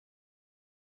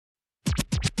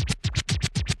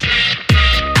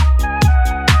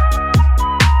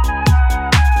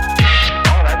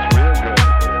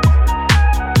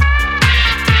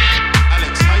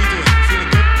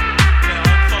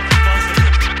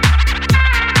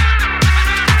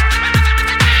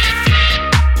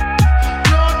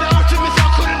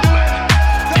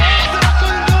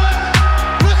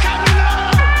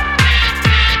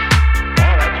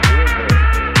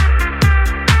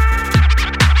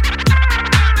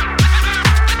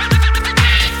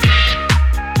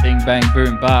Bing Bang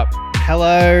Boom Bop. Hello,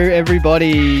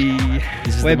 everybody.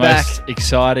 This is We're the back. most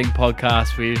exciting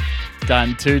podcast we've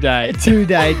done to date.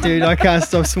 Today, dude. I can't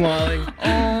stop smiling.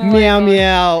 Oh Meow,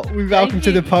 meow. Welcome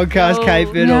to the you. podcast, Oh,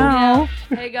 Kate Biddle. meow.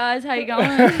 Hey guys, how you going?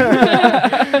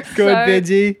 Good,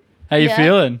 Bidgy. How you Yeah.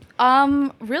 feeling?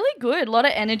 Really good. A lot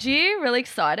of energy. Really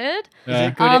excited.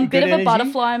 Good, Bit good of energy? a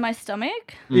butterfly in my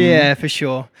stomach, Yeah, for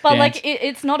sure. but Dance. like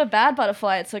it's not a bad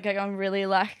butterfly. It's like I'm really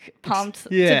like pumped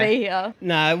yeah. to be here.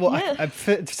 No, well, Yeah.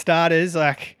 for starters,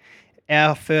 like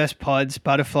our first pods,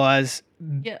 butterflies,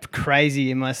 Yeah.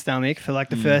 crazy in my stomach for like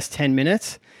the first 10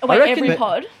 minutes. Oh, wait, reckon every that-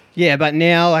 pod. Yeah, but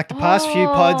now, like the past few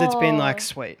pods, it's been Oh. like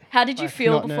sweet. How did you Like,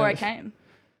 feel not before nervous. I came?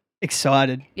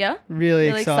 Excited. Yeah. Really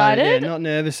Really excited. excited? Yeah, not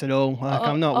nervous at all. Like, Oh,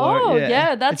 I'm not oh, worried.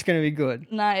 yeah, that's- it's going to be good.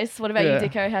 Nice. What about Yeah. you,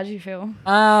 Dicko? How did you feel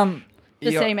Um,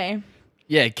 to yeah, see me?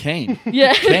 yeah, keen.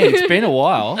 Yeah. Keen. It's been a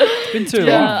while. It's been too long.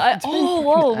 Yeah.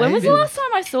 Whoa. When was the ages. last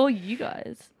time I saw you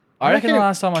guys? I reckon reckon the it-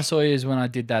 last time I saw you is when I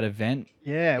did that event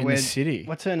Yeah, in we're the city.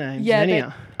 What's her name? Yeah,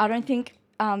 Xenia. but I don't think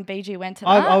Bg went to that.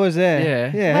 I was there.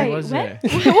 Yeah. Yeah. Wait, Wait, was when? there?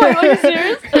 Wait, are you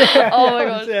serious? Oh my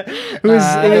gosh. It was,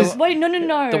 Nah, it it was was- Wait,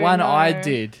 no. The one no. I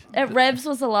did. At Revs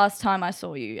was the last time I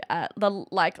saw you at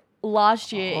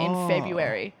last year Oh. in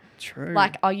February, true.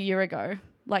 like a year ago,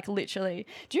 like literally.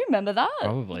 Do you remember that?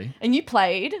 Probably. And you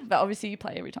played, but obviously you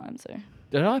play every time, so.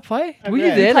 Did I play? Were yeah.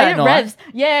 you there Played that at night? Revs.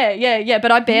 Yeah.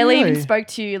 But I barely even Really? spoke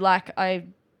to you.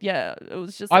 It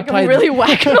was just I like a played- really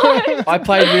whack night. I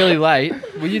played really late.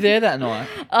 Were you there that night?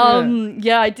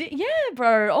 Yeah, I did. Yeah,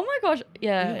 bro. Oh my gosh.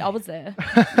 Yeah, I was there.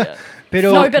 Yeah.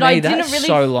 Biddle, No, but I Me, didn't that's really.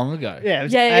 so long ago. yeah,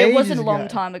 it It was wasn't a long ago.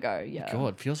 time ago. Yeah.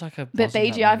 God, feels like a. But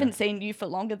BG, I haven't seen you for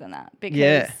longer than that because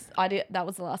Yeah. that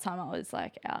was the last time I was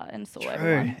like out and saw True.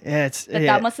 everyone. Yeah, it's But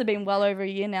yeah. that must have been well over a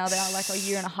year now. Now, like a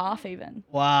year and a half even.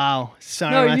 Wow. So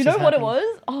No, much you know has what it happened.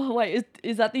 was? Oh wait,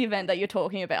 is that the event that you're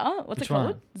talking about? What's Which it called?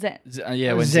 one? Zen.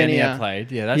 Yeah, when Xenia. Xenia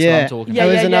played. Yeah, that's Yeah. what I'm talking Yeah,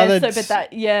 There about. was yeah. another So, but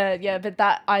that, but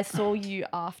that I saw you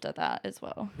after that as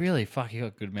well. Really? Fuck, you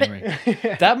got good memory.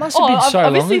 That must have Oh, been I've so long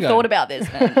obviously ago. thought about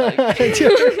this, man.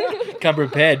 Like, Come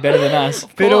prepared, better than us.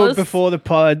 Biddle course. before the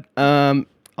pod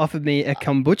offered me a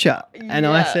kombucha, and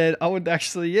I Yeah. said I would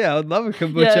actually, I would love a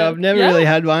kombucha. Yeah. I've never Yeah. really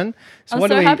had one. So I'm what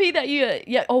so do we? happy that you.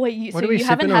 Yeah. Oh wait, What so are we you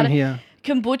haven't sipping had on it. here?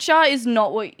 Kombucha is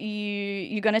not what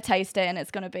you're gonna taste it, and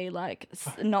it's gonna be like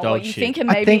not Dog what you shit. think. And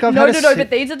I maybe think I've no, had no, a no. sip- But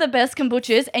these are the best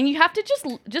kombuchas, and you have to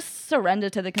just surrender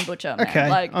to the kombucha, man. Okay,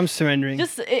 Like I'm surrendering.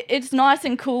 it's nice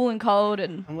and cool and cold,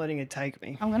 and I'm letting it take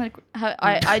me. I'm gonna.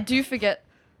 I do forget.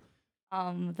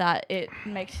 That it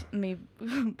makes me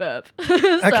burp. So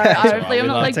Okay. hopefully I'm We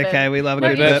not like- like It's okay. burp. We love a No,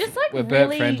 good it's burp. just like We're really,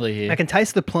 burp friendly here. I can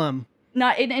taste the plum. No,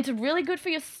 it's really good for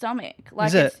your stomach. Like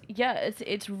Is it?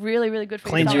 it's really really good for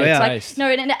Cleans your you stomach. out. It's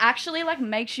like, no, and it actually like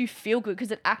makes you feel good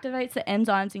because it activates the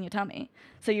enzymes in your tummy.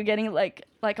 So you're getting like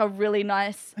a really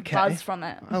nice Okay. buzz from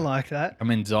it. I like that.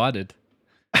 I'm excited.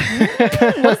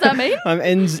 What's that mean? I'm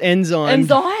enzyme.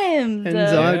 Enzymed. Enzymed.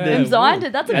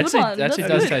 Enzymed. That's a That's good it- one. that actually That's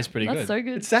does good. taste pretty That's good. so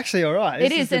good. It's actually all right.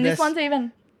 It is, the and this best- one's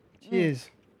even. Cheers.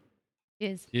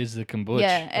 Is. Here's the kombucha.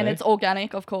 Yeah, and eh? it's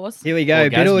organic, of course. Here we go.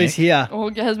 Biddle is Orgasmic. here.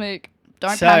 Orgasmic.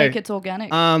 Don't So, panic, it's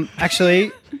organic.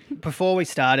 Actually, before we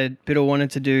started, Biddle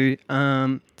wanted to do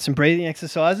some breathing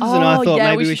exercises, and I Oh, thought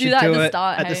yeah, maybe we we should do should that do at the it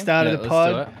start, at the hey? start Yeah, of the let's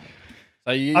do pod. it.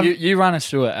 So I've- you run us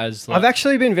through it as like. I've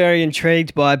actually been very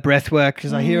intrigued by breath work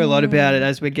because I hear a lot about Mm. it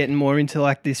as we're getting more into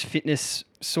like this fitness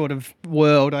sort of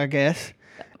world, I guess.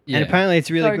 yeah. And apparently it's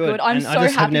really So good. good. I'm and so I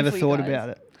just have happy never for you thought guys. about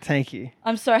it. Thank you.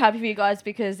 I'm so happy for you guys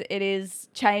because it has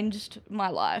changed my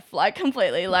life, like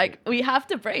completely. Like we have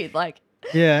to breathe, like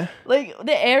Yeah. the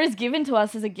air is given to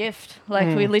us as a gift.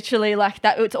 Like we literally like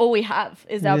that. It's all we have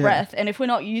is our Yeah. breath, and if we're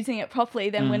not using it properly,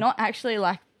 then we're not actually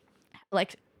like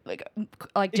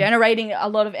generating a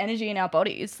lot of energy in our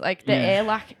bodies. Like the air,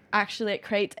 like actually it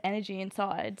creates energy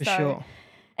inside. For so, sure.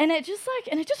 and it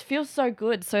just feels so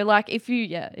good. So like if you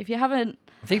haven't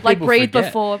I think like people breathe forget.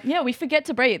 before, we forget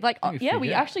to breathe. Like We we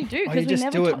forget. actually do Or because you we just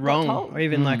never do it got wrong. told. Or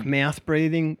even like mouth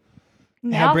breathing. How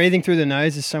Mouth- breathing through the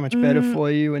nose is so much better for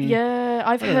you. And Yeah,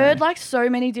 I've don't heard know. like so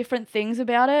many different things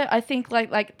about it. I think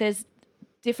like there's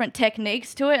different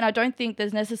techniques to it, and I don't think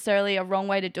there's necessarily a wrong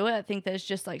way to do it. I think there's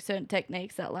just like certain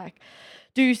techniques that like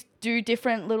do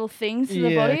different little things to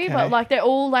the Yeah, body, okay. but like they're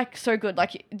all like so good.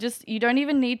 Like you don't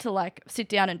even need to like sit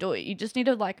down and do it. You just need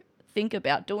to like think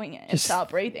about doing it and Just- start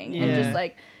breathing and yeah.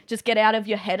 just get out of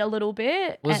your head a little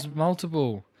bit. Well, and-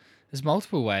 there's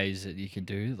multiple ways that you can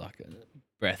do like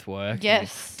breath work.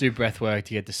 Yes. You can do breath work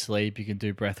to get to sleep. You can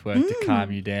do breath work to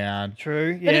calm you down.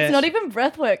 True. But it's not even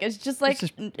breath work. It's just like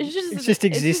it's just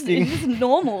existing. It's just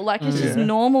normal. Like it's just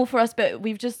normal for us, but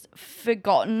we've just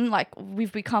forgotten. Like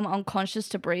we've become unconscious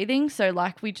to breathing, so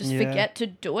like we just forget to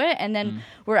do it, and then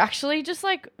we're actually just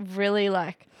like really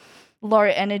like low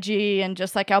energy, and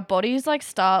just like our bodies like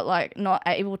start like not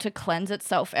able to cleanse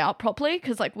itself out properly,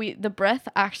 because like the breath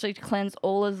actually cleanse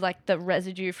all of like the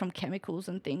residue from chemicals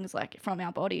and things like from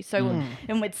our body. So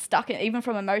and we're stuck in, even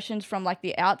from emotions from like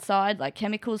the outside, like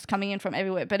chemicals coming in from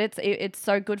everywhere. But it's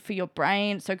so good for your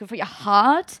brain, so good for your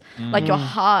heart. Like your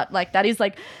heart, like that is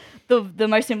like the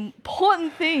most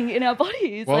important thing in our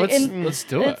bodies. Well, like, let's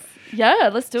do it. Yeah,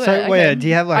 let's do it. So, Okay. do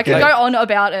you have like I can go on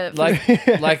about it. Like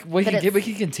we But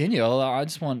can continue. I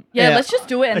just want. yeah, let's just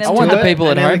do it. And Let's then I want do the it, people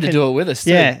at and then we home to can- do it with us too.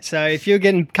 Yeah, so if you're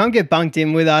come get bunked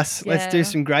in with us. Let's do Yeah.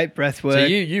 some great breath work. So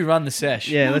you run the sesh.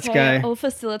 Yeah, let's Okay, go. I'll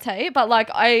facilitate, but like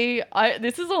I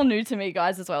this is all new to me,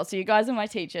 guys, as well. So you guys are my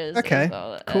teachers. Okay, as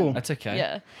well. cool. That's okay.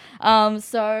 Yeah.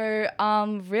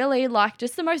 Really like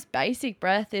just the most basic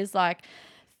breath is like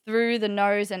through the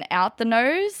nose and out the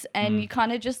nose, and you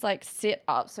kind of just like sit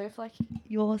up. So if like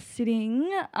you're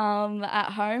sitting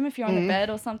at home, if you're on the bed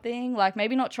or something, like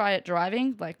maybe not try it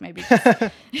driving, like maybe just,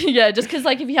 just because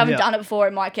like if you haven't done it before,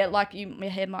 it might get like your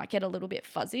head might get a little bit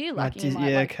fuzzy, like you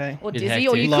might like, or Bit dizzy,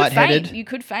 or hectic. you could Lightheaded. faint. You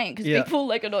could faint because people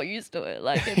like are not used to it.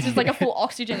 Like it's just like a full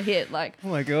oxygen hit. Like Oh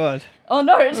my god, oh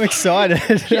no, it's I'm excited.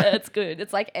 yeah, it's good.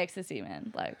 It's like ecstasy,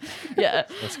 man. Like, yeah.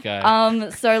 Let's go.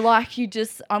 So like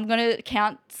I'm gonna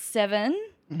count 7,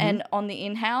 and on the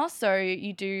inhale, so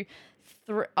you do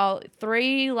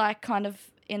 3 like kind of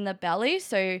in the belly.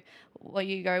 So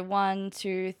you go 1,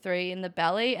 2, 3 in the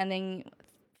belly, and then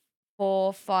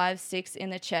 4, 5, 6 in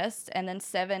the chest, and then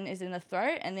 7 is in the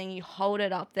throat, and then you hold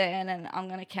it up there, and then I'm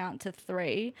gonna count to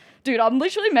 3. Dude, I'm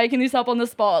literally making this up on the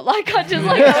spot. Like I just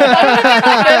like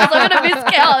I'm gonna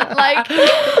miscount. Like,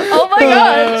 oh my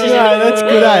god. Yeah, that's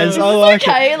good as. I like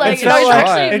okay, it. like it, felt no, like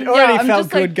actually, it already I'm felt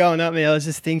just, good like, going up me. I was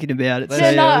just thinking about it. So,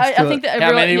 yeah, no, let's I do think it. that How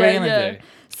everyone, many are we gonna do?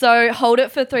 So hold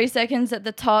it for 3 seconds at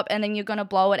the top, and then you're gonna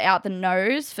blow it out the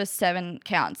nose for 7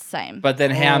 counts. Same. But then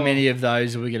how many of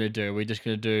those are we gonna do? We're just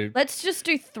gonna do. Let's just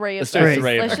do 3 of Let's do those.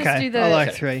 3 of Let's them. just Okay, do the I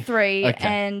like 3. 3, Okay.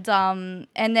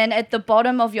 and then at the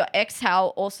bottom of your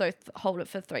exhale, also hold it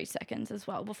for 3 seconds as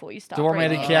well before you start. Do you want me to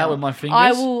breathing count out. with my fingers?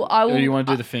 I will. Or do you want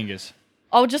to do the fingers?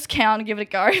 I'll just count and give it a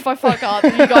go. If I fuck up,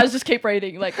 you guys just keep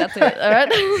breathing. Like that's it. All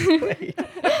right.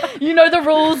 You know the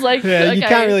rules. Like Yeah, okay. you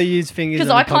can't really use fingers because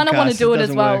on I a kind of want to podcast, do it as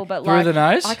doesn't well, work. but Through like the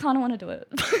nose? I kind of want to do it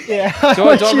Yeah. Do you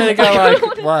want me to go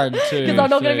like 1, 2, because I'm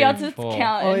not going to be able to 4.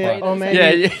 count. Oh and yeah, breathe or at the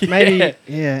maybe, same Yeah, maybe,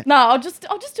 yeah. No, I'll just do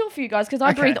it for you guys because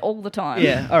I Okay. breathe all the time.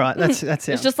 Yeah, all right, that's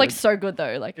It's just like so good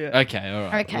though. Like Okay, all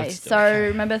right. okay, let's do so it.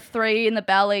 remember 3 in the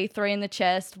belly, 3 in the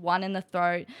chest, 1 in the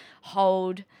throat.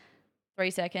 Hold 3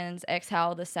 seconds.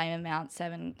 Exhale the same amount,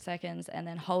 7 seconds, and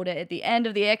then hold it at the end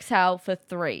of the exhale for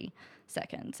 3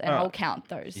 seconds, and All right. I'll count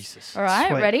those. Jesus. All right,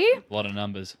 Sweet. ready? A lot of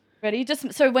numbers. Ready?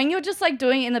 Just so when you're just like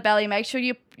doing it in the belly, make sure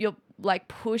you're like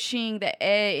pushing the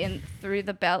air in through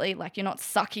the belly, like you're not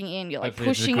sucking in. You're like Hopefully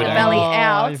it's a pushing good the angle. belly Oh,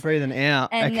 out. you're breathing out.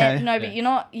 And okay. then, no, but you're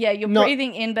not. Yeah, you're Not-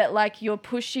 breathing in, but like you're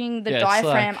pushing the Yeah, it's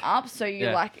diaphragm like- up. So you're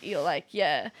yeah. like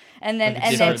and then Like a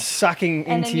and so then it's sucking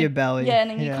and into then your you- belly. Yeah, and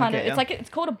then you I kind of get ya. it's like it's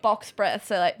called a box breath.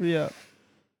 So like, Yeah.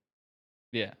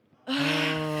 Yeah.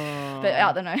 but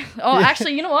out the nose. Oh,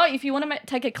 actually, you know what? If you want to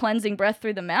take a cleansing breath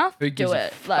through the mouth, Who do gives a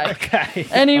it. Like Okay.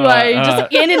 anyway, All just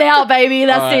right. in and out, baby.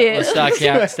 That's All right, it.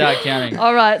 Let's start counting.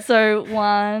 All right, so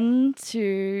 1,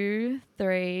 2,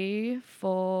 3,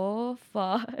 4,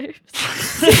 5.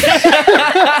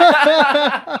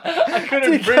 I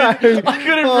couldn't breathe. I couldn't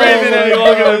breathe in any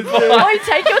longer than 5. Oh,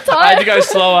 take your time. I had to go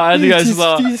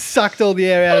slower. You sucked all the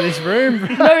air out of this room, bro.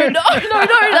 No,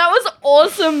 that was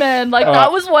awesome, man. Like All that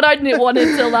right. was what I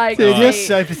wanted to like. Dude, you're see.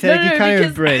 so pathetic. No, you can't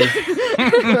even because- breathe.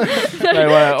 Wait,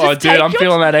 oh, Just dude, take I'm your-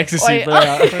 feeling that ecstasy. Wait, All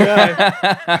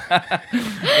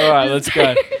right, let's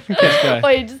go. Let's go.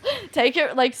 Wait, just take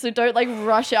it like so. Don't like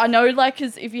rush it. I know, like,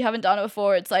 because if you haven't done it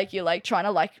before, it's like you're like trying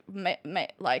to like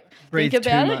like Breathe think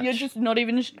about too it. much. You're just not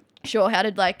even sure how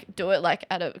to like do it like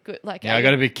at a good like. Yeah, at I got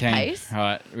a to be keen. pace. All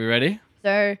right, we ready?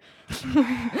 So,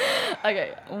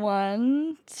 okay,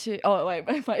 1, 2. Oh wait,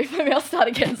 maybe I'll start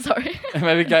again. Sorry.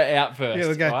 Maybe go out first. Yeah,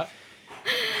 we'll go.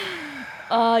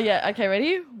 Right? Yeah. Okay,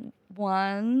 ready?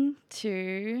 1,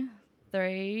 2,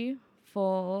 3,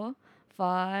 4,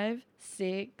 5,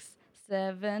 6,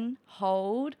 7.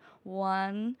 Hold.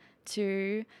 1,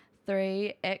 2,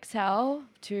 3. Exhale.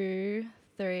 2,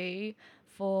 3,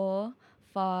 4,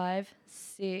 5,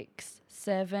 6,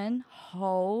 7.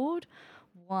 Hold.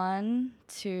 1,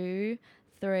 2,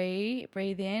 3.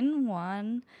 Breathe in.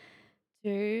 1,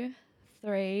 2,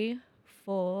 3,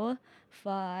 4,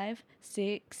 5,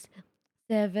 6,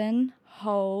 7.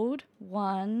 Hold.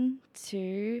 1,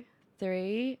 2,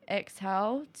 3.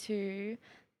 Exhale. 2,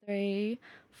 3,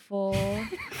 4.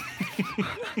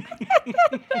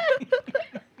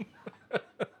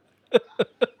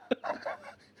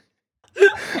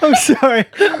 I'm sorry.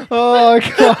 Oh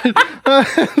God!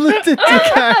 I looked at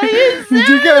Dicko.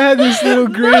 Dicko had this little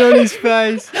grin on his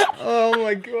face. Oh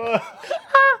my God!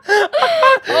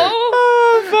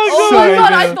 Oh Sorry, my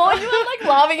God! I Bill. thought you were like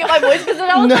laughing at my voice because then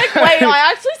I was like, wait,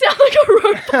 I actually sound like a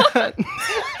robot.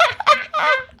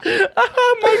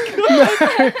 Oh my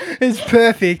God. It's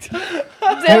perfect. Damn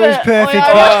It was it. perfect.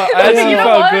 Oh, Oh, yeah. actually You know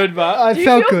felt what? good, but I Do you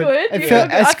felt feel good. good? Do It you felt, feel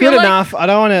good? it's I feel good like- enough. I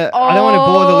don't want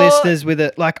to bore the listeners with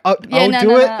it. Like I'll Yeah, do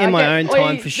no, it no. in my Okay. own Wait,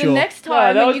 time for sure. The next No,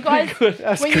 time that when was you guys pretty good.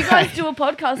 That's when you great. guys do a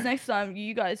podcast next time,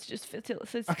 you guys just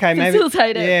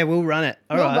facilitate it. Yeah, we'll run it.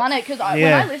 All We'll right. run it because when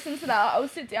Yeah. I listen to that, I will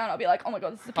sit down. I'll be like, oh my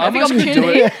God, this is a I perfect must do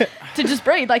opportunity to just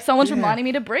breathe. Like someone's reminding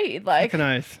me to breathe. Like, Fucking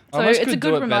oath. so I must it's a could good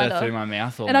do it reminder. better through my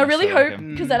mouth. And I really almost, so hope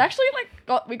can- because that actually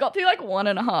we got through like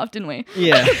 1.5, didn't we?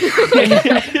 Yeah.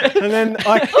 And then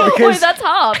like Oh wait, because that's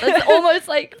half. That's almost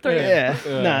like 3. yeah,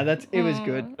 Yeah. no, it was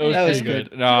good. It was that was pretty good. good.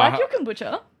 Do you No, like your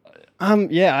kombucha?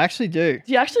 Yeah, I actually do.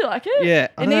 Do you actually like it? Yeah,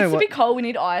 I It don't know needs to what- be cold. We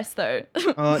need ice though.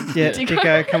 Oh yeah,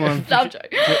 Dicko, come on. No, I'm joking.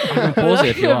 can pause it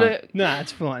if you want. No,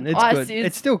 it's fine. It's Ice good. is-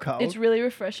 It's still cold. It's really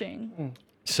refreshing.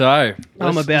 So I'm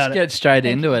let's about it. get straight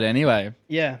into it anyway.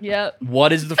 Yeah. Yeah.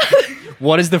 What is the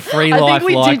free I life think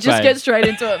we like, did just babe? get straight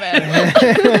into it, man.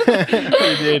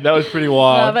 We did. That was pretty No,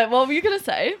 wild. but what were you gonna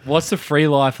say? What's the free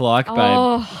life like, babe?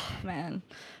 Oh man,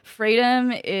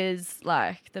 freedom is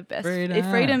like the best.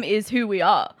 Freedom is who we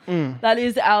are. That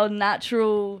is our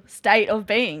natural state of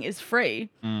being. Is free.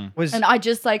 Was And I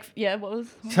just like what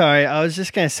was? sorry, I was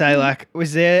just gonna say, like,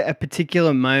 was there a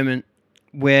particular moment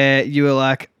where you were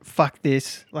like, "Fuck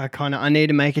this"? Like, kind of, I need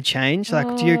to make a change. Like,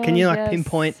 can you like yes.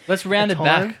 pinpoint? Let's round a it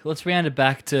time? back. Let's round it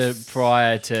back to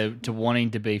prior to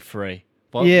wanting to be free.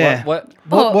 What, Yeah.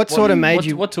 What sort of made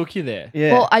you? What took you there?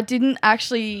 Yeah. Well, I didn't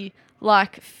actually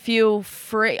like feel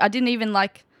free. I didn't even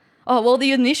like. Oh well,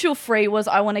 the initial free was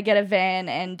I want to get a van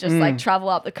and just like travel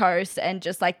up the coast and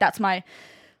just like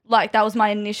that was my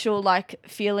initial like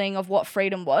feeling of what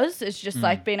freedom was. It's just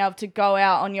like being able to go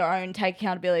out on your own, take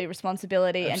accountability,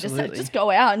 responsibility, Absolutely. and just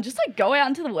go out and just like go out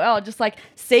into the world, just like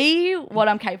see what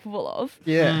I'm capable of.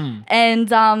 yeah. And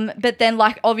but then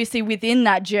like obviously within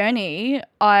that journey,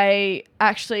 I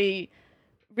actually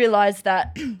realized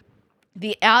that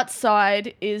the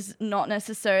outside is not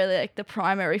necessarily like the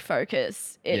primary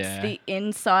focus. It's the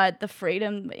inside, the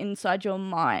freedom inside your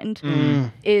mind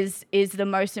is the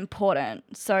most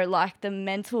important. So like the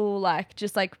mental, like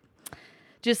just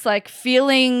like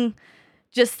feeling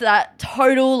just that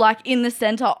total like in the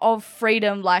center of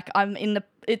freedom, like I'm in the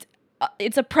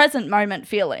it's a present moment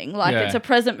feeling. Like it's a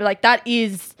present, like that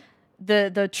is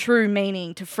the true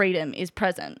meaning to freedom is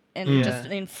present and just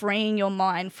in freeing your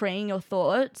mind, freeing your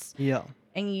thoughts. Yeah.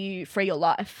 And you free your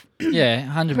life Yeah,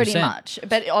 100%. pretty much.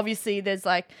 But obviously there's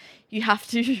like, you have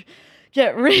to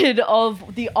get rid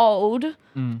of the old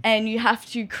and you have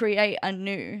to create a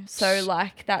new. So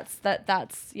like that's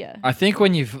yeah. I think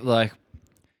when you've like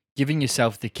giving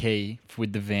yourself the key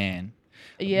with the van,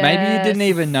 Yes.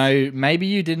 maybe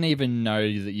you didn't even know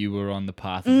that you were on the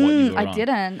path of what you were on. I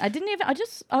didn't.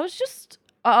 I was just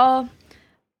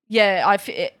yeah,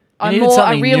 I needed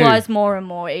something realize new. more and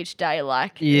more each day.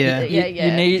 Like Yeah. yeah.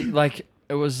 You need like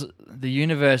it was the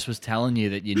universe was telling you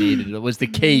that you needed it. It was the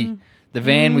key. The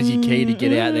van was your key to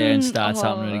get out there and start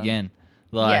something again.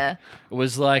 Like it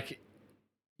was like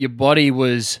your body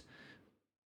was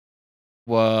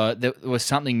there was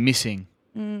something missing.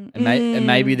 And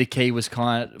maybe the key was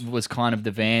kind of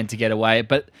the van to get away,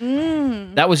 but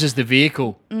that was just the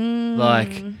vehicle.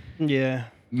 Like Yeah.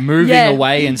 moving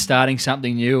away and starting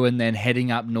something new and then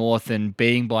heading up north and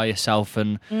being by yourself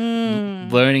and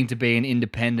learning to be an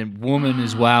independent woman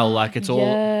as well. Like it's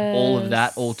all of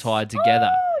that all tied together.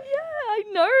 Oh yeah, I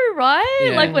know, right?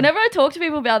 Yeah. Like whenever I talk to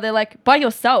people about it, they're like, by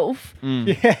yourself?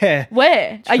 Yeah.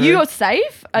 Where? Are True. you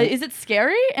safe? Is it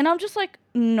scary? And I'm just like,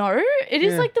 no, it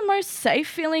is Yeah. like the most safe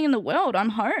feeling in the world. I'm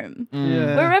home.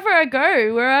 Yeah. Wherever I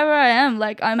go, wherever I am,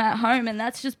 like I'm at home, and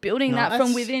that's just building No, that from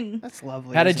that's- within. That's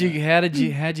lovely. How'd isn't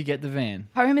it? you get the van?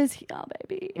 Home is here,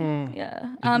 baby.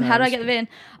 Yeah. How do I get the van?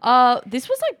 This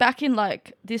was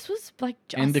like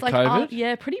just End of like COVID?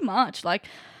 yeah, pretty much. Like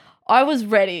I was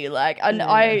ready, like, and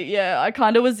I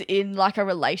kind of was in like a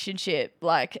relationship,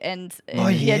 like, and but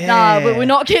we're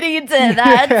not getting into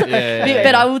that.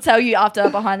 But I will tell you after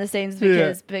behind the scenes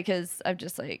because I'm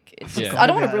just like, it's just, I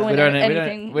don't want to ruin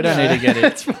anything. We don't need to get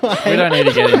it. We don't need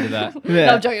to get into that.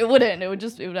 No, I'm joking. It wouldn't.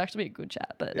 It would actually be a good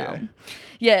chat. But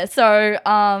So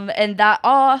and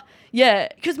that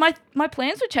because my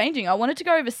plans were changing. I wanted to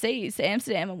go overseas to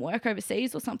Amsterdam and work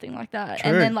overseas or something like that.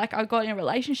 True. And then like I got in a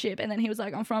relationship, and then he was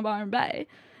like, I'm from Byron Bay.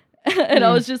 And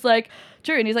I was just like,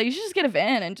 true. And he's like, you should just get a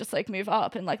van and just like move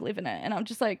up and like live in it. And I'm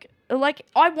just like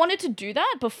I wanted to do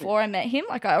that before I met him.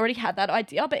 Like I already had that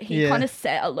idea, but he kind of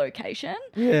set a location.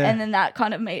 Yeah. And then that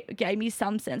kind of gave me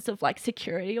some sense of like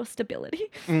security or stability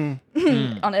on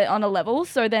a level.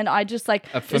 So then I just like,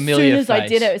 as soon as I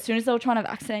did it, as soon as they were trying to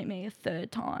vaccinate me a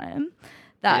third time,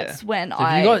 that's when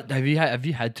have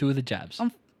you had 2 of the jabs?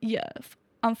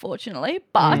 Unfortunately,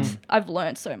 but I've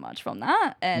learned so much from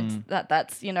that, and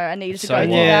that's I needed to go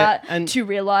through that and to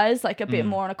realize like a bit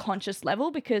more on a conscious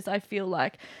level, because I feel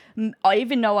like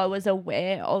even though I was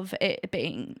aware of it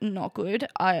being not good,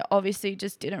 I obviously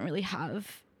just didn't really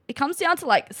have. It comes down to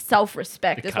like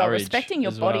self-respect as well, respecting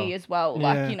your body as well.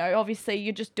 Like, obviously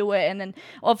you just do it, and then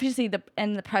obviously the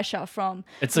pressure from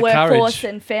workforce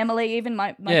and family, even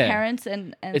my parents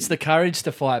and it's the courage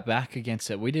to fight back against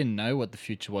it. We didn't know what the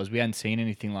future was. We hadn't seen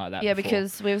anything like that before.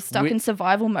 Because we were stuck in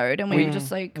survival mode, and we were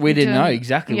just like we didn't know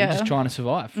exactly. We were just trying to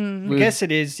survive. I guess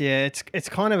it is, it's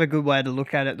kind of a good way to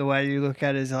look at it. The way you look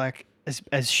at it is like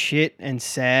as shit and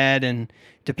sad and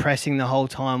depressing the whole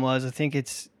time was. I think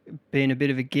it's been a bit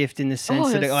of a gift in the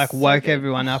sense that it like woke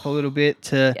everyone up a little bit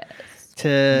to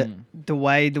the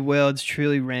way the world's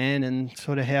truly ran and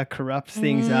sort of how corrupt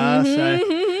things are. So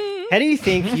how do you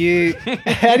think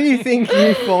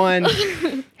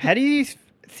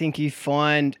you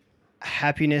find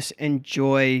happiness and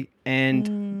joy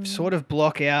and sort of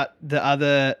block out the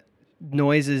other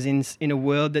noises in a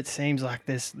world that seems like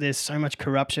there's so much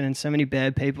corruption and so many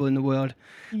bad people in the world?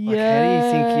 Like, how do you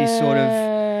think you sort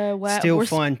of still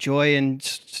find joy and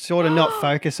sort of not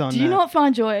focus on that? Do you not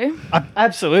find joy?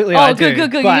 Absolutely, I do.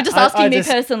 Good. You're just asking me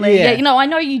personally. Yeah, I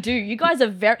know you do. You guys,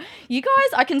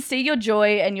 I can see your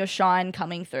joy and your shine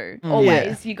coming through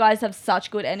always. You guys have such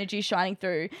good energy shining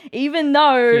through, even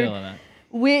though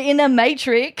we're in a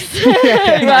matrix,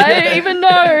 right? Even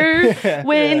though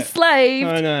we're enslaved,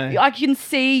 I can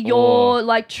see your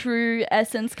like true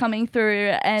essence coming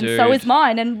through, and so is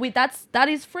mine, and that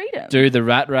is freedom. Dude, the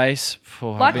rat race.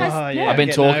 I've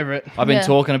been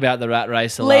talking about the rat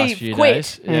race the last few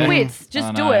days. Quit.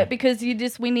 Just do it, because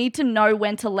we need to know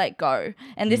when to let go,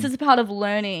 and this is a part of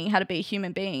learning how to be a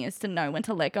human being, is to know when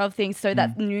to let go of things so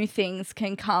that new things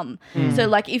can come. So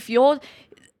like if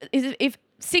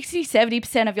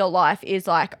 60-70% of your life is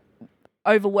like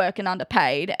overwork and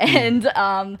underpaid and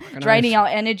draining our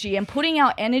energy and putting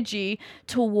our energy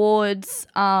towards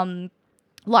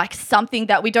like something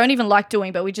that we don't even like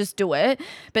doing, but we just do it.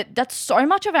 But that's so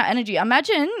much of our energy.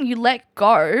 Imagine you let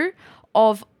go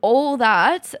of all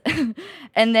that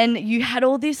and then you had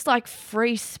all this like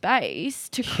free space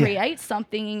to create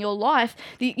something in your life.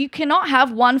 You cannot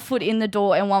have one foot in the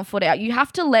door and one foot out. You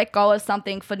have to let go of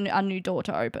something for a new door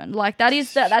to open. Like that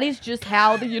is just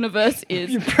how the universe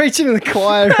is. You're preaching to the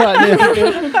choir right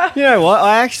now. You know what?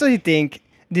 I actually think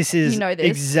this is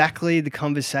exactly the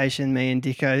conversation me and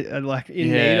Dicko are like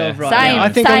in need of right now. I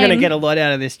think I'm going to get a lot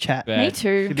out of this chat. Me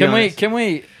too. Can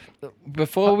we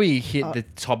before we hit the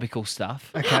topical stuff?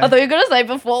 Okay. I thought you were going to say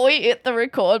before we hit the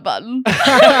record button. You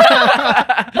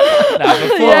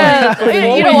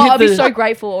know what? I'll be so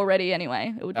grateful already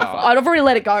anyway. It would be fine. I've already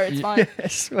let it go. It's fine. Yeah,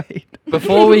 sweet.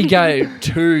 Before we go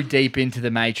too deep into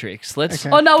the Matrix, let's...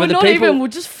 Okay. Oh, no, we're not even. We'll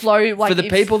just flow. Like, for the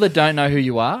people that don't know who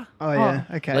you are... Oh, yeah.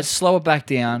 Okay. Let's slow it back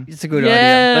down. It's a good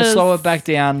idea. Let's slow it back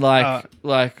down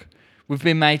like we've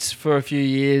been mates for a few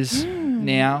years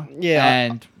now. Yeah.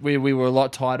 And we were a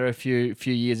lot tighter a few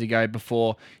years ago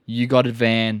before you got a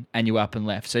van and you up and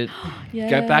left. So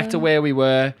go back to where we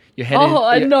were. You're headed. Oh,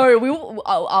 I know.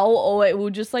 We'll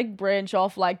just like branch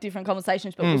off like different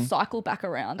conversations, but we'll cycle back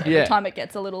around every time it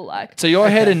gets a little like. So you're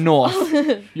heading north.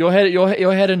 You're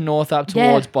heading north up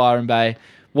towards Byron Bay.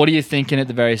 What are you thinking at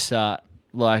the very start?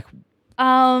 Like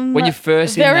when you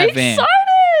first in that van.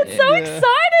 So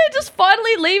excited, just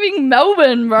finally leaving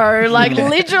Melbourne, bro. Like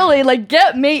literally, like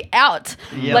get me out.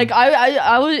 Yep. Like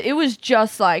I was, it was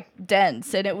just like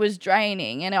dense and it was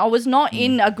draining and I was not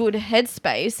in a good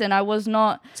headspace and I was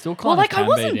not. Still kind of I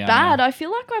wasn't bad. I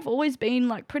feel like I've always been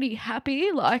like pretty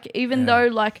happy. Like even though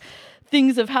like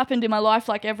things have happened in my life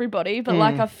like everybody, but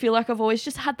like I feel like I've always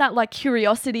just had that like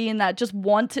curiosity and that just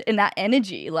want to, and that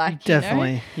energy, like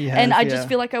definitely. you know? And I just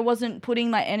feel like I wasn't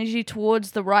putting my energy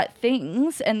towards the right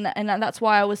things, and that's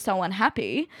why I was so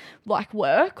unhappy, like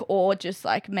work or just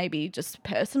like maybe just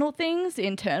personal things,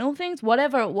 internal things,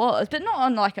 whatever it was, but not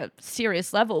on like a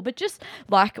serious level, but just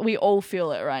like we all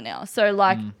feel it right now. So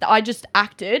like I just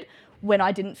acted when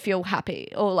I didn't feel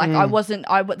happy, or like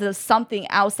there's something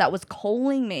else that was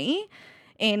calling me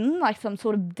in like some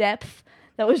sort of depth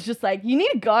that was just like, you need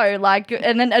to go, like,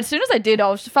 and then as soon as I did,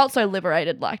 felt so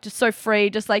liberated, like just so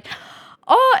free, just like,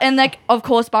 oh, and like, of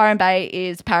course, Byron Bay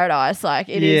is paradise. Like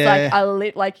it is like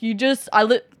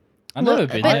I've never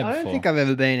been there before. I don't think I've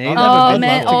ever been either. Oh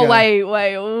man! Oh wait!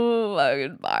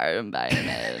 Oh, Byron Bay,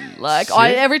 man! Like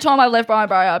every time I left Byron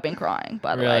Bay, I've been crying.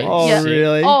 By the way, oh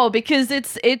really? Oh, because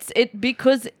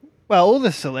because well, all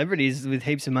the celebrities with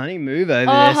heaps of money move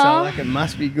over there, so like it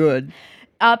must be good.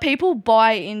 People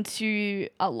buy into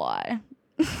a lie.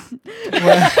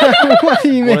 What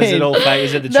do you mean? What is it all fake?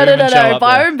 Is it the Truman Show No. up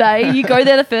Byron there? Bay, you go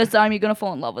there the first time, you're going to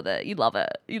fall in love with it. You love it.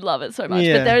 You love it so much.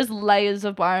 Yeah. But there's layers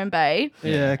of Byron Bay.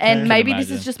 Yeah, okay. And maybe this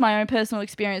imagine. is just my own personal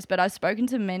experience, but I've spoken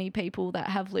to many people that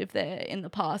have lived there in the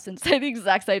past and say the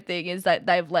exact same thing, is that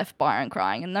they've left Byron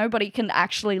crying, and nobody can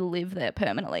actually live there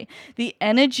permanently. The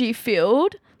energy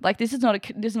field, like this is not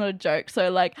a joke.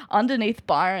 So like underneath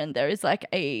Byron, there is like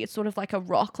a sort of like a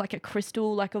rock, like a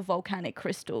crystal, like a volcanic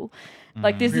crystal.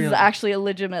 Like this is actually a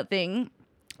legitimate thing,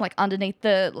 like underneath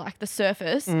the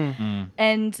surface.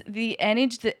 And the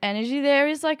energy there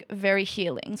is like very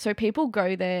healing. So people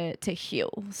go there to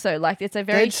heal. So like it's a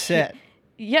very Dead set.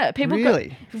 Yeah, people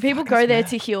go there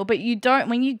to heal, but you don't.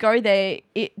 When you go there,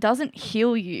 it doesn't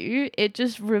heal you. It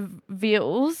just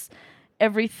reveals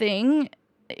everything.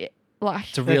 Like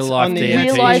It's a real life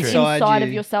realize DMT inside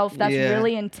of yourself that's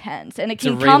really intense, and it It's a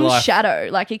can real come life. shadow.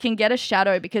 Like it can get a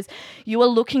shadow because you are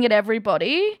looking at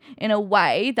everybody in a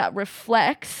way that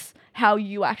reflects how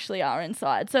you actually are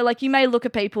inside. So like you may look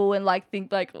at people and like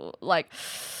think like,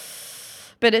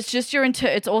 but it's just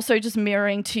it's also just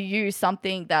mirroring to you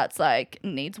something that's like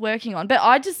needs working on. But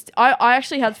I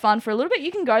actually had fun for a little bit.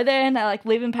 You can go there and like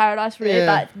live in paradise for a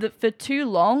bit, but for too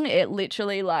long, it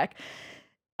literally like.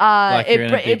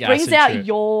 It brings out trip.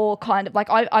 your kind of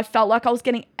like I felt like I was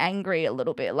getting angry a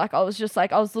little bit. Like I was just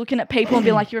like I was looking at people and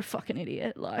being like, you're a fucking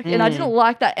idiot. Like and I didn't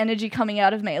like that energy coming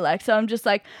out of me. Like so I'm just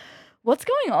like, what's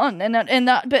going on? And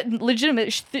that but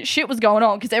legitimate shit was going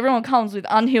on because everyone comes with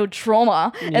unhealed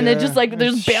trauma and they're just like they're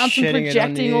just bouncing,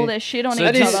 projecting all their shit on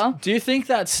each other. Do you think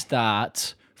that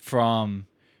starts from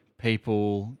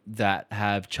people that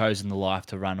have chosen the life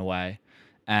to run away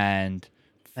and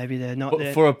maybe they're not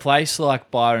there. For a place like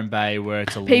Byron Bay where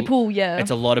it's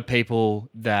it's a lot of people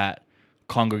that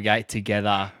congregate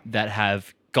together that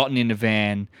have gotten in a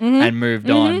van and moved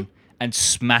on and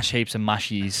smash heaps of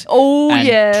mushies. Oh,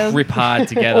 and trip hard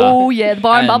together. Oh, yeah, the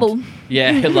Byron bubble.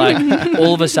 Yeah, like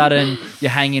all of a sudden you're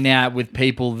hanging out with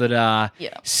people that are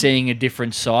seeing a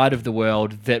different side of the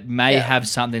world that may have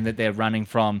something that they're running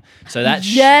from. So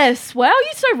that's... Yes. Wow,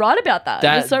 you're so right about that.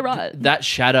 You're so right. That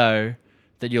shadow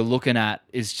that you're looking at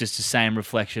is just the same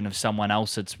reflection of someone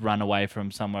else that's run away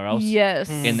from somewhere else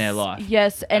in their life.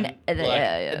 Yes, and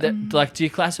like, do you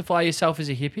classify yourself as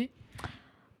a hippie?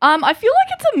 I feel like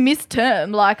it's a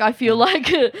misterm. Like, I feel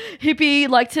like a hippie,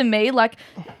 like to me, like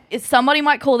somebody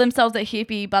might call themselves a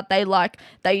hippie, but they like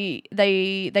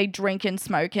they drink and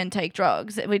smoke and take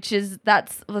drugs, so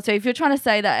if you're trying to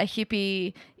say that a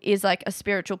hippie is like a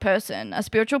spiritual person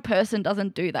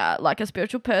doesn't do that. Like a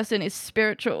spiritual person is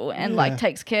spiritual and like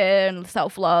takes care and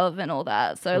self-love and all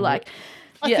that. So like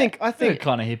I think We're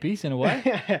kind of hippies in a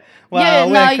way. Well,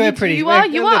 we're pretty. You are.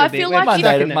 I feel like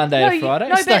Monday to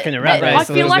Friday. Stuck in a rat race.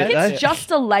 I feel like bit, it's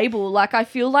just a label. Like I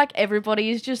feel like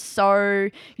everybody is just so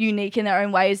unique in their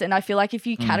own ways, and I feel like if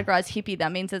you categorize hippie,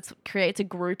 that means it creates a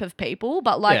group of people.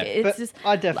 But like it's just.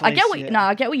 I definitely.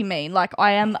 I get what you mean. Like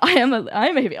I am a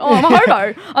hippie. Oh, I'm a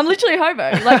hobo. I'm literally a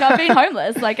hobo. Like I've been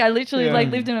homeless. Like I literally like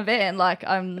lived in a van. Like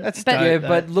I'm. That's dope,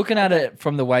 but looking at it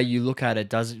from the way you look at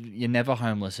it, you're never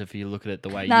homeless if you look at it the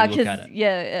way you look at it.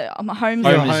 Yeah, I'm a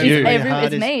homeless. Home is you.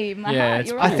 It's me. My heart.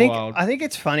 You're right. I think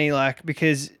it's funny, like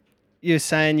because you're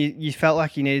saying you felt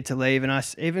like you needed to leave, and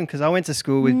even because I went to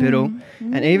school with Biddle,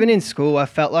 and even in school I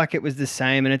felt like it was the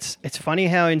same. And it's funny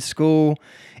how in school,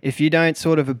 if you don't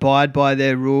sort of abide by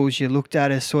their rules, you're looked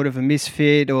at as sort of a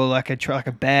misfit or like a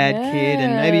bad kid,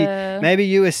 and maybe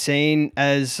you were seen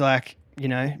as like, you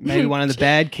know, maybe one of the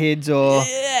bad kids or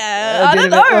I don't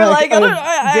know. Like, I don't know.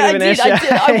 I did.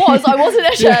 I was an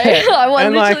Eshe. I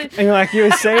was literally. And like you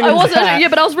were saying, I wasn't. Yeah,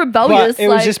 but I was rebellious. But it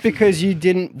was just because you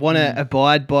didn't want to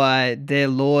abide by their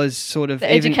laws, sort of,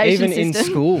 even in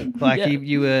school. Like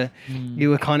you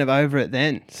were kind of over it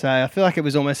then. So I feel like it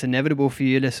was almost inevitable for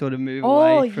you to sort of move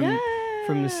away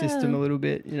from the system a little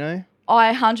bit, you know?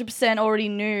 I 100% already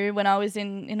knew when I was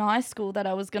in high school that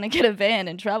I was going to get a van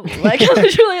and travel. Like, I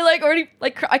literally, like, already,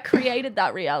 like, I created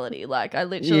that reality. Like, I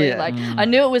literally, I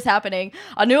knew it was happening.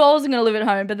 I knew I wasn't going to live at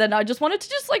home, but then I just wanted to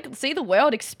just, like, see the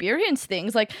world, experience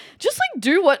things. Like, just, like,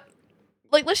 do what,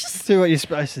 like, let's just do what you're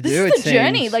supposed to do. This is the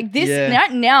journey. Like, this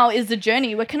now is the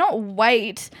journey. We cannot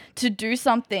wait to do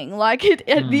something. Like,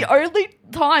 the only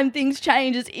time things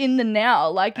change is in the now.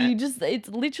 Like, it's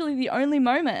literally the only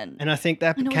moment. And I think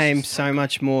that became so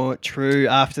much more true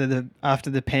after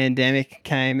the pandemic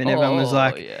came, and everyone was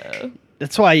like,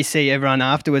 that's why you see everyone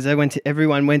afterwards.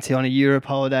 Everyone went on a Europe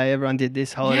holiday. Everyone did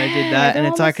this holiday, did that, and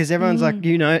it's like, because everyone's like,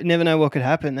 never know what could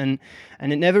happen, and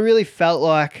it never really felt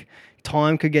like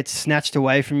time could get snatched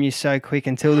away from you so quick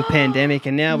until the pandemic,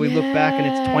 and now we look back and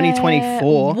it's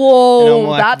 2024. Whoa,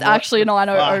 like, that's actually an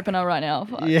eye-opener right now.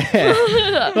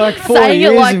 Yeah, like 4 saying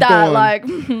years it like that, gone. like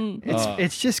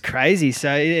it's just crazy.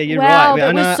 So yeah, you're wow, right.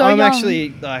 I'm young.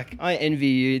 actually like, I envy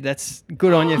you. That's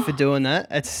good on you for doing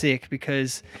that. That's sick,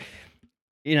 because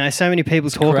you know, so many people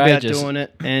talk courageous about doing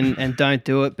it and don't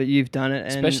do it, but you've done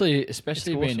it. And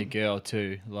especially being a girl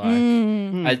too.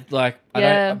 Like,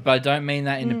 I don't mean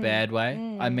that in a bad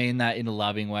way. I mean that in a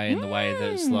loving way, in the way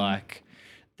that it's like,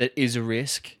 that is a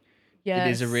risk. Yes.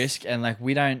 It is a risk, and like,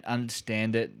 we don't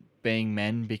understand it being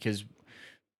men, because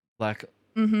like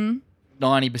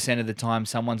 90% of the time,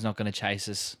 someone's not going to chase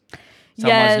us.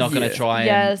 Someone's not going to try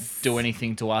and do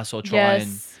anything to us, or try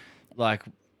and like.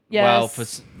 Yes.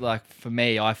 Well, for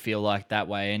me, I feel like that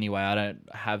way anyway. I don't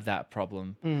have that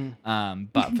problem.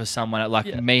 But for someone like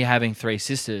me having 3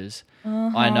 sisters,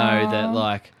 I know that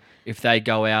like, if they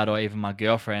go out, or even my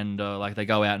girlfriend, or like they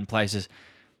go out in places,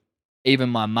 even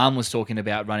my mum was talking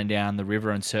about running down the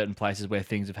river in certain places where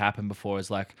things have happened before. Is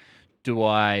like, do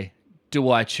I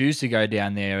choose to go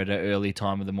down there at an early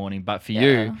time of the morning? But for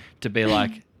you to be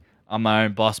like, I'm my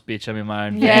own boss, bitch. I'm in my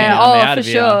own van. I'm out of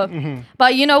here. Sure.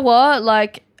 But you know what?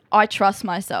 Like, I trust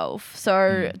myself,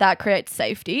 so that creates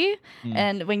safety.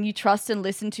 And when you trust and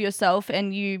listen to yourself,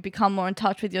 and you become more in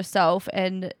touch with yourself,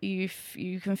 and you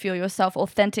can feel yourself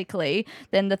authentically,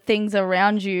 then the things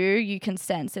around you can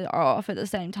sense it are off at the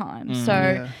same time.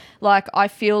 Like, I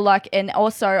feel like, and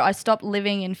also I stopped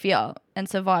living in fear and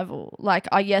survival. Like,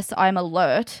 I'm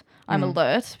alert. I'm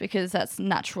alert, because that's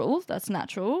natural.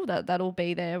 That'll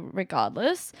be there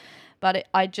regardless. But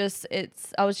I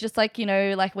was just like, you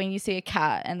know, like when you see a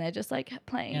cat and they're just like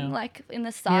playing like in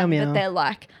the sun, but they're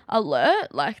like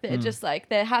alert, like they're just like,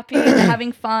 they're happy, they're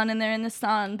having fun, and they're in the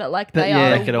sun, but like they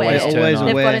are aware.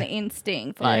 They've got an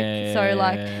instinct, like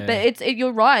but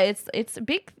you're right, it's a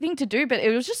big thing to do, but it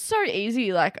was just so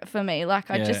easy, like for me, like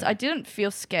I didn't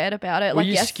feel scared about it. Were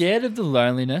you scared of the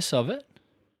loneliness of it?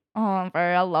 Oh, bro,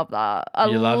 I love that. I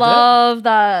love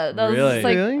that. That really? Was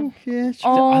like, really? Yeah.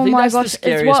 Oh I think my that's gosh, the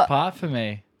scariest part for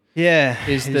me. Yeah,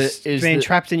 is being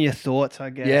trapped in your thoughts, I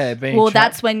guess. Yeah,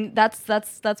 that's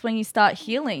when you start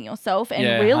healing yourself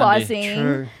and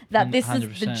realizing that this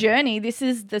 100%. Is the journey. This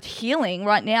is the healing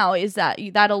right now. Is that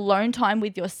alone time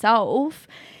with yourself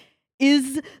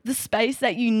is the space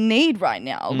that you need right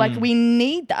now. Like, we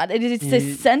need that. It's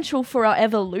essential for our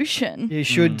evolution. You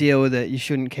should deal with it. You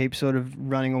shouldn't keep sort of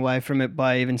running away from it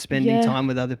by even spending time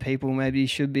with other people. Maybe you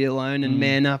should be alone and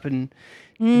man up and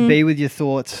be with your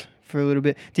thoughts for a little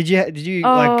bit. Did you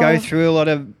like go through a lot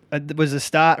of was the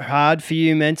start hard for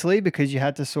you mentally, because you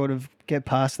had to sort of get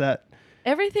past that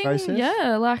everything process?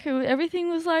 Everything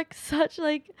was like such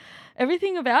like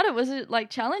everything about it was like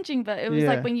challenging, but it was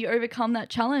like when you overcome that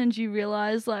challenge, you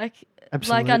realize like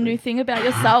a new thing about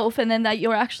yourself, and then that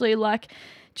you're actually like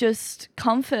just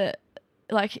comfort,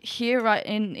 like here right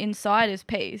inside is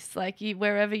peace. Like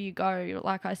wherever you go,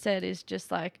 like I said, is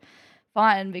just like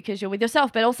fine, because you're with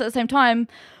yourself, but also at the same time,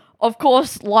 of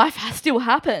course, life has still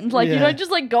happened. Like, you don't just,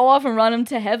 like, go off and run them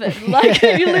to heaven. Like,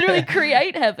 you literally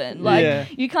create heaven. Like,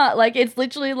 you can't, like, it's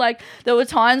literally, like, there were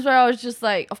times where I was just,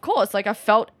 like, of course, like, I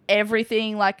felt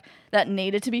everything, like, that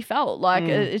needed to be felt. Like,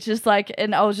 it's just, like,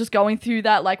 and I was just going through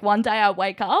that. Like, one day I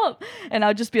wake up and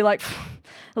I'd just be, like,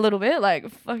 a little bit,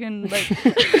 like, fucking, like,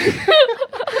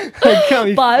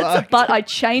 But I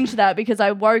changed that because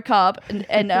I woke up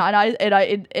and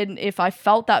if I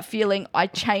felt that feeling, I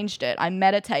changed it. I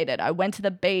meditated. I went to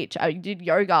the beach. I did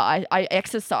yoga. I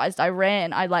exercised. I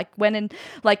ran. I like went and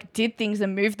like did things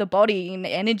and moved the body in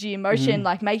energy, emotion,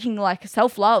 like making like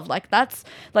self-love. Like that's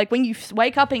like when you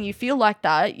wake up and you feel like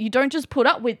that, you don't just put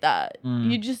up with that.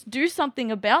 You just do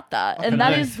something about that. And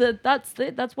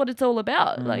that's what it's all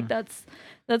about. Like that's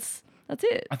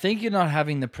it. I think you're not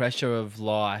having the pressure of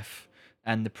life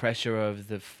and the pressure of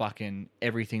the fucking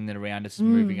everything that around us is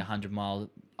moving 100 miles,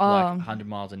 like 100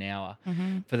 miles an hour.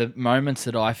 For the moments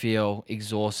that I feel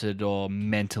exhausted or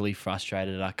mentally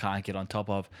frustrated, I can't get on top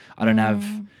of. I don't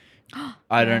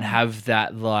have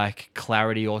that like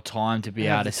clarity or time to be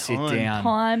able to sit down.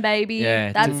 Time, baby.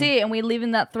 Yeah, that's it. And we live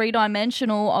in that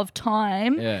 3-dimensional of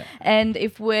time. Yeah. And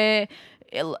if we're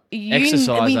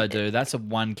exercise, I do. That's a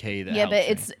one key that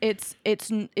helps me.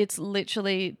 It's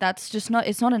literally that's just not.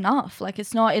 It's not enough. Like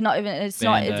it's not even. It's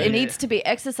not. It needs to be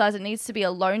exercise. It needs to be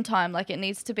alone time. Like it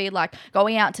needs to be like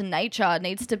going out to nature. It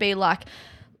needs to be like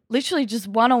literally just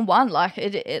one-on-one, like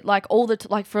it like all the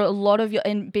like for a lot of your,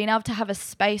 and being able to have a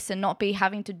space and not be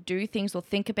having to do things or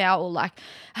think about or like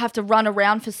have to run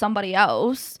around for somebody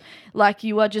else. Like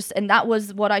you are just, and that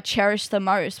was what I cherished the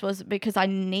most, was because I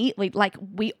need, like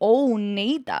we all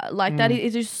need that. Like that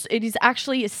it is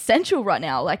actually essential right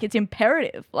now. Like it's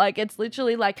imperative. Like it's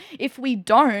literally like if we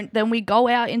don't, then we go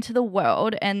out into the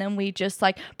world and then we just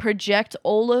like project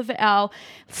all of our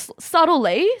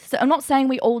subtly. So I'm not saying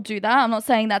we all do that. I'm not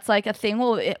saying that's like a thing,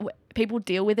 or people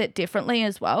deal with it differently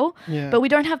as well. Yeah. But we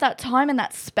don't have that time and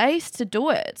that space to do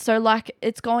it. So like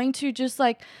it's going to just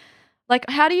like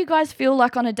how do you guys feel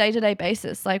like on a day-to-day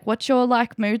basis? Like what's your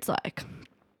like moods like?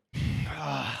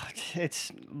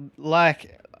 It's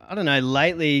like, I don't know,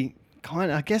 lately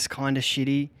kind of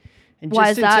shitty. And why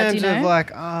just is that? In terms do you know? of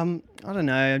like, I don't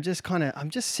know, I'm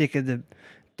just sick of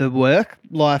the work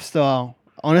lifestyle.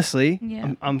 Honestly,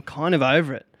 yeah. I'm kind of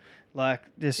over it. Like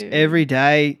just every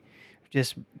day,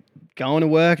 just going to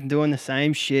work and doing the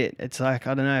same shit. It's like,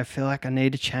 I don't know, I feel like I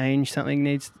need to change. Something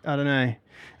needs, I don't know.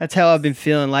 That's how I've been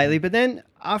feeling lately. But then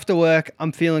after work,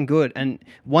 I'm feeling good. And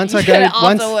once I go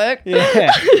after work.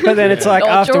 Yeah. But then it's like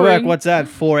after work, what's that?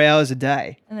 4 hours a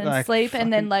day. And then like, sleep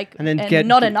and then like, and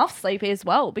not enough sleep as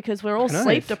well, because we're all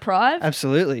sleep deprived.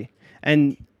 Absolutely.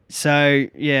 And so,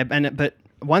 yeah, but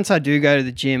once I do go to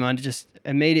the gym, I just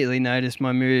immediately notice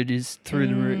my mood is through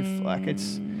the roof. Like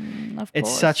it's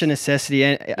such a necessity.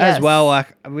 And as well,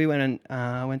 like we went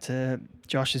to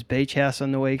Josh's beach house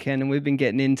on the weekend, and we've been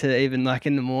getting into, even like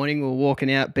in the morning, we're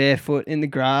walking out barefoot in the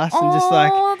grass and just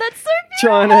like that's so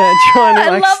trying to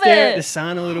like stare at the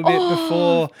sun a little bit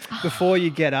before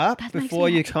you get up, before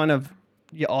you kind of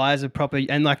your eyes are proper,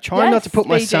 and like trying not to put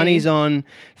my sunnies on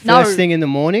first thing in the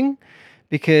morning.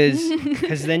 Because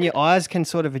then your eyes can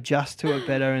sort of adjust to it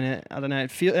better, and I don't know,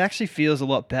 it actually feels a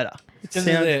lot better.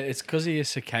 It's because of your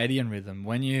circadian rhythm.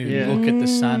 When you look at the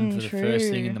sun for the first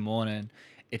thing in the morning,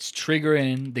 it's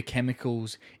triggering the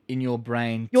chemicals in your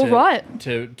brain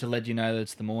to let you know that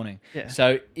it's the morning. Yeah.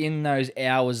 So in those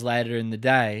hours later in the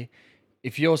day,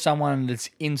 if you're someone that's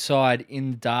inside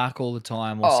in the dark all the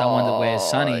time, or someone that wears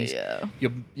sunnies,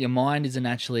 your mind isn't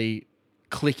actually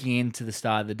clicking into the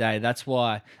start of the day. That's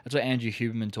what Andrew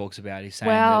Huberman talks about. He's saying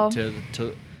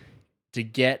that to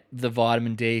get the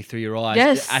vitamin D through your eyes,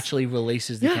 it actually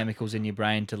releases the chemicals in your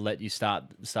brain to let you start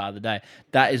the day.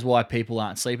 That is why people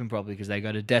aren't sleeping properly, because they go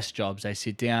to desk jobs, they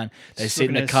sit down, they sit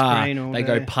in the car, they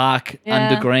go park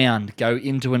underground, go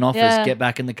into an office, get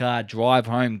back in the car, drive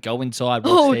home, go inside,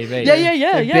 watch TV.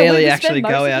 They barely actually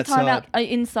go outside.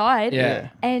 Inside. Yeah.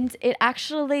 And it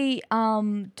actually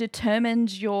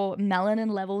determines your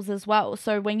melanin levels as well.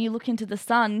 So when you look into the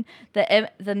sun, the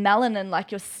melanin,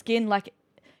 like your skin, like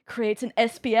creates an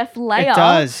SPF layer. It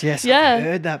does, yes. Yeah. I've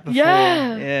heard that before.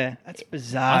 Yeah. That's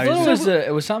bizarre. I thought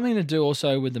it was something to do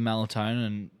also with the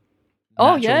melatonin.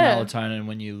 Melatonin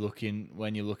when you look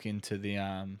into the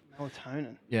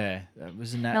melatonin. Yeah.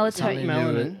 Wasn't that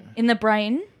melatonin in the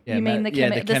brain? Yeah, you mean the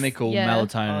chemical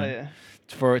melatonin. Oh, yeah.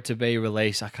 For it to be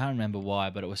released, I can't remember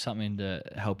why, but it was something to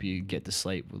help you get to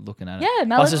sleep. We're looking at it. Yeah,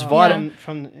 melatonin. Plus, it's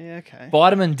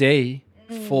vitamin D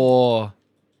for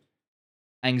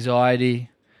anxiety,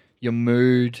 your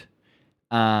mood,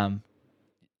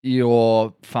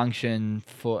 your function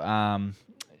for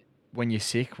when you're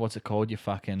sick. What's it called? Your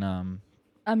fucking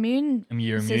immune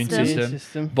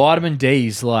system. Vitamin D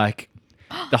is like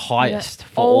the highest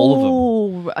for all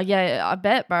of them. Yeah, I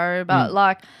bet, bro. But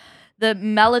like the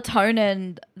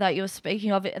melatonin that you're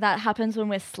speaking of, that happens when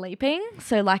we're sleeping.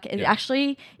 So like it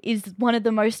actually is one of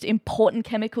the most important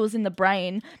chemicals in the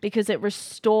brain because it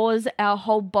restores our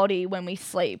whole body when we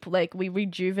sleep. Like we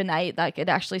rejuvenate, like it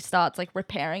actually starts like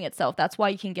repairing itself. That's why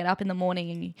you can get up in the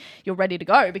morning and you're ready to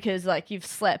go because like you've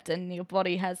slept and your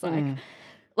body has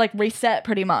like reset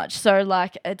pretty much. So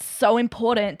like it's so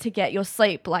important to get your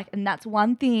sleep. Like, and that's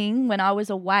one thing when I was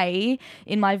away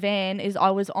in my van is I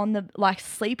was on the like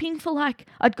sleeping for like,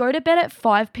 I'd go to bed at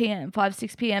 5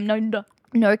 6 p.m.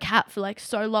 No cap for like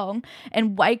so long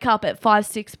and wake up at 5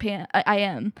 6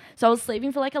 a.m. So I was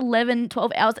sleeping for like 11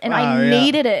 12 hours and I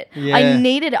needed it. I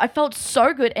needed it. I felt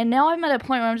so good. And now I'm at a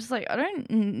point where I'm just like, I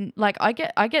don't like,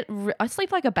 I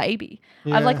sleep like a baby.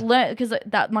 I've like learned because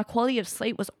that my quality of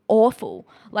sleep was awful.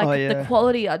 Like the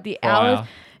quality of the hours,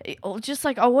 just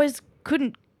like I always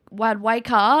couldn't, I'd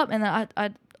wake up and then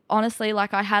I'd honestly,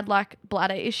 like I had like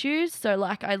bladder issues, so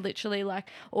like I literally like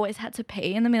always had to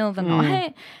pee in the middle of the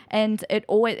night, and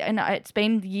it's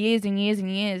been years and years and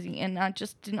years, and I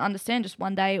just didn't understand. Just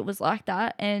one day it was like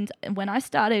that, and when I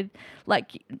started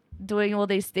like doing all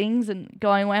these things and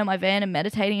going away on my van and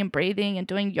meditating and breathing and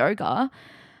doing yoga,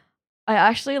 I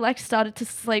actually like started to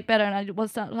sleep better and I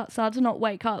started to not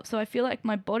wake up. So I feel like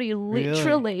my body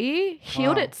literally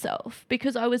healed itself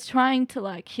because I was trying to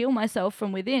like heal myself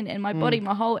from within and my body,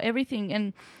 my whole everything.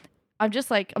 And I'm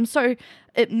just like,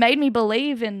 it made me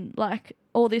believe in like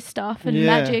all this stuff and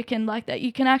magic and like that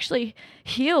you can actually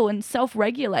heal and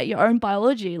self-regulate your own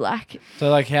biology. Like, so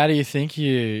like, how do you think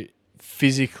you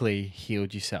physically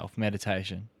healed yourself?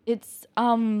 Meditation. It's,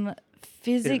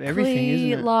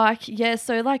 physically, like,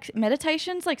 so like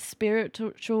meditation's like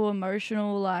spiritual,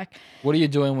 emotional, like. What are you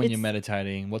doing when you're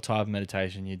meditating? What type of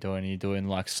meditation are you doing? Are you doing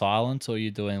like silence or are you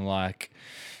doing like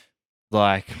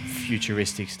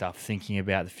futuristic stuff, thinking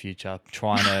about the future,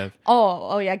 trying to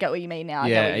I get what you mean now.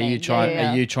 Are you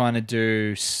trying to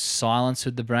do silence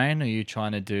with the brain, or are you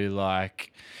trying to do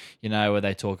like, you know, where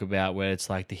they talk about where it's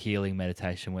like the healing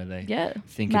meditation where they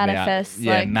think manifest,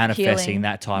 about like manifesting healing.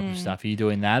 That type of stuff. Are you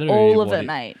doing that? Or all of it,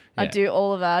 mate. I do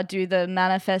all of it. I do the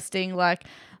manifesting, like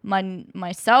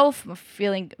myself,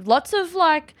 feeling lots of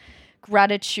like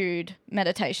gratitude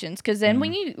meditations, because then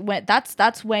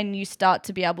that's when you start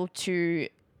to be able to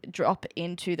drop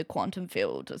into the quantum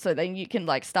field, so then you can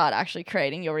like start actually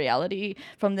creating your reality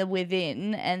from the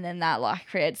within, and then that like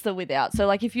creates the without. So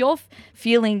like if you're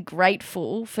feeling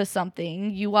grateful for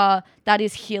something, that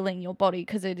is healing your body,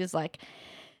 because it is like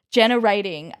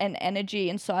generating an energy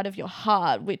inside of your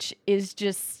heart, which is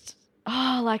just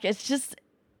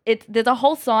there's a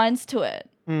whole science to it.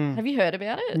 Have you heard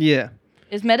about it? Yeah.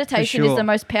 Meditation is the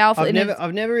most powerful.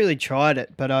 I've never really tried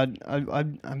it, but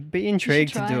I'd be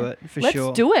intrigued to do it for sure.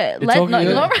 Let's do it. Not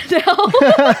right now.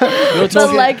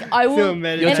 But like I will.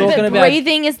 You're talking about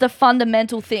breathing is the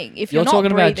fundamental thing. If you're not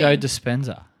talking breathing, about Joe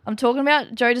Dispenza. I'm talking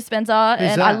about Joe Dispenza,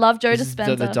 and I love Joe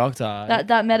Dispenza, the doctor.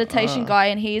 That meditation guy,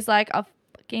 and he's like a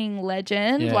fucking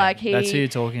legend. Yeah, like that's who you're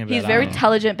talking about. He's very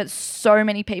intelligent, but so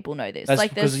many people know this. That's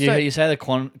like because you say the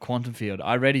quantum field.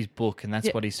 I read his book, and that's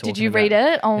what he's talking about. Did you read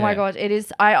it? Oh my god, it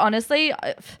is. I'm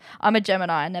a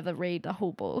Gemini. I never read the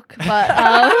whole book, but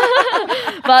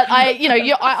but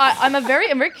I'm a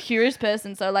very curious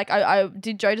person. So like I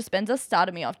did. Joe Dispenza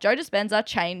started me off. Joe Dispenza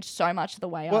changed so much the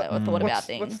way I thought about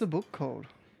things. What's the book called?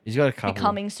 He's got a couple.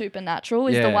 Becoming Supernatural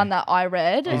is the one that I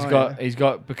read. He's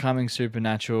got Becoming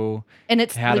Supernatural, and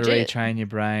it's how legit. to retrain your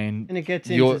brain, and it gets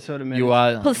into sort of placebo. You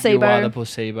are the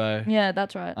placebo. Yeah,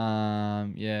 that's right.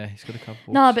 He's got a couple books.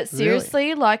 No, but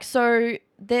seriously, like, so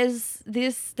there's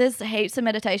heaps of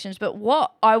meditations, but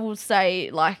what I will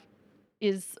say like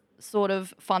is sort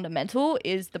of fundamental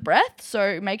is the breath.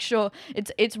 So make sure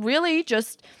it's really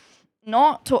just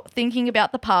not thinking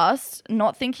about the past,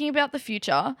 not thinking about the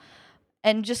future,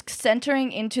 and just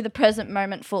centering into the present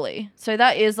moment fully. So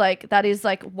that is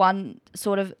one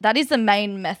sort of, that is the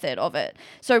main method of it.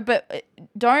 So, but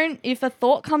if a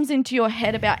thought comes into your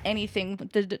head about anything,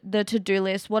 the to-do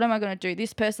list, what am I going to do?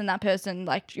 This person, that person,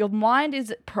 like your mind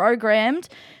is programmed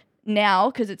now,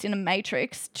 because it's in a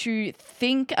matrix, to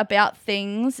think about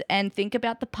things and think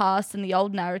about the past and the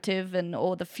old narrative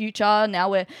or the future.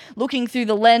 Now we're looking through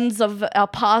the lens of our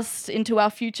past into our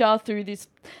future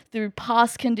through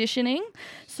past conditioning.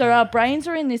 So our brains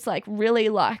are in this like really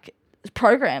like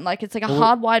program, like it's like a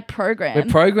hardwired program.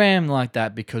 We're programmed like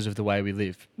that because of the way we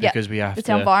live. Because we have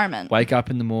to our environment. Wake up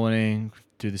in the morning,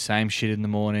 do the same shit in the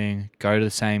morning, go to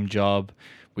the same job.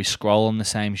 We scroll on the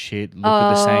same shit, look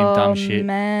at the same dumb shit.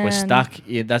 Man. We're stuck.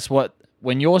 Yeah, that's what,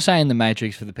 when you're saying the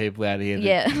Matrix, for the people out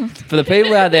here, for the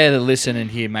people out there that listen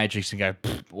and hear Matrix and go,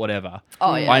 whatever.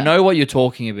 Oh, yeah. I know what you're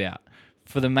talking about.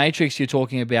 for the Matrix, you're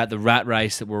talking about the rat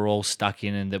race that we're all stuck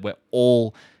in and that we're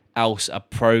all else are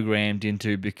programmed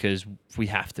into because we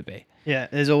have to be. Yeah,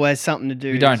 there's always something to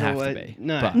do. We don't There's have always, to be.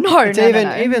 No, but- No, it's no, even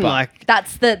no, no. even But- like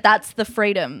That's the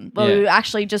freedom. Well, Yeah. we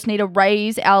actually just need to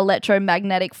raise our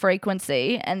electromagnetic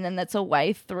frequency, and then that's a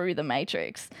way through the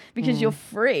matrix because you're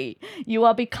free. You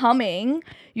are becoming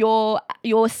your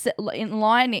in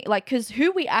line, like, because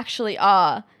who we actually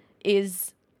are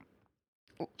is.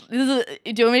 Do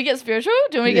you want me to get spiritual?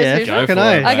 Do you want me to get spiritual? Go for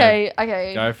Fucking it. oath.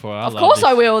 Okay. Go for it. Of course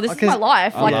I will. This is my Because-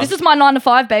 life. Like, love- this is my 9 to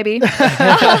 5, baby.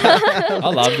 I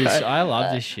love this. I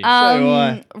love this shit. do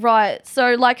I. Right.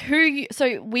 So like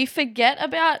so we forget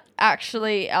about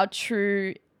actually our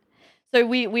true. So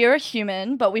we are a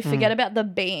human, but we forget about the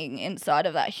being inside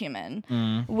of that human.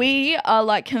 We are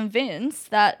like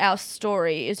convinced that our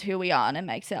story is who we are and it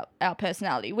makes our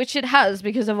personality, which it has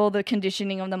because of all the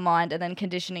conditioning of the mind and then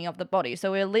conditioning of the body.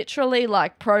 So we're literally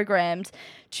like programmed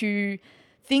to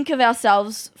think of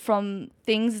ourselves from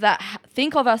things that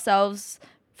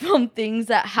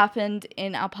happened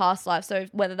in our past life. So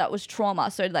whether that was trauma.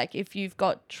 So like if you've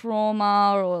got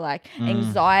trauma or like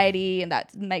anxiety and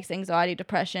that makes anxiety,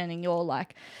 depression, and you're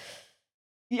like,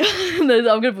 I'm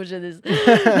going to push this.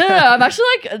 No, I'm actually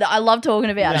like, I love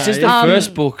talking about This it. is the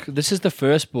first book. This is the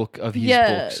first book of his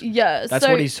books. Yeah. That's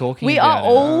So what he's talking we about. are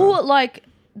all like,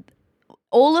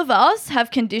 all of us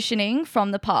have conditioning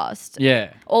from the past.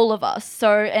 Yeah. All of us.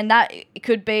 So, and that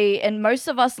could be, and most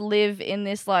of us live in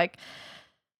this like,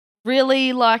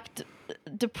 really like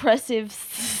depressive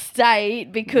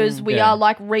state because we Yeah. are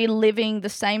like reliving the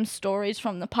same stories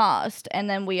from the past, and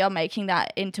then we are making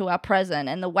that into our present,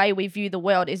 and the way we view the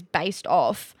world is based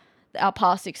off our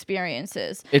past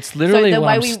experiences. It's literally the what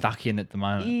way I'm we- stuck in at the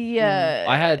moment. Yeah.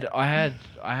 I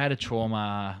had a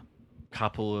trauma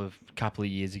couple of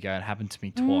years ago. It happened to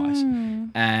me twice.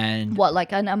 And What,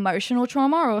 like an emotional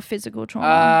trauma or a physical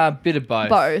trauma? bit of both.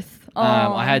 Both. Oh.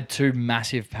 I had 2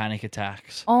 massive panic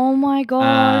attacks. Oh my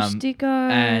gosh, Dicko.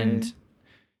 And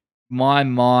my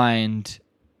mind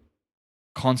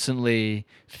constantly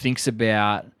thinks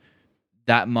about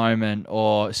that moment,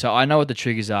 or so I know what the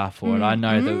triggers are for it. I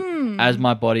know that as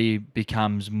my body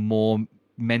becomes more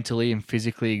mentally and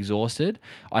physically exhausted,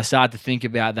 I started to think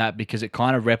about that because it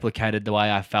kind of replicated the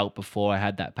way I felt before I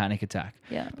had that panic attack.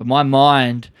 Yeah. But my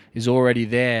mind is already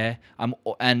there.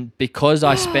 And because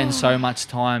I spend so much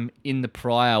time in the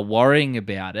prior worrying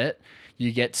about it,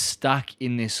 you get stuck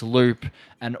in this loop,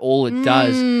 and all it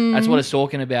does, that's what it's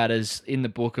talking about, is in the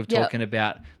book of talking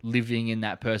about living in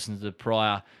that person's the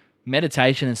prior.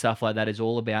 Meditation and stuff like that is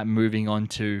all about moving on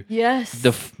to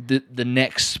the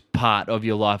next part of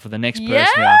your life or the next person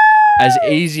you are. As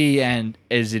easy and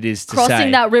as it is to crossing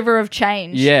say. that river of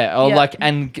change. Yeah, or like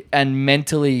and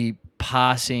mentally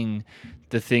passing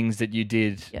the things that you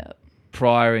did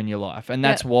prior in your life. And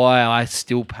that's why I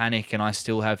still panic and I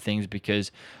still have things,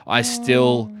 because I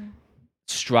still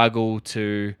struggle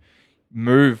to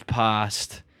move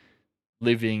past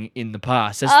living in the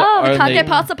past. That's we can't get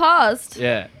past the past.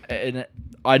 Yeah, and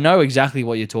I know exactly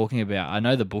what you're talking about. I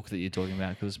know the book that you're talking about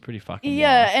because it's pretty fucking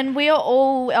Yeah, wild. and we are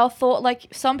all our thought. Like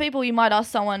some people, you might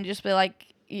ask someone, just be like,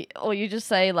 or you just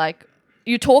say like,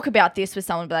 you talk about this with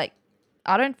someone, be like,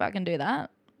 I don't fucking do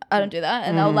that. I don't do that.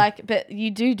 And they'll like, but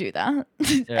you do that.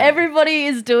 Everybody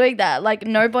is doing that. Like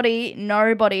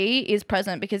nobody is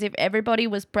present, because if everybody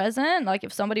was present, like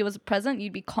if somebody was present,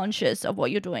 you'd be conscious of what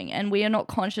you're doing. And we are not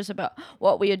conscious about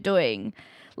what we are doing,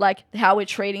 like how we're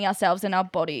treating ourselves and our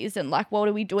bodies, and like what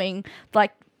are we doing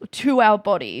like to our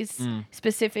bodies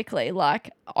specifically.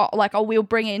 Like we'll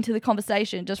bring it into the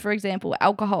conversation. Just for example,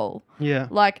 alcohol. Yeah.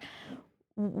 Like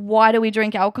why do we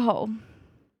drink alcohol?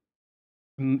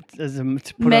 To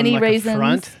put Many on like reasons. a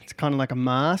front. It's kind of like a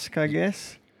mask, I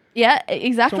guess. Yeah, It's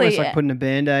exactly. almost like putting a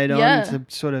Band-Aid on. Yeah. It's a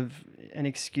sort of an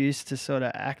excuse to sort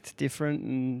of act different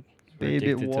and be a bit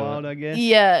Addicted to wild, it. I guess.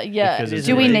 Yeah. Because it's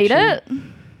Do we need it?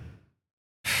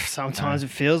 Sometimes it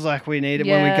feels like we need it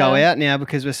when we go out now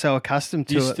because we're so accustomed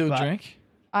to Do you it. still but- drink?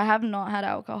 I have not had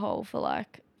alcohol for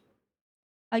like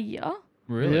a year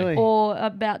Really? or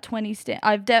about 20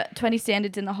 I've 20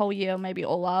 standards in the whole year, maybe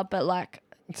all are, but like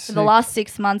for the Sick. last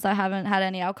 6 months I haven't had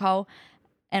any alcohol.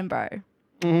 And bro,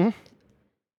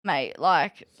 mate,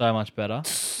 like So much better.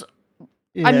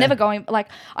 I'm never going, like,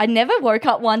 I never woke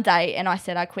up one day and I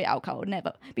said I quit alcohol.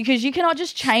 Never. Because you cannot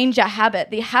just change a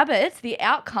habit. The habits, the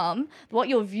outcome, what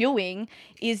you're viewing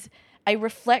is a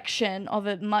reflection of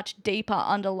a much deeper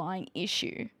underlying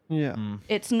issue. Yeah.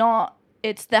 It's not,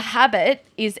 it's the habit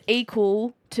is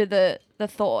equal to the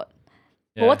thought.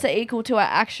 Thoughts are equal to our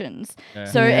actions.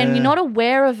 So, and you're not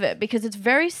aware of it because it's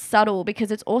very subtle, because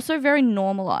it's also very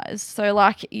normalized. So,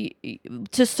 like,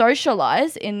 to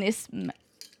socialize in this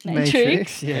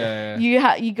matrix,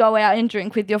 you go out and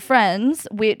drink with your friends,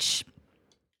 which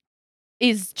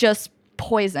is just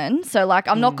poison. So, like,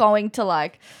 I'm not going to,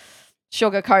 like,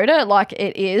 sugarcoat it, like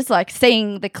it is, like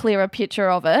seeing the clearer picture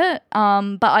of it.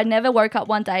 But I never woke up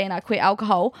one day and I quit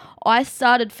alcohol. I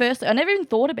never even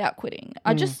thought about quitting.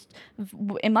 I just,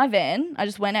 in my van, I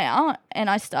just went out and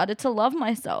I started to love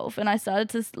myself, and I started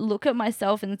to look at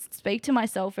myself and speak to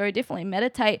myself very differently,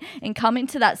 meditate and come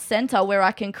into that center where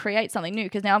I can create something new.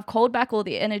 Because now I've called back all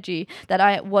the energy that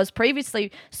I was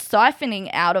previously siphoning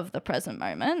out of the present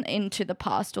moment into the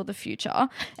past or the future,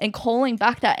 and calling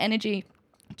back that energy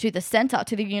to the center,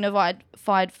 to the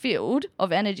unified field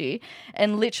of energy,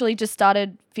 and literally just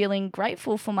started feeling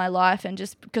grateful for my life. And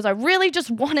just because I really just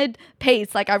wanted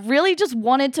peace, like I really just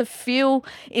wanted to feel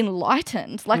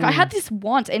enlightened. Like I had this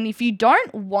want, and if you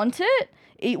don't want it,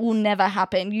 it will never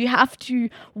happen. You have to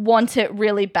want it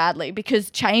really badly,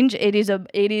 because change, it is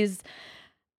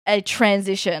a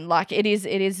transition. Like it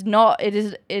is not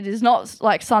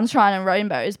like sunshine and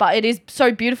rainbows, but it is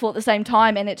so beautiful at the same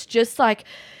time. And it's just like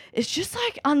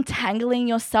untangling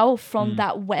yourself from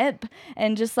that web,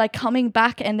 and just like coming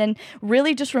back, and then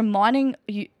really just reminding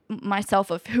myself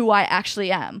of who I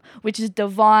actually am, which is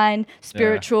divine,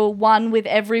 spiritual, one with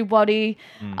everybody,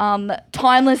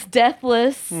 timeless,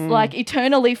 deathless, like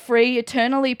eternally free,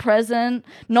 eternally present,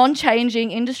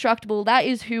 non-changing, indestructible. That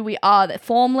is who we are. That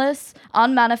formless,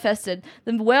 unmanifested.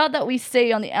 The world that we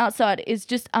see on the outside is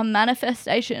just a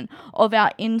manifestation of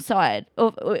our inside.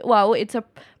 It's a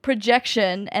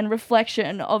projection and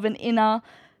reflection of an inner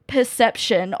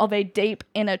perception of a deep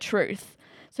inner truth.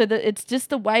 So that it's just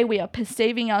the way we are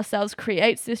perceiving ourselves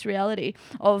creates this reality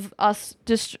of us,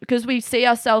 just because we see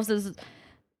ourselves as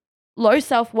low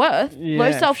self-worth,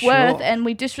 and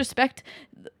we disrespect.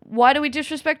 Why do we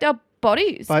disrespect our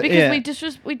bodies?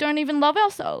 Because we don't even love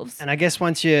ourselves. And I guess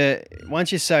once you're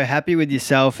so happy with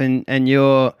yourself and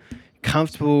you're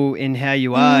comfortable in how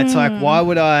you are, it's like,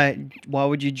 why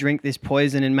would you drink this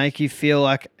poison and make you feel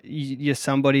like you're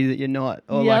somebody that you're not,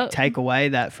 or like take away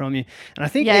that from you? And I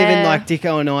think even like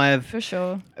Dicko and I have for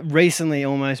sure recently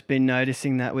almost been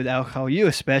noticing that with alcohol, you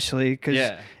especially,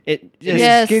 because it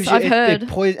just gives you I've heard. It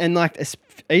poison, and like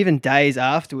even days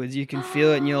afterwards you can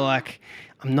feel it and you're like,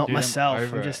 I'm not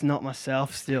myself. I'm just not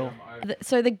myself still.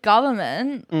 So the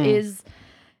government is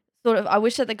sort of, I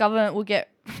wish that the government would get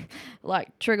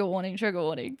like trigger warning,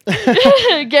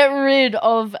 get rid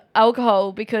of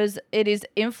alcohol, because it is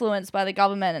influenced by the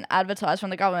government and advertised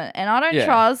from the government. And I don't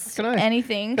trust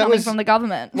anything coming from the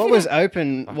government. What was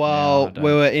open while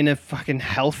we were in a fucking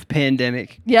health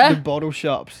pandemic? Yeah. The bottle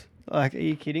shops. Like, are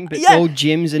you kidding? But all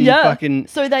gyms and fucking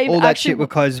so they all that shit,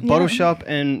 because bottle shop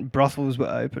and brothels were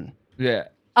open. Yeah.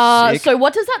 So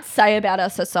what does that say about our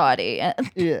society?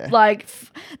 Like,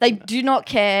 they do not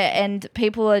care, and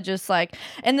people are just like,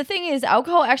 and the thing is,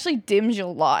 alcohol actually dims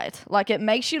your light. Like, it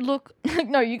makes you look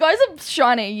no, you guys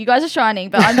are shining,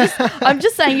 but I'm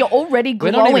just saying, you're already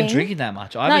glowing. We're not even drinking that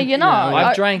much. No, you're not.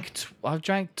 I've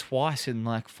drank twice in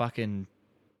like fucking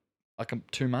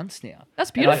 2 months now. That's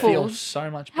beautiful. And I feel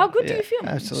so much better. How good do you feel?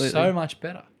 Absolutely. So much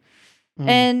better.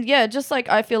 And just like,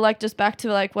 I feel like, just back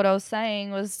to like what I was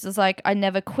saying, was just like, I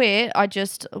never quit. I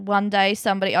just, one day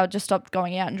I just stopped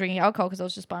going out and drinking alcohol, because I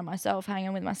was just by myself,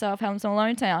 hanging with myself, having some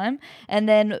alone time. And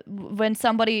then when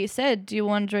somebody said, do you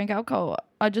want to drink alcohol?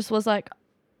 I just was like,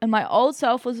 and my old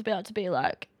self was about to be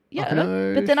like, yeah.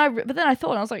 But then I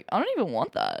thought, and I was like, I don't even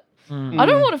want that. I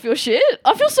don't want to feel shit.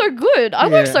 I feel so good. I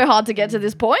worked so hard to get to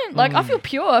this point. Like, I feel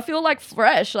pure. I feel like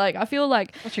fresh. Like, I feel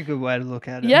like... Such a good way to look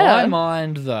at it. Yeah. My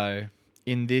mind, though,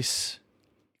 in this,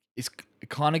 it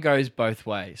kind of goes both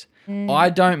ways. I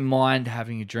don't mind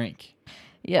having a drink.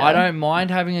 Yeah. I don't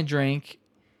mind having a drink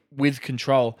with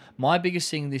control. My biggest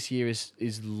thing this year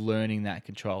is learning that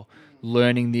control.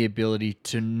 Learning the ability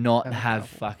to not have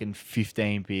fucking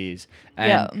 15 beers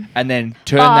and then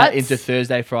turn that into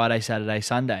Thursday, Friday, Saturday,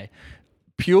 Sunday.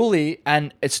 Purely,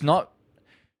 and it's not...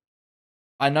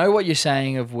 I know what you're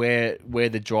saying of where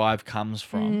the drive comes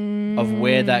from, of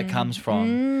where that comes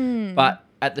from. But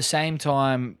at the same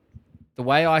time, the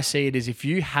way I see it is, if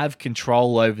you have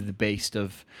control over the beast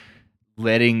of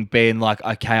being like,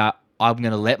 okay, I'm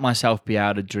going to let myself be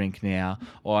able to drink now,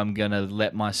 or I'm going to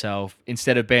let myself,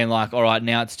 instead of being like, all right,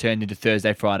 now it's turned into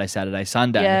Thursday, Friday, Saturday,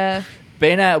 Sunday. Yeah.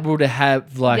 Being able to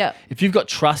have, like, if you've got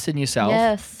trust in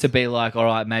yourself, to be like, all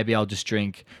right, maybe I'll just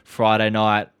drink Friday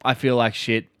night. I feel like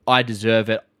shit. I deserve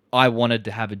it. I wanted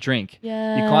to have a drink.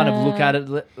 Yeah. You kind of look at it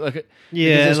like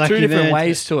there's like two you've different earned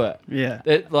ways it. to it. Yeah.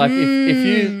 Like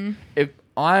if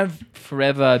I've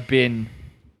forever been,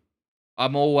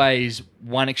 I'm always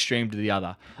one extreme to the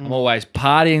other. I'm always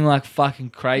partying like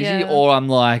fucking crazy, or I'm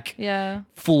like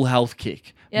full health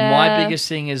kick. My biggest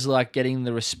thing is like getting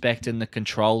the respect and the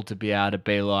control to be able to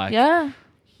be like,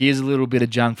 here's a little bit of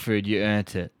junk food, you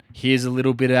earned it. Here's a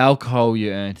little bit of alcohol,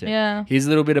 you earned it. Yeah. Here's a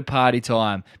little bit of party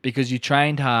time because you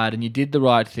trained hard and you did the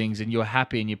right things and you're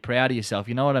happy and you're proud of yourself.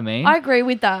 You know what I mean? I agree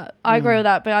with that.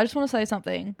 But I just want to say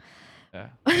something. Yeah.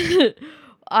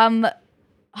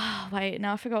 Wait,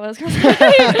 now I forgot what I was going to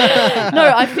say.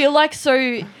 No, I feel like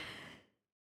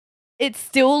it's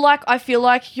still like, I feel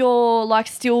like you're like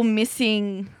still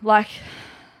missing like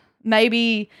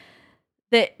maybe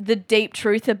the deep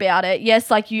truth about it.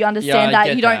 Yes, like you understand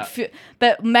that you don't feel,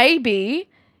 but maybe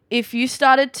if you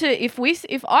started to, if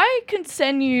I can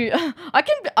send you,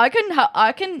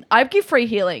 I give free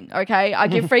healing. Okay. I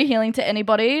give free healing to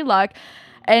anybody. Like,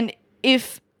 and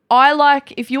if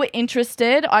you were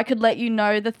interested, I could let you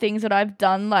know the things that I've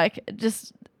done, like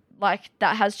just like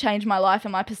that has changed my life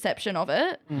and my perception of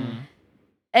it.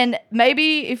 And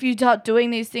maybe if you start doing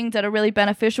these things that are really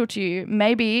beneficial to you,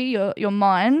 maybe your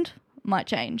mind might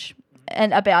change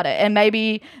and about it. And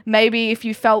maybe if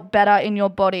you felt better in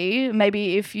your body,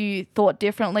 maybe if you thought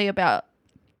differently about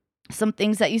some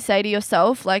things that you say to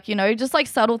yourself, like, you know, just like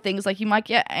subtle things, like you might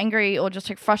get angry or just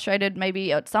like frustrated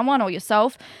maybe at someone or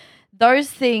yourself. Those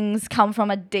things come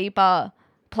from a deeper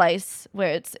place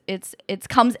where it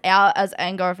comes out as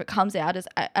anger, if it comes out as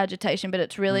agitation, but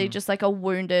it's really just like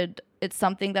it's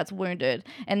something that's wounded.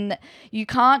 And you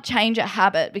can't change a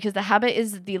habit because the habit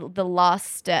is the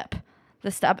last step.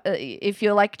 If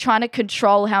you're like trying to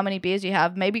control how many beers you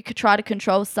have, maybe you could try to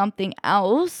control something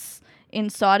else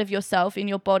inside of yourself, in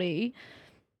your body.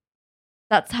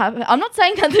 That's habit. I'm not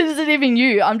saying that this isn't even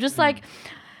you. I'm just like,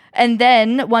 and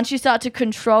then once you start to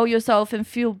control yourself and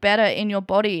feel better in your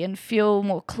body and feel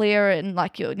more clear and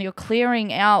like you're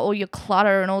clearing out all your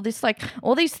clutter and all this, like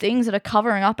all these things that are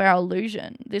covering up our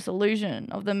illusion, this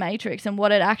illusion of the matrix and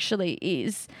what it actually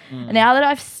is. And now that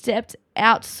I've stepped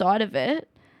outside of it,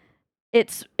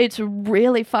 it's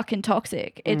really fucking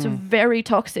toxic. It's very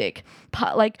toxic.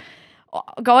 Like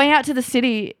going out to the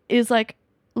city is like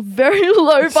very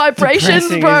low vibrations,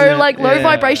 bro. Like low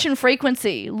vibration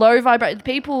frequency,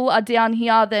 people are down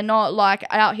here, they're not like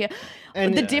out here.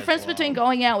 And the difference between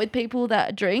going out with people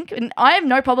that drink, and I have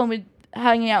no problem with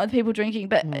hanging out with people drinking,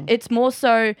 but it's more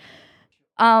so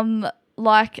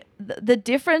like the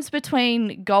difference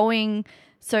between going.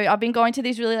 So I've been going to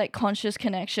these really like conscious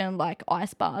connection, like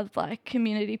ice baths, like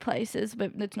community places,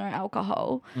 but there's no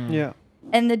alcohol. Yeah.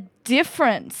 And the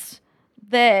difference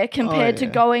there compared to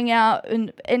going out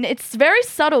and it's very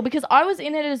subtle because I was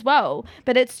in it as well,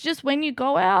 but it's just when you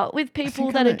go out with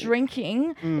people that are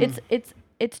drinking,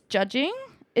 it's judging.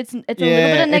 It's a little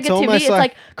bit of negativity. It's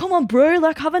like, come on, bro,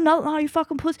 like have another, you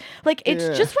fucking puss. Like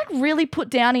it's just like really put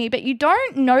downy, but you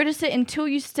don't notice it until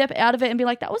you step out of it and be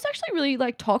like, that was actually really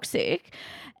like toxic.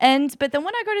 But then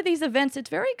when I go to these events, it's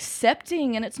very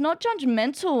accepting and it's not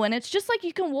judgmental and it's just like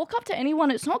you can walk up to anyone.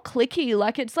 It's not cliquey.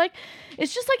 Like it's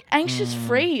just like anxious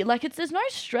free. Like there's no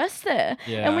stress there.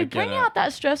 Yeah, and we bring out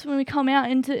that stress when we come out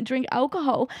and to drink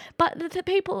alcohol. But the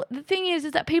thing is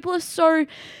that people are so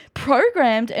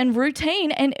programmed and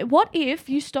routine. And what if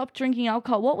you stopped drinking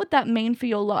alcohol? What would that mean for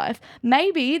your life?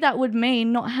 Maybe that would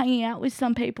mean not hanging out with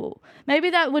some people. Maybe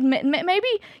that would maybe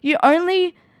you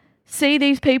only see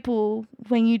these people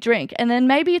when you drink, and then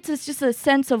maybe it's just a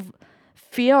sense of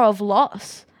fear of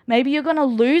loss. Maybe you're gonna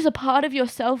lose a part of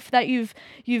yourself that you've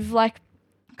like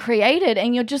created,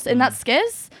 and you're just and that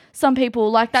scares some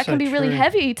people. Like that can be really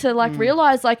heavy to like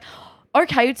realize. Like,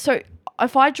 okay, so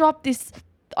if I drop this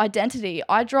identity,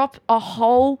 I drop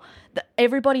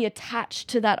everybody attached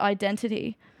to that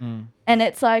identity, and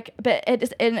it's like, but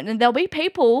and there'll be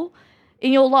people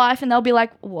in your life, and they'll be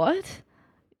like, what?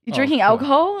 You're drinking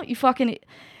alcohol? You fucking...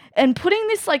 And putting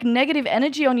this, like, negative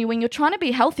energy on you when you're trying to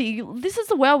be healthy. This is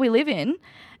the world we live in.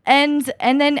 But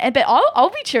I'll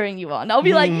be cheering you on. I'll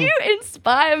be like, you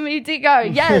inspire me,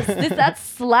 Dicko. Yes, that's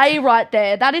slay right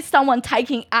there. That is someone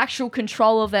taking actual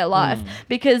control of their life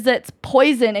because it's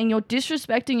poison and you're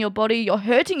disrespecting your body. You're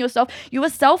hurting yourself. You are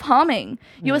self-harming.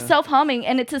 You are self-harming,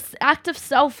 and it's an act of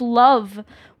self-love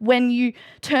when you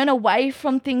turn away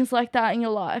from things like that in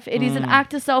your life. It is an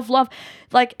act of self-love.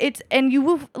 Like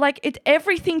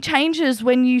everything changes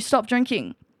when you stop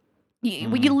drinking. You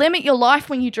limit your life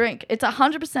when you drink. It's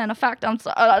 100% a fact. I'm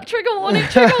sorry. Trigger warning.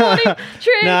 Trigger warning.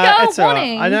 Trigger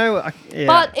warning. Right. I know. Yeah,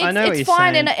 but I know it's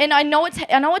fine, and I know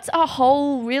it's a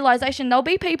whole realization. There'll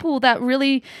be people that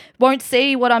really won't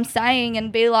see what I'm saying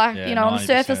and be like, on the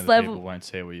surface level. People won't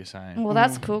see what you're saying. Well,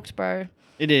 that's cooked, bro.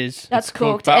 It is. That's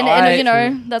cooked, and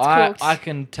that's cooked. I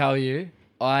can tell you,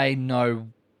 I know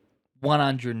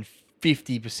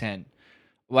 150%.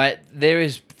 Wait, there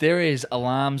is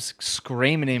alarms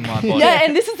screaming in my body. Yeah,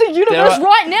 and this is the universe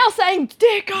right now saying,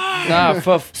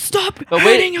 Dicko, stop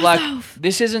hurting yourself.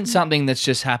 This isn't something that's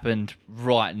just happened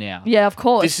right now. Yeah, of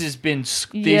course. These things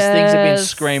have been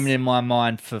screaming in my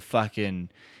mind for fucking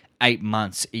 8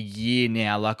 months, a year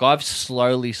now. Like, I've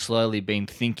slowly been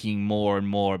thinking more and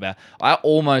more about. I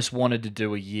almost wanted to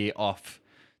do a year off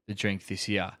the drink this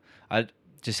year. I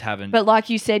just haven't. But like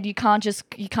you said, you can't just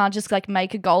like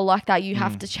make a goal like that. You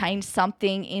have to change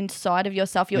something inside of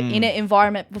yourself, your inner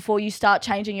environment, before you start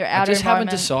changing your outer environment. I just haven't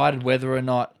decided whether or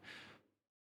not,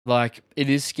 like, it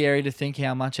is scary to think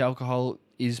how much alcohol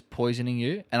is poisoning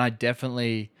you, and I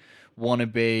definitely want to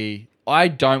be. I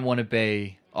don't want to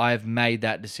be. I have made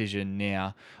that decision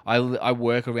now. I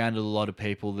work around a lot of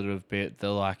people that have a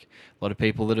lot of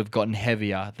people that have gotten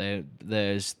heavier.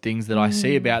 There's things that I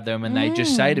see about them, and they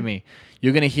just say to me,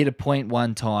 "You're going to hit a point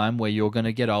one time where you're going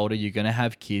to get older. You're going to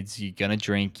have kids. You're going to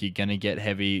drink. You're going to get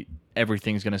heavy.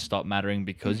 Everything's going to stop mattering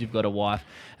because you've got a wife."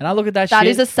 And I look at that shit. That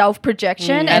is a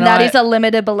self-projection, and that is a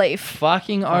limited belief.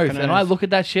 Fucking oath. And I look at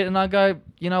that shit and I go,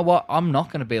 you know what? I'm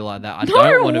not going to be like that. I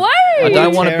don't want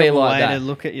to be like that. To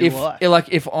look at your life. Like,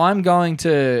 if I'm going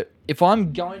to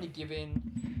give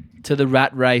in to the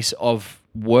rat race of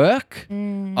work,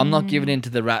 I'm not giving in to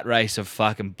the rat race of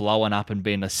fucking blowing up and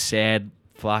being a sad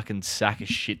fucking sack of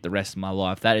shit the rest of my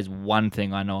life. That is one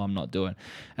thing I know I'm not doing.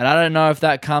 And I don't know if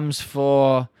that comes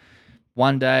for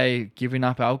one day giving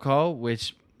up alcohol,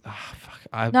 which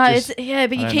but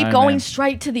you keep going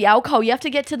straight to the alcohol. You have to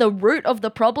get to the root of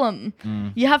the problem.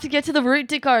 You have to get to the root,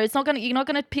 Dicko. You're not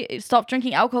gonna stop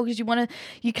drinking alcohol because you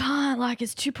can't, like,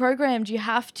 it's too programmed. You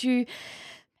have to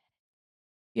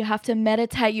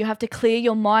meditate. You have to clear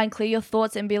your mind, clear your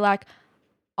thoughts, and be like,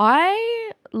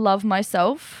 I love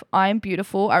myself. I am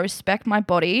beautiful. I respect my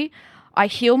body. I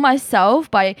heal myself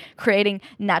by creating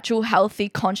natural, healthy,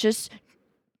 conscious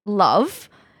love.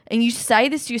 And you say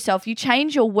this to yourself. You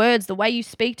change your words. The way you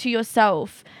speak to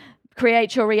yourself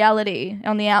creates your reality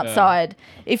on the outside.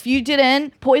 If you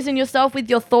didn't poison yourself with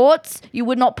your thoughts, you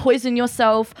would not poison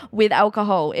yourself with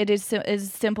alcohol. It is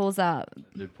as simple as that.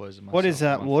 What is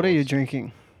that water you're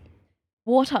drinking?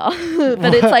 Water.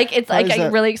 But it's like a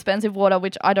really expensive water,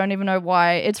 which I don't even know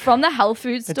why. It's from the health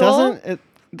food store. It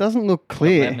doesn't look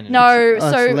clear. No,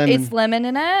 it's lemon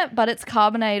in it, but it's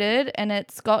carbonated and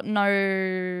it's got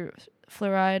no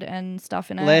fluoride and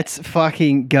stuff in it. Let's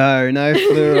fucking go. No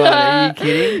fluoride. Are you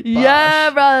kidding? Yeah,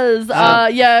 bros.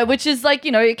 Which is like,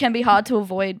 it can be hard to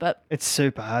avoid, but it's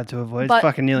super hard to avoid. It's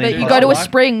fucking nearly impossible. But you go to a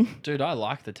spring. Dude, I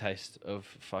like the taste of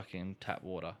fucking tap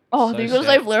water. Oh, you're going to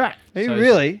say fluoride. Are you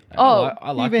really?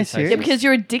 I like the taste. Yeah, because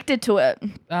you're addicted to it.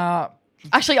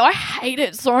 Actually, I hate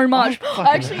it so much.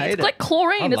 It's like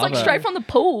chlorine. It's like straight from the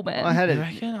pool, man. I had it.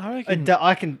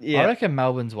 I reckon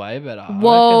Melbourne's way better.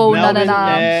 Whoa,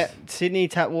 no. Sydney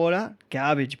tap water,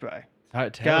 garbage, bro.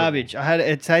 Garbage. I had it.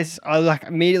 It tastes. I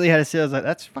immediately had a sip. I was like,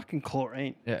 that's fucking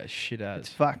chlorine. Yeah, shit ass. It's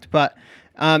fucked. But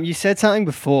you said something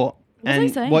before,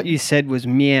 what you said was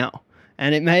meow,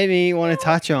 and it made me want to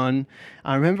touch on.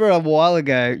 I remember a while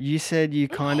ago you said you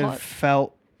kind of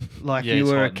felt like you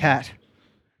were a cat.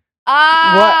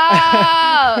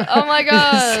 Oh my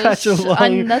god! Such a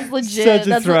long, that's legit. Such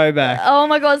a throwback. Oh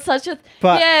my god, but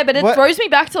it throws me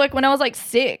back to like when I was like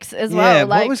 6 as well. Yeah,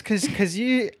 what was because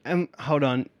you hold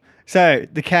on. So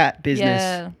the cat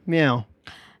business, meow.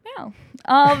 No,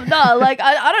 like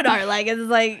I don't know, like it's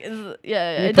like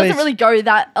it doesn't really go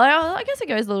that. I guess it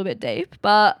goes a little bit deep,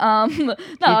 but no,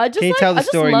 Can you tell the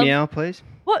story, meow, please?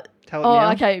 What? Tell it,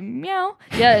 meow. Okay, meow.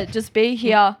 Yeah, just be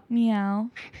here, meow.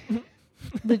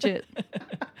 Legit.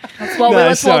 That's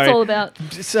what it's all about.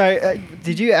 So,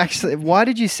 why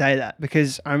did you say that?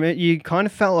 Because I mean, you kind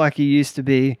of felt like you used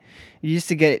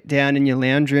to get down in your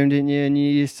lounge room, didn't you? And you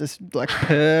used to like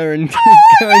purr and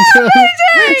go into it.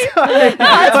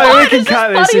 We can cut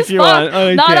this if you want.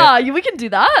 No, we can do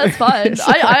that. It's fine.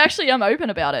 I actually am open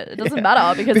about it. It doesn't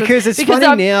matter because it's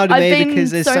funny now to me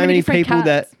because there's so many people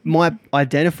that might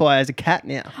identify as a cat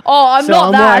now. Oh, I'm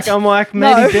not that. I'm like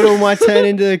maybe Biddle might turn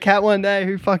into a cat one day.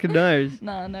 Who fucking knows?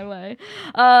 No way.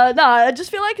 No, I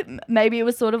just feel like maybe it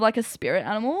was sort of like a spirit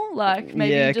animal, like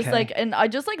maybe like, and I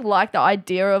just like the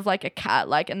idea of like a cat,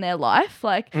 like in their life.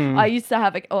 Like I used to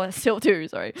have I still do.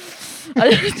 Sorry,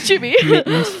 Chibi,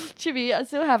 Chibi. I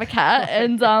still have a cat,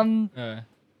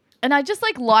 and I just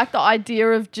like the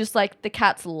idea of just like the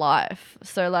cat's life.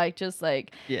 So like just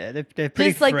like they're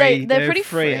pretty just, like, free. they're pretty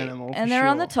free animal, and they're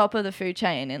on the top of the food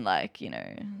chain in like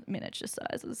miniature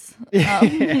sizes.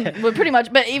 Well, pretty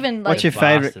much. But even like what's your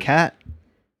favorite cat?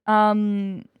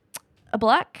 A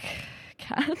black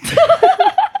cat.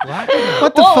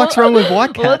 What the fuck's wrong with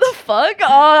white cats? What the fuck?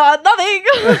 Oh,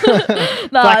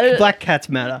 nothing. Black cats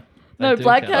matter. No,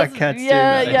 black cats. Black cats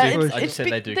yeah, do. yeah. I just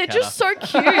said they do. They're just so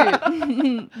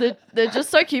cute. they're just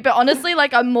so cute. But honestly,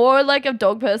 like I'm more like a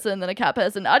dog person than a cat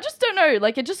person. I just don't know.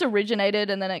 Like it just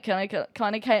originated, and then it kind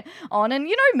of came on. And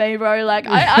you know me, bro. Like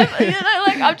I'm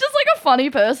just like a funny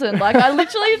person. Like I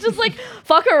literally just like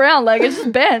fuck around. Like it's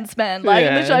just bands, man. Like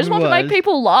literally, I just want to make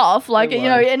people laugh. Like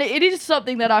and it is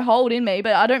something that I hold in me,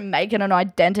 but I don't make it an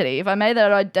identity. If I made that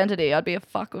an identity, I'd be a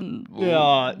fucking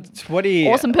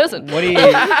awesome person. What do you?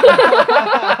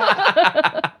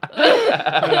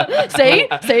 See,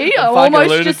 I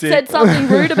almost just said something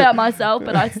rude about myself,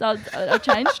 but I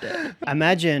changed it.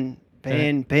 Imagine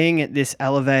being at this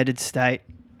elevated state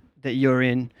that you're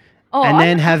in, and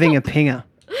then having a pinger.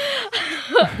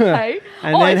 Okay.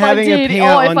 And then having a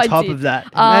pinger on top of that.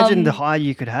 Imagine the high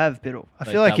you could have, Biddle. I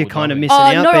feel like you're kind of missing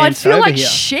out being I'd feel like here.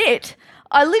 Shit.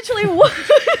 I literally would.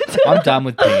 I'm done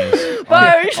with pingers.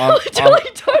 Bro, literally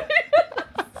don't.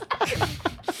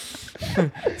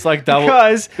 It's like double.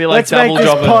 Guys, let's make this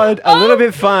pod a little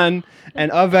bit fun. And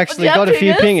I've actually got a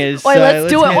few pingers. Wait, let's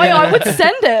do it. Wait, I would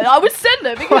send it.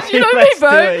 Because you know me,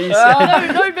 bro.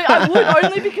 No, but I would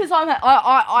only because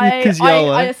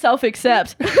I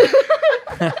self-accept.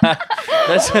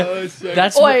 That's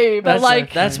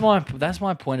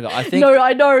my point of it. I think. No,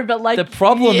 I know, but like the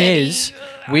problem is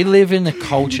we live in a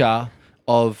culture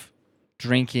of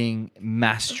drinking,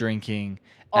 mass drinking.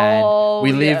 And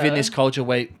we live in this culture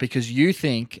where, because you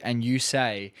think and you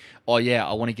say, oh yeah,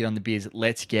 I want to get on the beers,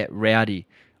 let's get rowdy.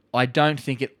 I don't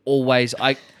think it always,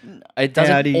 it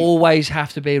doesn't always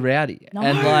have to be rowdy. No.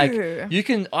 And like, you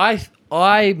can,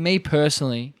 me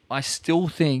personally, I still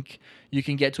think you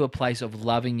can get to a place of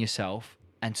loving yourself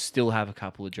and still have a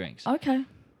couple of drinks. Okay.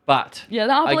 But. Yeah,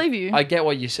 no, I believe you. I get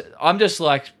what you said. I'm just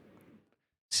like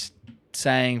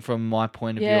saying from my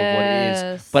point of view of what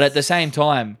it is. But at the same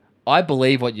time, I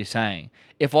believe what you're saying.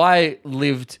 If I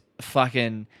lived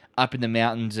fucking up in the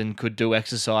mountains and could do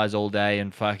exercise all day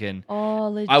and fucking...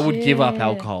 I would give up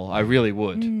alcohol. I really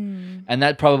would. And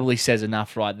that probably says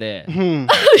enough right there.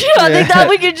 I think that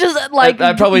we could just like...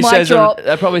 That probably says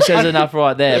enough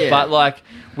right there. But like,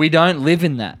 we don't live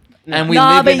in that. And we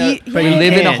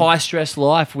live in a high-stress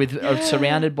life with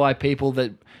surrounded by people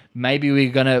that maybe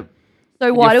we're going to...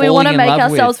 So why do we want to make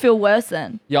ourselves feel worse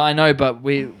then? Yeah, I know, but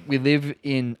we live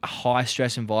in a high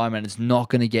stress environment. It's not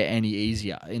going to get any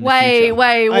easier in the future.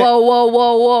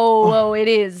 Whoa. It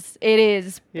is,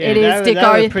 Dicko.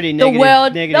 That was pretty negative, the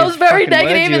world. That was very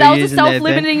negative, and that was a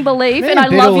self-limiting belief, and I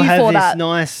love you for that.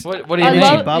 Nice. What do you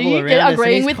mean? Bubble Are you around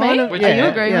agreeing with me? Are you agreeing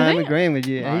with me? I'm agreeing with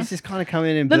you. He's just kind of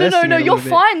coming in. No. You're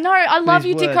fine. No, I love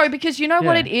you, Dicko, because you know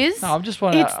what it is. No, I'm just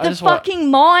It's the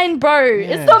fucking mind, bro.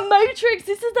 It's the Matrix.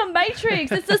 This is the Matrix.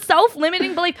 It's a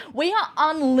self-limiting belief. We are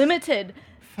unlimited.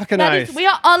 We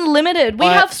are unlimited. We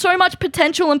have so much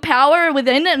potential and power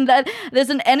within, and that there's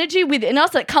an energy within us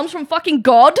that comes from fucking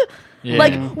God. Yeah.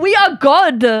 Like, we are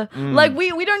God. Like,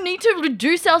 we don't need to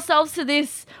reduce ourselves to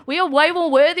this. We are way more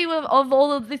worthy of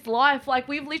all of this life. Like,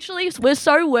 we're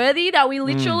so worthy that we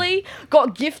literally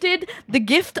got gifted the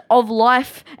gift of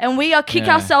life, and we are kick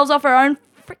ourselves off our own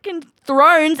freaking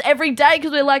thrones every day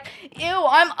because we're like, ew,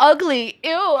 I'm ugly,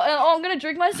 ew, and I'm gonna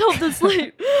drink myself to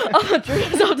sleep. I'm gonna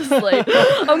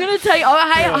take.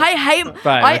 I hate.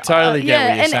 Right, I totally get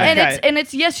what you're saying. And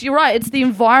it's yes, you're right. It's the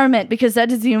environment, because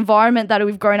that is the environment that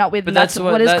we've grown up with. But that's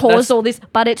what has caused all this.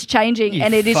 But it's changing,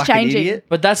 and it is changing. Idiot.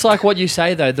 But that's like what you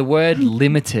say though. The word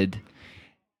limited.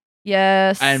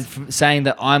 Yes. And saying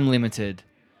that I'm limited.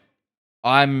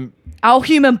 Our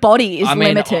human body is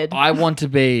limited. I want to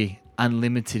be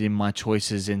unlimited in my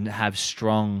choices and have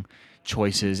strong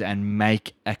choices and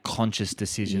make a conscious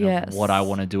decision of what I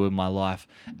want to do in my life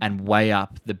and weigh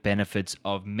up the benefits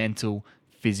of mental,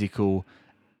 physical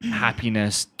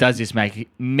happiness. Does this make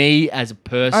me as a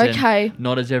person,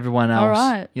 not as everyone else? All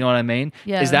right. You know what I mean?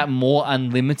 Yeah. Is that more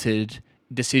unlimited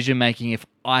decision making if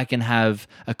I can have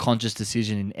a conscious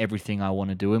decision in everything I want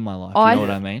to do in my life? You know what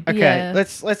I mean? Okay,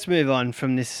 let's move on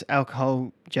from this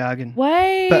alcohol jargon. We'll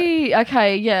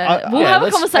have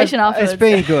a conversation afterwards. It's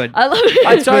been good. I love it.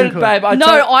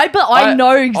 I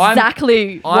know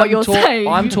exactly what you're saying.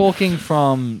 I'm talking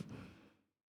from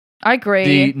I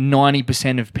agree. the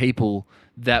 90% of people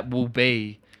that will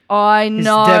be. It's I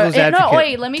know. devil's advocate. No,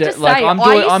 wait, let me just Like say.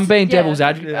 I'm being devil's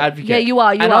advocate. Yeah, you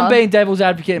are. I'm being devil's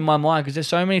advocate in my mind because there's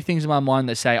so many things in my mind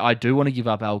that say I do want to give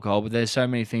up alcohol, but there's so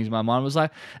many things in my mind was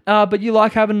like, but you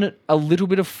like having a little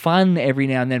bit of fun every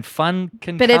now and then. Fun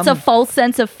can. But it's a false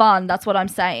sense of fun. That's what I'm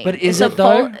saying. But is it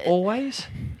though? Always?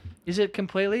 Is it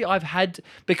completely? I've had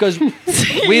because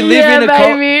we live in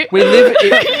a we live.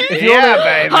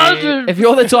 If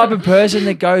you're the type of person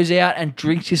that goes out and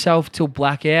drinks yourself till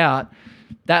blackout,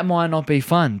 that might not be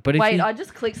fun. But if I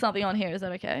just clicked something on here. Is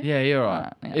that okay? Yeah, you're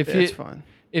right. Yeah. It's fine.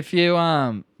 If you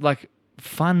like,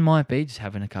 fun might be just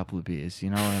having a couple of beers. You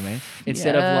know what I mean?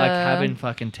 Instead of like having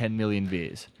fucking 10 million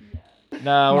beers.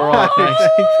 No, we're right. Thanks.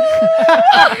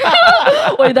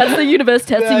 Wait, that's the universe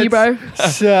testing you, bro.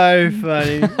 So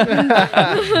funny.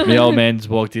 The old man just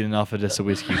walked in and offered us a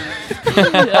whiskey. You See,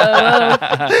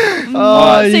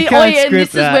 can't and script this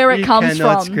is that. where it You comes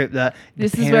cannot from. script that.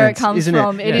 This is where it comes isn't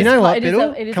from. It? You know what,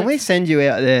 Biddle? Can we send you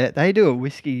out there? They do a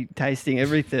whiskey tasting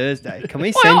every Thursday. Can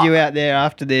we send you out there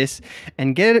after this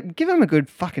and give them a good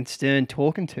fucking stern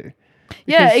talking to?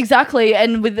 Yeah, exactly.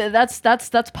 And with that's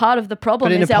part of the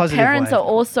problem in is a our positive parents way. are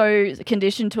also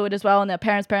conditioned to it as well, and their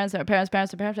parents.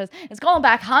 It's gone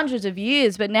back hundreds of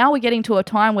years, but now we're getting to a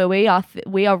time where we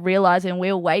are realizing,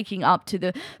 we're waking up to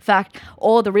the fact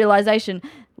or the realization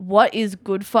what is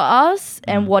good for us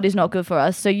and what is not good for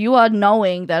us. So you are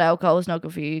knowing that alcohol is not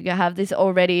good for you. You have this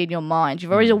already in your mind.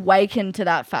 You've already awakened to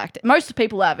that fact. Most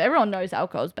people have. Everyone knows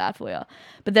alcohol is bad for you.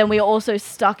 But then we're also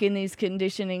stuck in this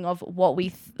conditioning of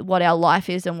what our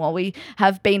life is and what we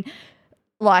have been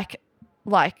like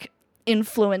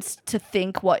influenced to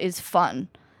think what is fun.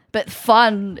 But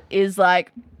fun is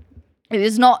like, it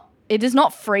is not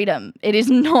freedom. It is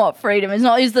not freedom. It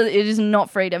is not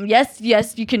freedom. Yes,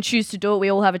 you can choose to do it. We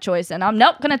all have a choice. And I'm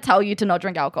not going to tell you to not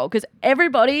drink alcohol because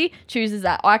everybody chooses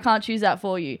that. I can't choose that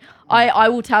for you. I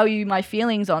will tell you my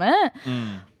feelings on it.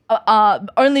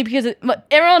 Only because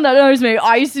everyone that knows me,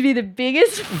 I used to be the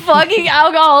biggest fucking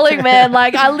alcoholic, man.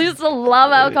 Like, I used to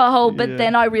love alcohol, but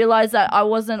then I realized that I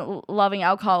wasn't loving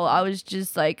alcohol. I was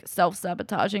just like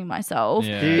self-sabotaging myself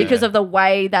because of the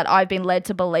way that I've been led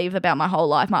to believe about my whole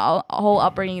life, my whole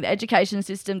upbringing, the education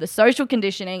system, the social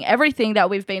conditioning, everything that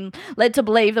we've been led to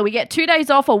believe that we get 2 days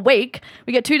off a week.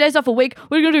 What are you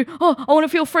going to do? Oh, I want to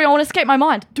feel free. I want to escape my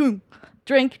mind. Doom.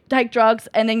 Drink, take drugs,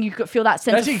 and then you could feel that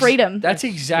sense of freedom. That's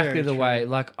exactly the way.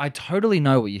 Like, I totally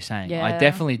know what you're saying. Yeah. I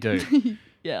definitely do.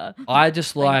 Yeah. I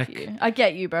just Thank you. I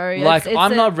get you, bro. Like,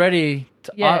 I'm not ready.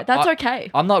 That's okay.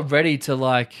 I'm not ready to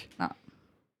like. No.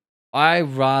 I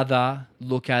rather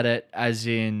look at it as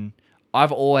in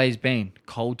I've always been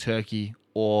cold turkey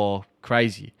or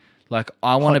crazy. Like,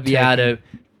 I want to be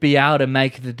able to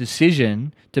make the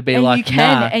decision to be like,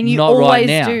 nah, and you not always right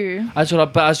now. do. That's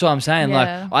what I'm saying. Yeah.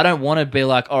 Like, I don't want to be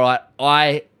like, all right,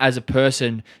 I as a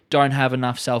person don't have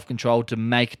enough self-control to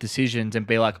make decisions and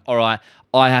be like, all right,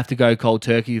 I have to go cold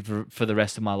turkey for the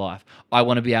rest of my life. I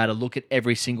want to be able to look at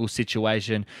every single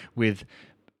situation with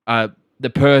the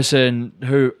person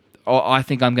who I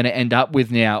think I'm going to end up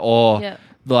with now, or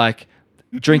like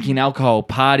drinking alcohol,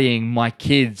 partying, my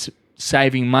kids,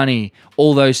 saving money,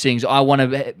 all those things. I want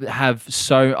to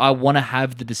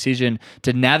have the decision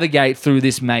to navigate through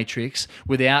this matrix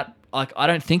without, like, I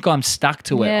don't think I'm stuck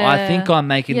to it. I think I'm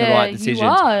making the right decisions.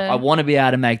 I want to be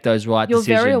able to make those right decisions.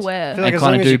 You're very aware. I feel like as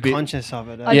long as you're conscious of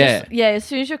it. As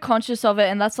soon as you're conscious of it,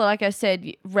 and that's like I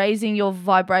said, raising your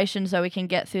vibration so we can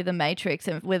get through the matrix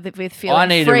and with feeling free. I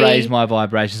need to raise my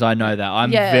vibrations. I know that.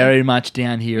 I'm very much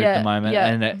down here at the moment,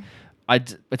 and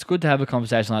it's good to have a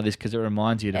conversation like this because it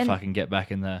reminds you to fucking get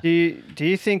back in there. Do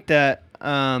you think that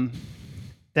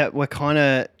that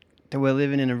we're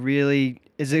living in a really,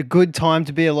 is it a good time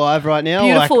to be alive right now?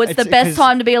 Beautiful. Like, it's the best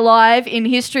time to be alive in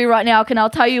history right now. I'll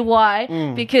tell you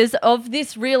why. Because of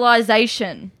this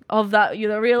realization of that,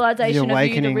 the realization of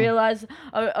you, the realize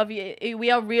of you.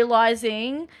 We are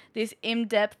realizing this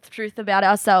in-depth truth about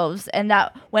ourselves, and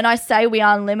that when I say we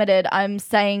are unlimited, I'm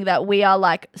saying that we are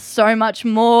like so much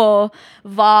more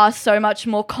vast, so much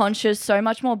more conscious, so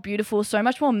much more beautiful, so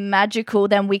much more magical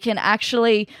than we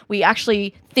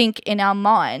actually think in our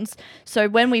minds. So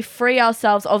when we free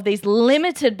ourselves of these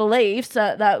limited beliefs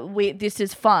that this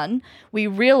is fun, we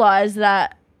realize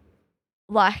that,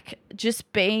 like,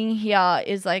 just being here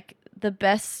is like the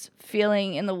best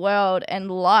feeling in the world,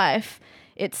 and life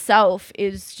itself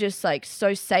is just like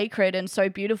so sacred and so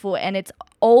beautiful, and it's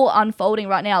all unfolding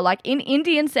right now. Like in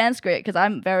Indian Sanskrit, because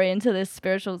I'm very into this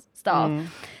spiritual stuff,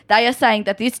 they are saying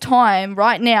that this time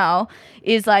right now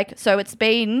is like, so it's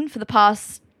been for the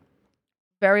past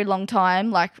very long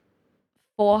time, like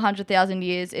 400,000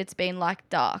 years, it's been like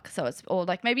dark. So it's, or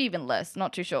like maybe even less,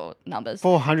 not too sure numbers.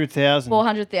 400,000.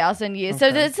 400,000 years.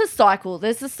 Okay. So it's a cycle.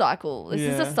 There's a cycle. This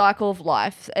is a cycle of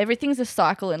life. Everything's a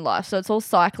cycle in life. So it's all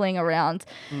cycling around.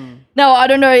 No, I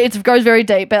don't know. It goes very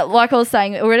deep. But like I was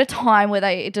saying, we're at a time where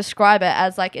they describe it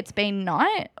as like it's been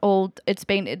night or it's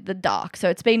been the dark. So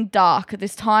it's been dark.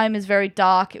 This time is very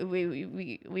dark.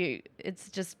 It's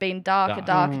just been dark.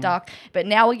 But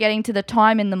now we're getting to the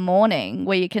time in the morning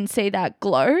where you can see that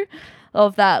glow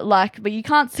of that, like, but you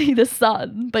can't see the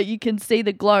sun, but you can see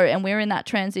the glow, and we're in that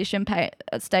transition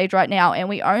stage right now, and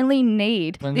we only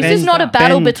need, this is not a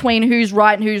battle between who's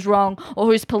right and who's wrong, or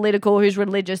who's political, who's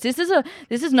religious. This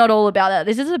is not all about that.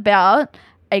 This is about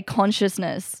a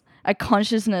consciousness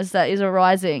that is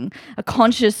arising, a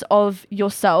conscious of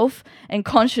yourself and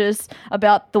conscious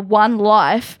about the one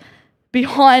life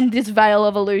behind this veil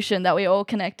of illusion that we're all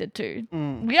connected to.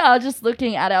 We are just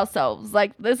looking at ourselves.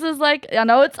 Like, this is like, I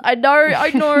know.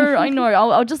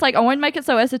 I'll just like, I won't make it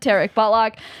so esoteric, but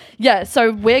like, yeah,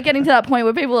 so we're getting to that point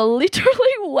where people are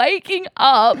literally waking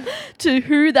up to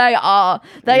who they are.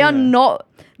 They are not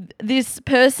this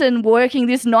person working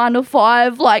this 9 to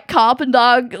 5, like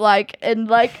carpenter, like, and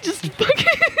like just fucking...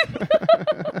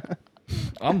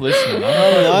 I'm listening.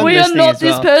 We are not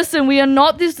this person. We are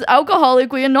not this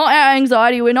alcoholic. We are not our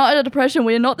anxiety. We're not our depression.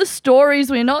 We are not the stories.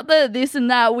 We're not the this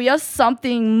and that. We are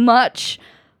something much,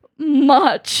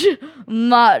 much,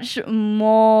 much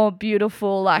more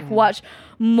beautiful, like much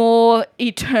more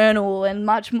eternal and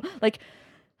much more, like...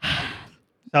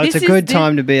 So it's a good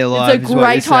time to be alive. It's a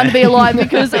great time to be alive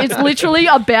because it's literally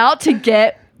about to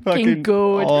get fucking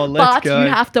good. But you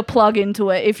have to plug into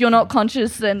it. If you're not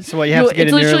conscious, then... So what, you have to get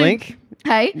a Neuralink?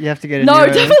 Hey? You have to get a No,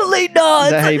 definitely not.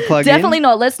 Is that how you plug Definitely in?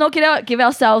 not. Let's not give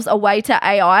ourselves away to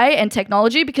AI and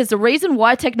technology, because the reason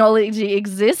why technology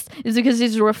exists is because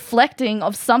it's reflecting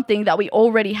of something that we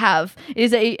already have. It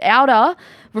is an outer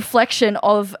reflection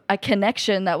of a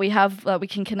connection that we have, that we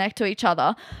can connect to each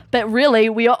other. But really,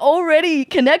 we are already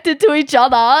connected to each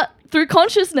other through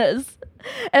consciousness.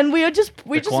 And we are just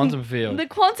quantum field. The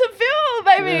quantum field,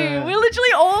 baby. Yeah. We're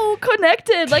literally all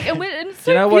connected. Like, and it's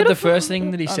so you know beautiful. what? The first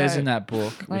thing that he says in that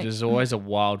book, which is always a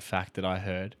wild fact that I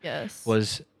heard,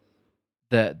 was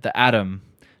the atom.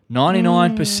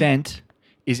 99%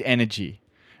 is energy,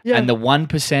 and the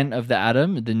 1% of the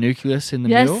atom, the nucleus in the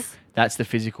middle, that's the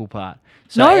physical part.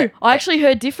 So no, I actually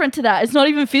heard different to that. It's not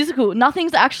even physical.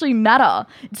 Nothing's actually matter.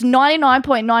 It's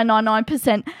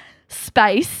 99.999%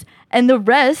 space. And the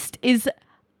rest is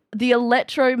the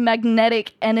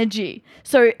electromagnetic energy.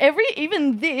 So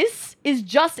even this is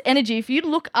just energy. If you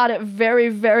look at it very,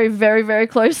 very, very, very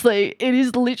closely, it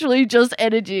is literally just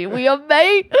energy. We are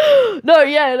made...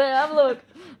 have a look.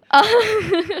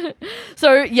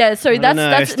 So that's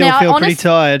I still now, feel pretty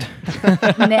tired.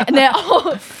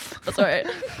 Sorry.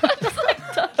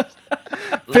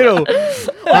 Fiddle.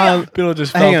 Fiddle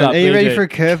just hang felt on. up. Are you ready BG. for a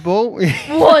curveball?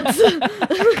 What?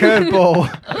 Curveball.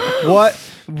 What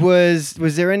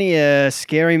was there any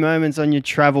scary moments on your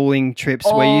traveling trips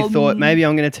where you thought maybe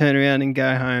I'm going to turn around and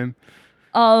go home?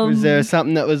 Was there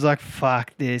something that was like,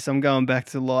 fuck this, I'm going back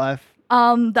to life?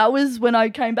 That was when I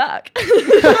came back.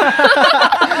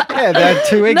 Yeah, about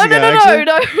 2 weeks ago.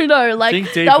 No. Like, think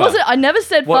deeper. that wasn't. I never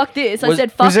said fuck this. I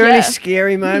said fuck. Was there any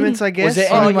scary moments? I guess. Was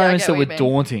there any moments that were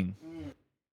daunting?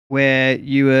 Where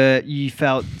you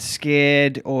felt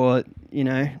scared, or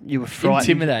you were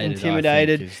frightened,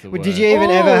 intimidated. Did you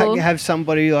even ever have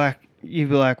somebody like you'd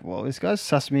be like, "Well, this guy's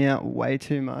sussed me out way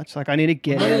too much. Like, I need to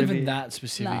get Not out of even here." that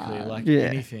specifically, like Yeah,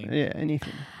 anything. Yeah,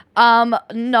 anything.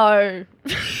 No.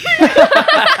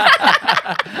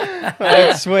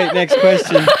 Alright, sweet. Next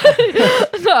question.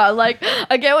 No, like,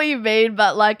 I get what you mean,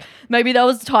 but like maybe there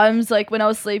was times like when I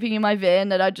was sleeping in my van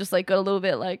that I just like got a little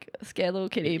bit like scared little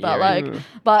kitty, but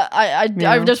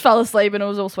I just fell asleep and it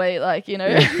was all sweet, like,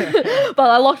 but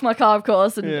I locked my car, of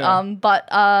course, and but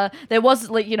there was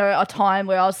like a time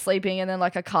where I was sleeping and then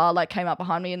like a car like came up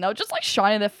behind me and they were just like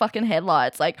shining their fucking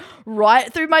headlights like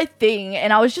right through my thing,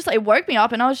 and I was just, it woke me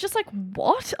up and I was just like,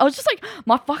 what? I was just like,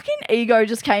 my fucking ego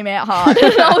just came out hard.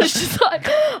 And I was just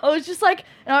like,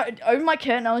 and I opened my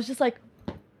curtain. I was just like,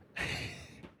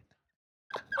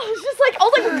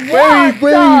 what?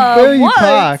 Where are you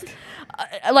parked?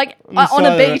 On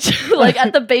a beach, like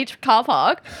at the beach car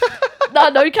park.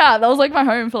 No cap. That was like my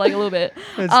home for like a little bit.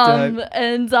 That's dope.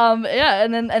 And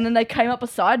then they came up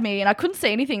beside me and I couldn't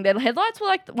see anything. Their headlights were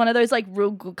like one of those like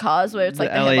real good cars where it's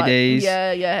like the LEDs.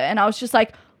 Yeah. And I was just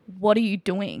like, what are you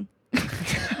doing?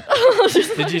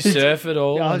 Did you surf at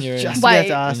all? I was when you were just about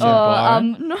to ask you.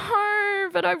 No,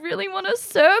 but I really want a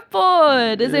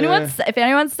surfboard. If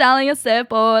anyone's selling a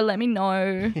surfboard, let me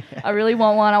know. I really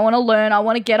want one. I want to learn. I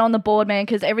want to get on the board, man,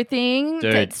 because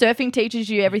surfing teaches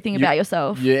you everything about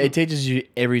yourself. Yeah, it teaches you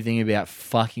everything about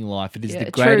fucking life. It is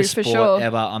the greatest sport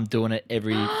ever. I'm doing it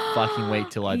every fucking week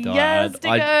till I die. Yes,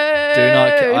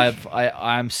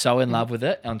 I'm so in love with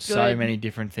it on so many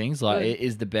different things. Like, it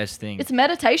is the best thing. It's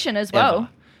meditation as well. Ever.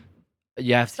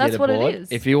 You have to get a board. It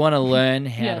is. If you want to learn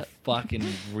how to fucking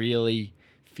really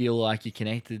feel like you're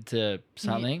connected to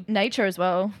something. Nature as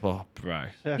well. Oh, bro.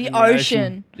 The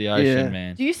ocean. The ocean,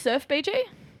 man. Do you surf, BG?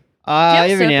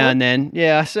 Every now and then.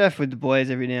 Yeah, I surf with the boys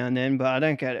every now and then, but I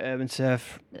don't go to urban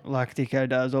surf like Dicko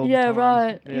does all the time.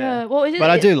 Right. Yeah. Well,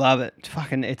 I do love it.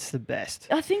 It's the best.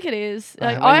 I think it is.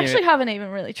 Like, I actually haven't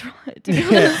even really tried, to be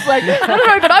honest. Like, I don't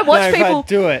know, but I watch people.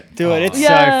 Do it. It's so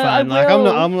fun. Like,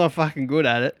 I'm not fucking good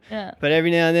at it. Yeah. But every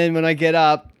now and then when I get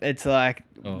up, it's like...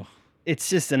 Oh.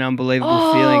 It's just an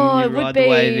unbelievable feeling. You ride the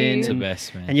wave in. It's the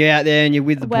best, man. And you're out there and you're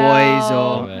with the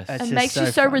boys. It makes you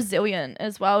so resilient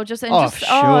as well. Sure.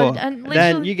 And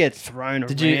then you get thrown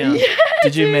around.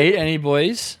 Did you meet any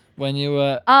boys when you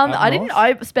were I didn't.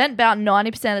 I spent about 90%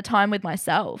 of the time with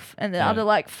myself, and the other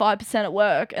 5% at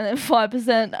work, and then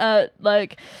 5% at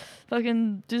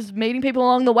fucking just meeting people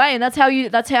along the way. And that's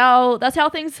how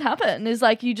things happen. Is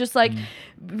like you just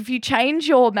if you change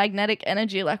your magnetic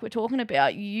energy, like we're talking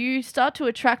about, you start to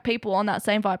attract people on that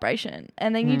same vibration,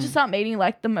 and then you just start meeting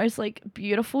the most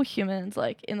beautiful humans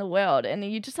in the world, and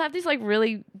you just have this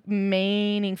really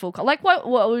meaningful what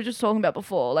we were just talking about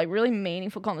before, really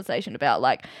meaningful conversation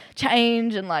about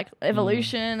change and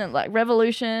evolution and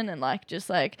revolution and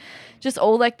just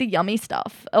all the yummy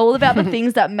stuff, all about the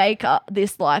things that make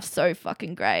this life so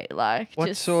fucking great.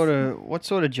 What sort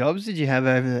of jobs did you have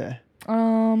over there?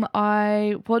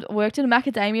 I worked at a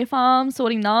macadamia farm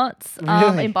sorting nuts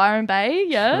in Byron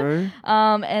Bay,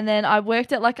 and then I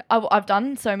worked at I've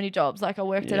done so many jobs. I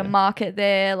worked at a market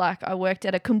there, I worked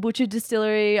at a kombucha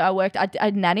distillery, I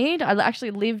nannied. I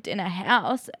actually lived in a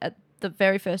house at the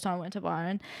very first time I went to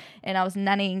Byron, and I was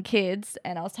nannying kids,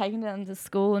 and I was taking them to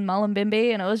school in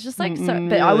Mullumbimby, and it was just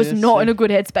but I was not in a good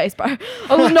headspace, bro.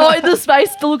 I was not in the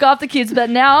space to look after kids,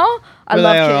 but now I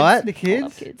love kids. All right, the kids? I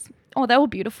love kids. Oh, they were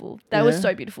beautiful. They were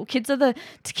so beautiful. Kids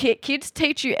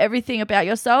teach you everything about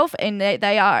yourself, and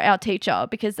they are our teacher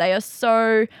because they are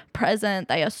so present.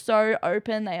 They are so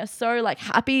open. They are so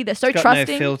happy. They're so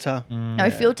trusting. No filter. No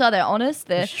filter. They're honest.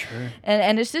 That's true.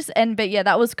 And it's just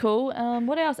that was cool.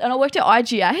 What else? And I worked at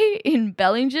IGA in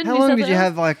Bellingen. How long did you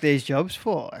have these jobs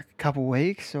for? A couple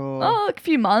weeks or? A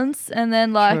few months, and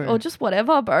then or just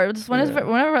whatever, bro. Just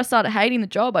whenever I started hating the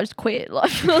job, I just quit.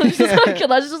 That's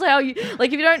just how you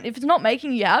if it's not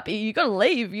making you happy, you gotta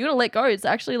leave. You gotta let go. It's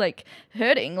actually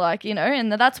hurting,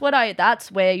 and that's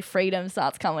where freedom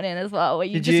starts coming in as well, where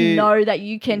you know that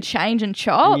you can change and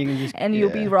chop, and you'll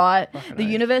be right. The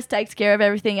universe takes care of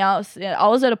everything else. I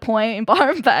was at a point in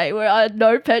Byron Bay where I had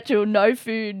no petrol, no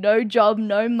food, no job,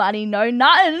 no money, no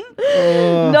nothing,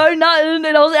 and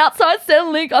I was outside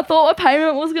Centrelink. I thought my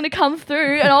payment was gonna come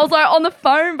through, and I was on the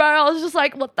phone, bro. I was just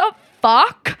what the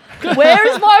fuck? Where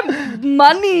is my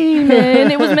money, man?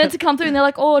 It was meant to come through, and they're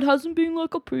it hasn't been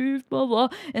approved, blah blah.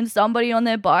 And somebody on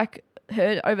their bike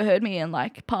overheard me and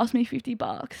passed me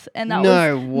 $50, and that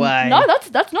no way. No,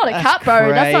 that's not a cat, bro.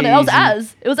 Crazy. That's not it. That was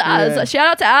Az. It was Az. Yeah. Shout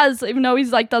out to Az, even though he's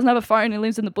doesn't have a phone and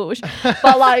lives in the bush,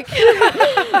 but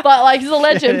he's a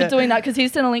legend for doing that because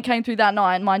his Centrelink came through that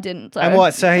night and mine didn't. So. And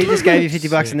what? So he just gave you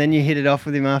 $50 and then you hit it off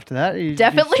with him after that?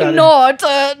 Definitely not.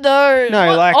 No.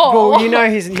 No, you know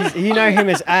you know him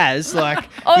as Az.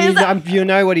 You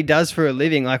know what he does for a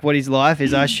living, what his life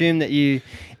is. I assume that you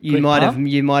might have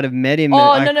met him.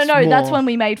 Oh no! That's when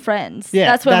we made friends.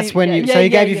 Yeah, that's when you. So he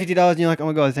gave you $50, and you're like, "Oh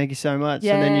my god, thank you so much."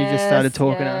 Yes, and then you just started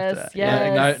talking after that.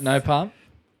 Yes. No pump.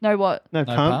 No what? No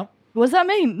pump. What does that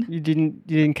mean? You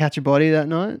didn't catch a body that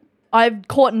night? I've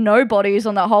caught no bodies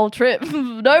on that whole trip. Don't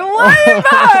worry, bro.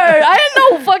 I had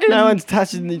no fucking... No one's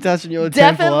touching your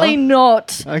Definitely temple,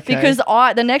 not. Okay. Because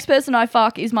the next person I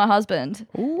fuck is my husband.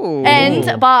 Ooh.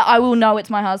 But I will know it's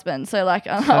my husband. So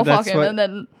I'll fuck him and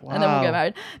then we'll get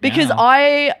married. Because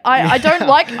I don't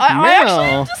I actually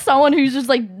am just someone who's just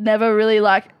never really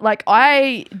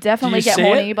I definitely get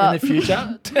horny, but... in the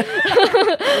future?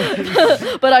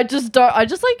 But I just don't... I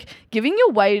just giving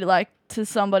your weight to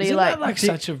somebody. Isn't that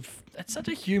that's such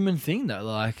a human thing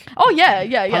though, Oh yeah.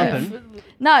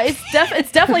 No,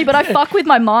 it's definitely, but I fuck with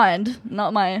my mind,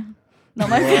 not my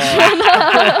fiction.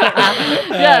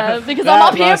 Yeah, because I'm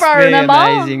up here, bro, remember?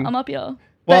 Amazing. I'm up here.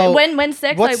 Well, But when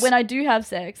sex, what's- like when I do have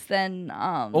sex, then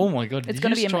Oh my god! It's Did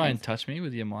gonna you be just try amazing. and touch me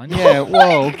with your mind? Yeah,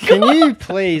 whoa, can you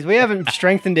please? We haven't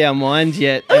strengthened our minds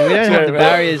yet, and we don't have the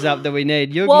barriers up that we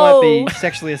need. You might Whoa. be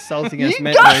sexually assaulting us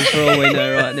mentally for all we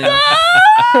know right now.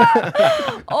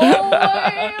 oh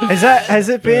my God. Has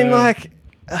it been like,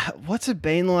 what's it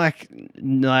been like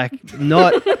not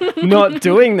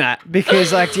doing that?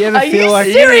 Because like, do you ever Are feel you like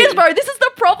serious, bro? This is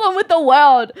the problem with the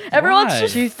world. Everyone's Why?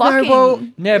 just No, fucking. well,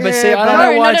 Yeah, but see, Yeah, I but-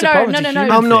 don't know why it's a No, problem. no, It's a no, no.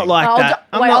 human I'm not thing. like that.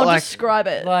 I'm not I'll like. describe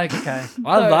it. Like, Okay.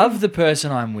 I love the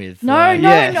person I'm with. No, like, no,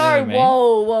 Yeah. you know what I no. mean?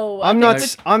 Whoa. I'm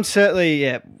not. I'm certainly.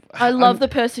 Yeah. I love the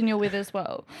person you're with as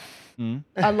well. Mm.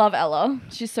 I love Ella.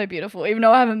 She's so beautiful, even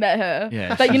though I haven't met her.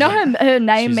 Yeah, but you know her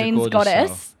name she's a means gorgeous goddess.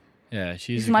 soul. Yeah, she's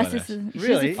She's a my goddess. sister. She's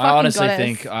Really? a fucking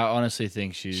goddess. I honestly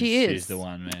think she's She is. she's the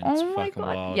one, man. It's Oh my fucking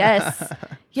god. wild. Yes.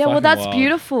 Yeah. Well, Fucking that's wild.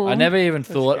 beautiful. I never even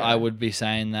thought good. I would be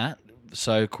saying that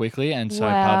so quickly and so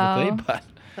Wow. publicly, but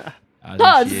I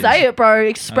God, think she say is. it, bro.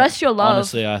 Express your love.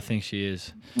 Honestly, I think she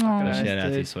is. Oh, Nice, Shout out to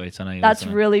you, dude. sweets. I know you're that's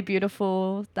listening. really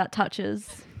beautiful. That touches.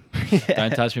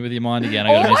 Don't touch me with your mind again. I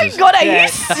Oh got my messages. god, are Yeah, you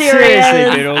serious?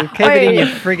 seriously, Biddle. Keep it in your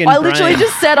friggin' I literally brain.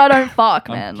 just said I don't fuck,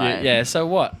 man. Yeah, like- yeah, so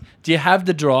what? Do you have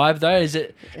the drive though? Is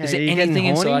it Yeah, is are it you getting anything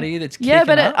inside horny? of you that's Yeah, kicking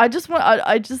but up? I just want.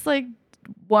 I just like.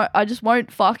 I just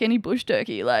won't fuck any bush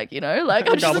turkey, like, you know, like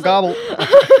I just, Gobble gobble.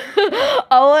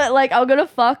 I'm gonna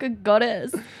fuck a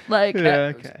goddess, like,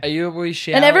 Yeah, okay. Are you we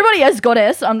shout? and everybody has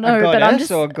goddess. I'm no, A but I'm goddess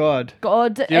just or God?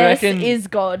 goddess reckon- is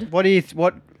God. What do you?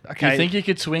 What? Do Okay. you think you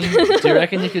could swing? Do you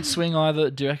reckon you could swing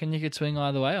either? Do you reckon you could swing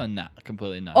either way or nah?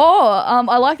 Completely no. Oh,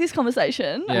 I like this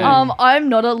conversation. Yeah. I'm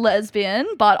not a lesbian,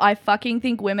 but I fucking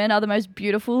think women are the most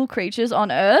beautiful creatures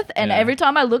on earth. And Yeah. every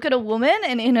time I look at a woman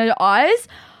and in her eyes,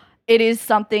 it is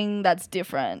something that's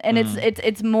different. And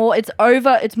it's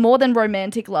more than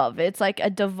romantic love. It's like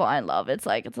a divine love. It's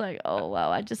like oh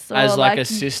wow, I just saw As like a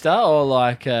sister or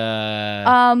like a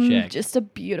shag? just a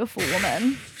beautiful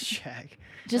woman. Shag.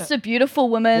 Just a beautiful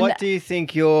woman. What do you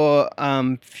think your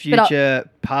future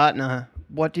partner?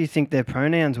 What do you think their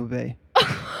pronouns will be?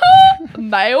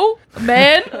 Male,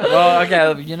 man. Well,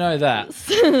 okay, you know that.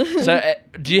 So,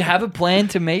 do you have a plan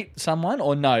to meet someone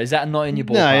or no? Is that not in your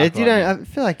ballpark? No, you right don't. now? I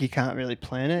feel like you can't really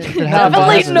plan it.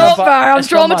 Definitely but- not, but bro. I'm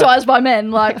it's not my- traumatized by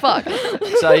men. Like, fuck.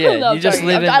 So, yeah, No, I'm you just joking.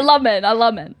 live in- I love men. I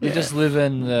love men. You just live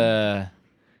in the.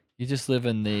 You just live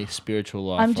in the spiritual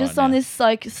life. I'm just right on now. this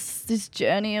like this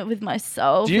journey with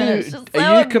myself. Do you? and it's just so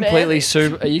Are you completely amazing.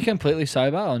 sober? Are you completely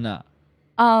sober or not?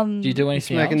 Do you do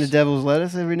anything Smoking the else? devil's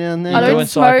lettuce every now and then. I doing don't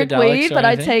smoke psychedelics weed, or but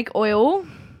I anything? take oil.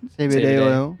 CBD CBD.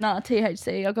 oil. Nah,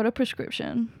 THC. I got a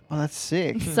prescription. Oh, that's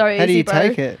sick. So How do easy, you bro.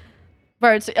 take it?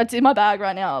 Bro, it's in my bag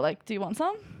right now. Like, do you want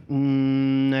some?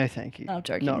 No, thank you. No, I'm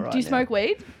joking. Not right do you now. smoke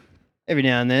weed? Every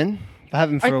now and then. I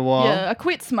haven't for a while. Yeah, I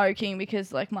quit smoking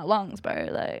because like my lungs, bro.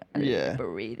 Like, I need Yeah.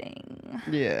 breathing.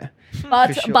 Yeah.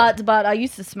 But sure. but I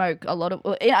used to smoke a lot of.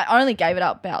 I only gave it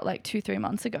up about like 2-3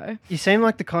 months ago. You seem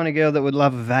like the kind of girl that would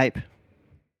love a vape.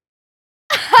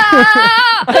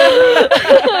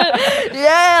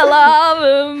 Yeah,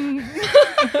 love him.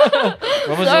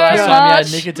 When was So the last time you had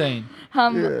much. nicotine?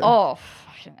 Yeah. Oh,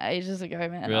 fucking ages ago,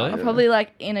 man. Really? Probably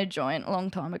like in a joint a long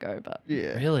time ago, but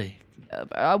Yeah. Really? bro,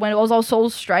 I was all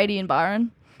straighty in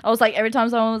Byron. I was like, every time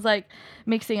someone was like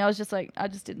mixing, I was just like, I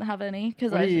just didn't have any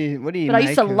because What do you But I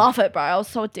used to make of- love it, bro. I was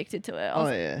so addicted to it. I Oh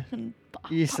was yeah. fucking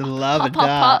You used to love a pop,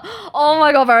 dart. pop. Oh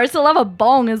my god, bro! I used to love a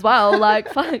bong as well. Like,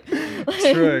 fuck.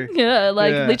 Like, True. Yeah,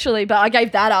 like Yeah. literally. But I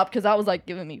gave that up because that was like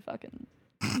giving me fucking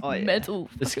Oh yeah. mental.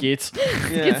 The skits.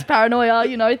 Yeah. It's paranoia,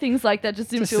 you know, things like that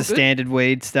just didn't Just feel the good. standard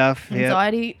weed stuff. Yeah.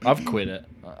 Anxiety. I've quit it.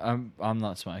 I'm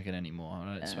not smoking anymore.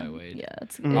 I don't smoke weed. Yeah,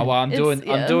 it's. Mm. Oh, well, I'm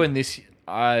yeah. doing this.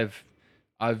 I've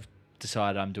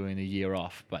decided I'm doing a year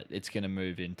off, but it's gonna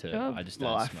move into. Sure. I just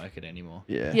don't Life. smoke it anymore.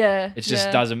 Yeah. Yeah. It just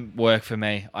yeah. doesn't work for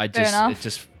me. Fair enough. It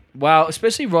just well,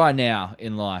 especially right now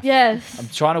in life. Yes. I'm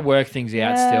trying to work things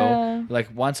out Yeah. still. Like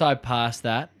once I pass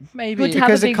that, maybe. Good to have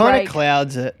Because a it big kind break. of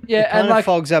clouds it. Yeah, It and kind of like-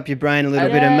 fogs up your brain a little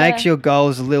and- bit and Yeah. makes your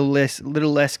goals a little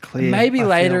less clear. Maybe I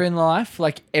later feel. in life,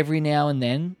 like every now and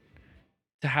then,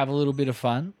 to have a little bit of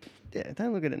fun. Yeah,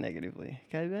 don't look at it negatively,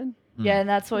 okay, Ben? Yeah, and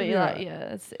that's what you Yeah. like.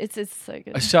 Yeah, it's so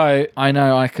good. So I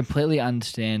know I completely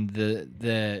understand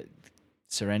the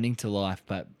surrendering to life,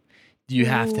 but you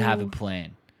have to have a Ooh.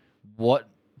 plan. What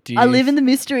do you? I live in the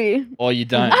mystery. Or you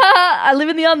don't. I live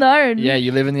in the unknown. Yeah,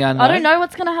 you live in the unknown. I don't know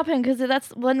what's gonna happen because that's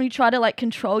when we try to like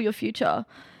control your future.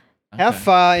 How Okay.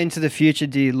 far into the future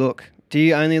do you look? do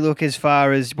you only look as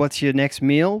far as what's your next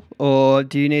meal, or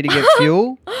do you need to get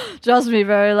fuel? Trust me,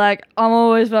 bro. Like, I'm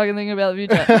always fucking thinking about the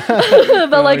future.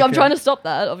 But, like, I'm trying to stop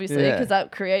that, obviously, because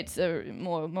that creates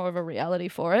more of a reality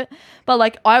for it. But,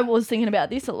 like, I was thinking about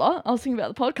this a lot. I was thinking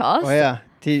about the podcast. Oh, yeah.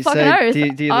 Do you, Fucking oath. do you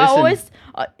listen? I always,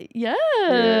 yeah,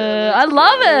 I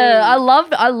love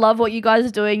it. I love what you guys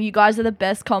are doing. You guys are the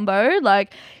best combo.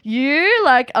 Like, you,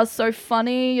 like, are so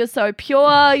funny. You're so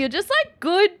pure. You're just, like,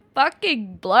 good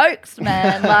fucking blokes,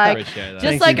 man. Like, Appreciate that.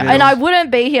 just Thank like, you, and Bill. I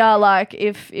wouldn't be here like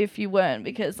if you weren't,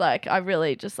 because like I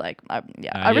really just like I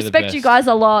you're the respect you best. guys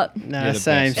a lot. No, You're the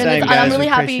same, best. same, And, guys. I'm really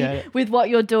Appreciate happy it. with what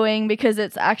you're doing, because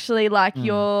it's actually like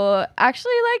you're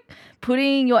actually like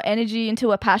putting your energy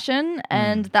into a passion,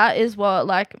 and that is what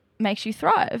like makes you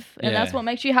thrive, and that's Yeah. what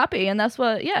makes you happy, and that's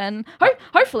what and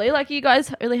hopefully like you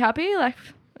guys are really happy like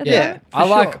with Yeah.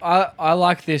 that. I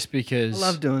like this because I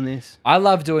love doing this. I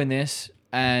love doing this,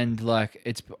 and like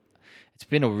it's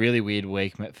been a really weird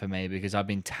week for me because I've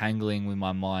been tangling with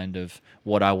my mind of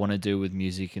what I want to do with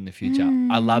music in the future.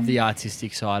 I love the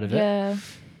artistic side of it, Yeah.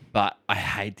 but I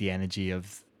hate the energy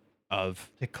of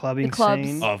The clubbing clubs.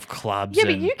 scene. of clubs. Yeah,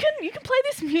 but and- you can play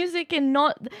this music and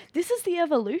not. This is the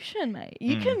evolution, mate.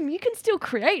 You can still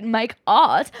create and make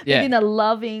art, Yeah. but in a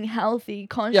loving, healthy,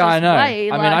 conscious yeah, I know.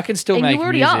 way. I mean, I can still and make you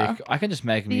already music. are. I can just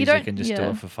make But you music don't- and just do yeah.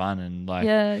 it for fun and like.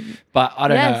 Yeah. But I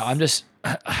don't Yes. know. I'm just.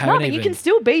 I No, haven't but even. you can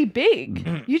still be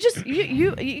big. You just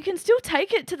you can still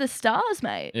take it to the stars,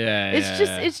 mate. Yeah,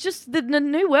 It's just the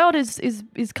new world is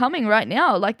coming right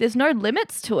now. Like there's no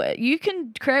limits to it. You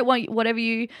can create whatever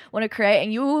you want to create,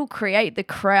 and you will create the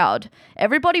crowd.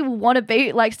 Everybody will want to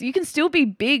be like. So you can still be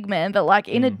big, man, but like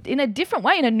in a different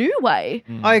way, in a new way.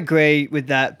 I agree with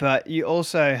that, but you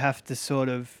also have to sort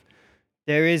of.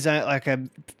 There is like a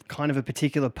kind of a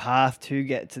particular path to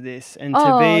get to this, and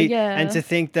to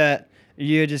think that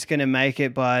you're just going to make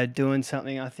it by doing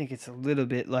something. I think it's a little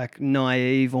bit like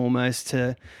naive almost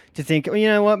to think, well, you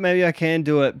know what, maybe I can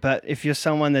do it. But if you're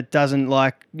someone that doesn't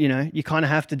like, you kind of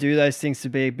have to do those things to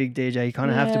be a big DJ. You kind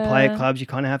of have to play at clubs. You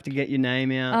kind of have to get your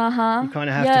name out. You kind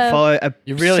of have to follow a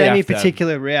You really have to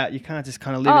semi-particular route. You can't just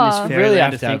kind of live in this You fairy really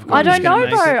land have to to have think, good I don't I'm just gonna know,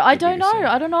 make bro. it. I don't know.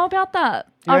 I don't know about that.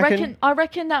 You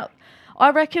I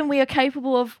reckon we are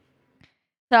capable of.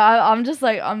 So I'm just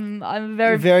like I'm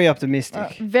You're very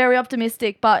optimistic. very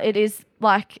optimistic, but it is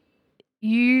like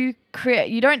you create.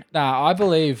 You don't. Nah, I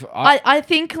believe. I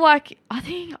think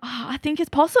it's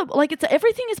possible. Like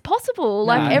everything is possible.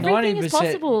 Like Nah, everything is 90%.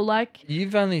 possible. Like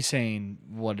You've only seen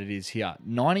what it is here.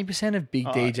 90% of big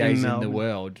DJs in the Melbourne.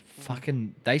 world,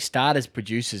 they start as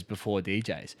producers before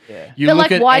DJs. Yeah. You But, look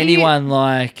like, at why do you- anyone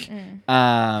like,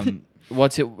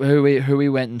 what's it? Who we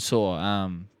went and saw?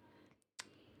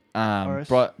 Boris?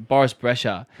 Boris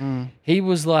Brescia. He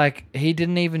was like, he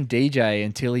didn't even DJ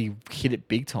until he hit it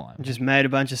big time. Just made a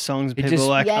bunch of songs. People just- were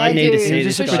like, Yeah, I need to dude. see He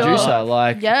was this just a guy producer. live.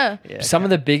 Like, yeah. Yeah, some okay. of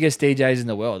the biggest DJs in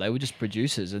the world, they were just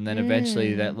producers, and then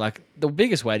eventually that like the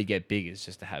biggest way to get big is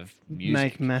just to have music.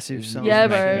 Make massive songs. Yeah,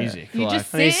 make bro. music. You Like,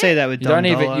 just I mean, you see that with you don't Don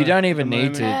even Dollar you don't at even the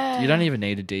need to moment. you don't even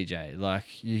need a DJ. Like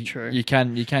True. you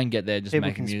can get there just People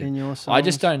making can music. spin your I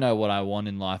just songs. don't know what I want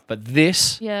in life, but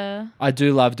this Yeah. I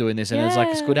do love doing this, and it's like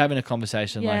it's Yeah. good having a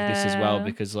conversation like this as well Yeah.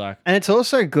 because like And it's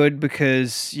also good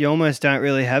because you almost don't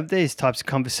really have these types of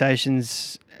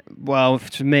conversations. Well,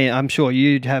 to me, I'm sure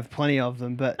you'd have plenty of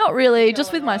them, but Not really,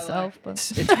 just with myself. But,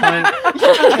 it's kind of,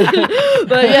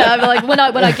 but yeah, I mean, like when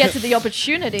I get to the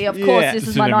opportunity, of course, Yeah. this It's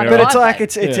is in my the 9 to mirror. but 5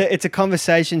 it's like day. it's a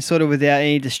conversation sort of without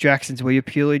any distractions where you're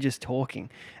purely just talking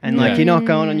and like Yeah. you're not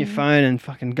going on your phone and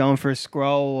fucking going for a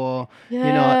scroll or you're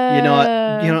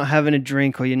not having a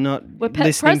drink or you're not We're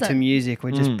listening to present. music.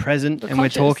 We're just present We're and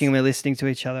conscious. we're talking. We're listening to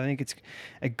each other. I think it's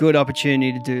a good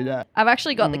opportunity to do that. I've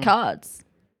actually got the cards.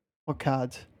 What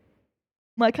cards?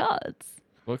 My cards.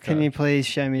 what Can kind? you please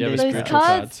show me Yeah, these but Those spiritual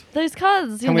cards? cards. Those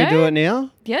cards. Can we do it now?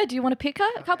 Yeah. Do you want to pick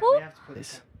a couple?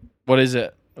 Please. What is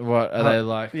it? What are they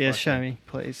like? Yeah, show me,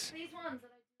 please. These ones that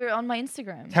I do on my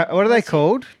Instagram. What are they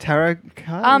called? Tarot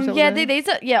cards? Is that Yeah, what they are? these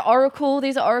are Oracle.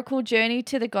 These are Oracle Journey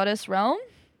to the Goddess Realm.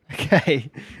 Okay,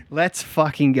 let's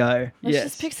fucking go. Let's Yes.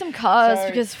 just pick some cards So-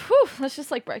 because whew, let's just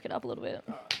like break it up a little bit.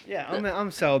 Yeah, I'm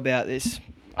so about this.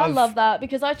 I love that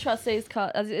because I trust these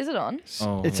cards. Is it on?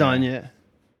 Oh, It's yeah. on, yeah.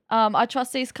 I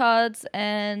trust these cards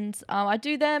and I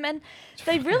do them and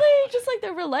they really just like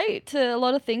they relate to a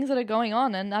lot of things that are going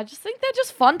on and I just think they're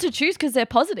just fun to choose because they're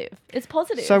positive. It's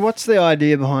positive. So what's the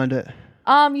idea behind it?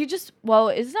 You just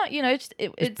it's not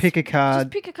it's pick a card.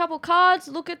 Just pick a couple cards,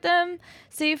 look at them,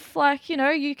 see if like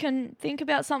you can think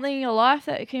about something in your life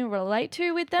that you can relate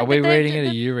to with them. Are we but they're- reading it? Or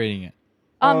they're- are you reading it?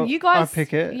 Well, you guys I'll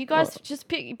pick it. You guys What? just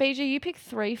pick BG. You pick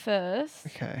 3 first.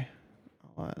 Okay.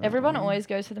 Everyone always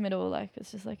goes for the middle. Like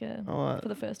it's just like a Alright. for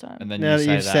the first time. And then Now you that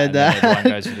say you've that, said and then that. everyone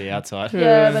goes for the outside.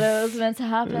 Yeah, but it was meant to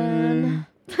happen.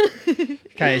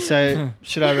 Okay, so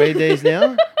should I read these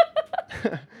now?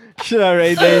 Should I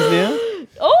read these now?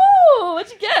 Oh,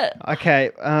 what'd you get?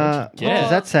 Okay. What does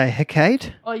that say?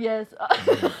 Hecate? Oh yes.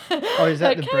 Oh, is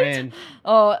that the Hecate? brand?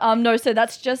 Oh no, so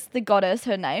that's just the goddess,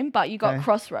 her name, but you got Okay.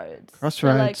 Crossroads.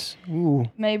 Crossroads. So, Ooh.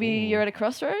 maybe you're at a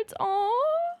crossroads. Oh.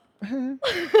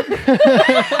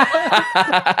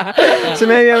 So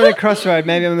maybe I'm at a crossroad.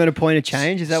 Maybe I'm at a point of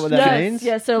change. Is that what that means?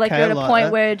 Yeah, so like Okay, you're at I a like point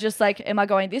that. where just like, am I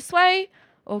going this way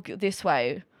or this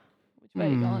way? Which way are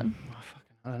you going?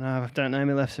 I don't know. I don't know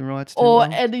my lefts and rights. Too Or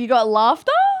well. and you got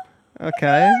laughter?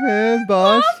 Okay,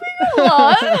 boss. Laughing a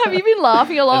lot? Have you been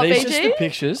laughing a lot, Are these just the BG?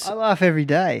 pictures? I laugh every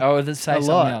day. Oh, does it say A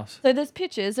something lot. else? So there's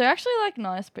pictures. They're actually like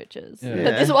nice pictures. Yeah.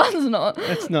 But this one's not.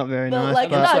 That's not very But nice. like,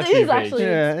 but no, like it is you, actually.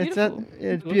 yeah, It's beautiful.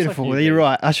 it's like beautiful. you, You're Beach.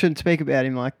 right. I shouldn't speak about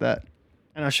him like that,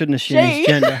 and I shouldn't assume She. his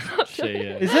gender. She,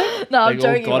 yeah. Is it? No, I'm Like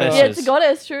all joking. goddesses. Yeah, it's a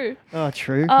goddess, true. Oh,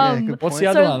 true. Yeah, Um, good What's point. the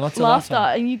other So one? What's the laughter,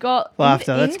 laughter? and you got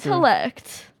Laughter, that's good.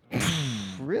 intellect.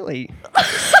 Really?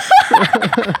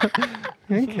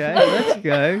 Okay, let's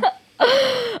go.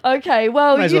 Okay,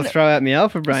 well, Might as well throw out my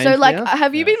alpha brain. so like, now.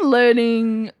 have you been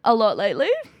learning a lot lately?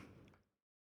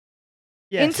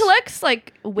 Yes. Intellect's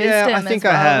like wisdom. Yeah, I think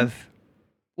as I well. have.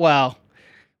 Well,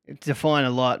 define a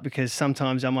lot because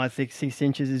sometimes I might think 6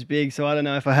 inches is big, so I don't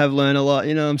know if I have learned a lot.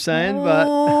 You know what I'm saying? But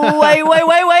Oh, wait!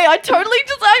 I totally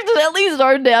just accidentally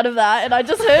zoned out of that, and I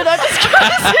just heard I just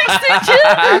got 6 inches.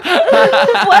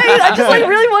 Wait, I just like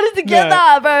really wanted to get No.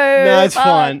 that, bro. No, it's Fuck.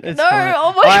 fine. It's no, fine.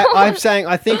 oh my god. I'm saying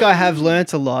I think I have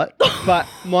learnt a lot, but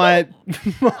my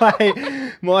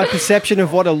perception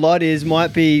of what a lot is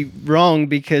might be wrong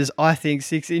because I think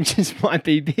 6 inches might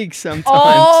be big sometimes.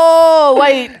 Oh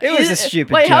wait! It was a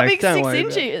stupid Wait, how joke, big don't 6 worry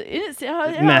inches?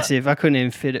 about How- Massive. I couldn't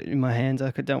even fit it in my hands.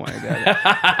 Don't worry about it.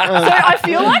 So I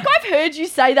feel like I've heard you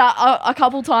say that a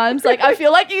couple times. Like I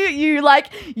feel like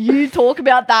you talk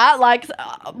about that like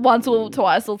once or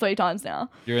twice or 3 times now.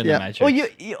 You're in Yeah. the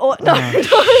Matrix. Or no,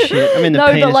 Oh, shit. I'm in the no,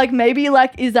 penis. but like maybe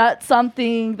like is that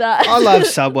something that I love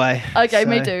Subway. Okay,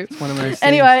 me so too. It's one of those things.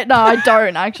 Anyway, no, I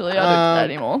don't actually. I don't do that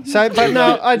anymore. So, but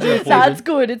no, I do think That's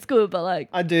good. It's good, but like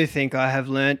I do think I have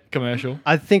learnt. Commercial.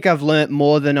 I think I've learnt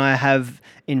more than I have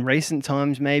in recent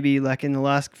times. Maybe like in the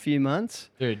last few months.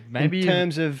 Dude, maybe in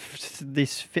terms of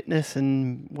this fitness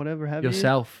and whatever have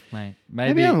yourself, mate. you.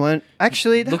 Maybe I've learnt.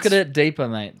 Actually, look at that's- it deeper,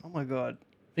 mate. Oh my god,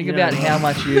 Think You about know how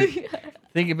what? much you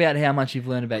think about how much you've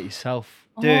learned about yourself.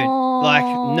 dude! Like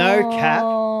no cap.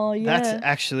 Oh, yeah. That's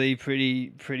actually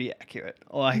pretty accurate.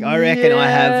 Like I reckon I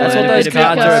have That's learned what a those bit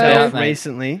about cards are myself about, mate.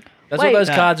 recently. That's Wait. what those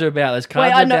No. cards are about. Those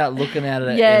cards I are know- about looking at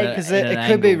it. Yeah, Because it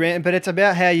could be random, but it's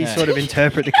about how you Yeah. sort of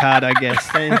interpret the card, I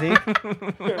guess. Don't you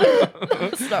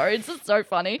think? Sorry, it's just so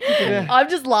funny. Yeah. I'm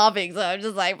just laughing, so I'm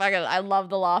just like fucking. I love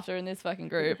the laughter in this fucking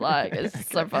group. Like it's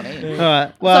just so funny. All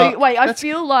right. Well, So wait, I that's-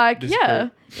 feel like This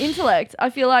intellect. I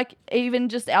feel like even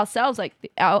just ourselves, like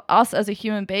us as a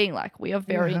human being, like we are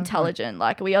very Yeah. intelligent.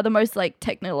 Like we are the most like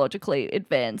technologically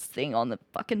advanced thing on the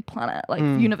fucking planet, like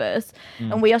Mm. universe,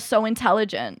 and we are so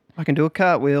intelligent. I can do a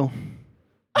cartwheel.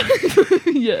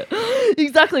 Yeah,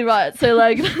 exactly right. So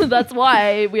like that's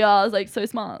why we are like so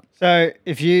smart. So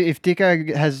if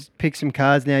Dicko has picked some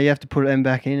cards now, you have to put them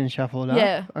back in and shuffle it up.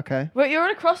 Yeah. Okay. But you're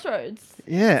at a crossroads. What's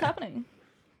Yeah. happening?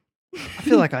 I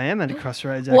feel like I am at a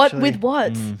crossroads. What Actually. with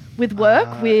what? With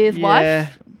work? With Yeah,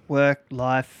 wife? work,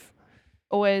 life,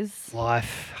 Always.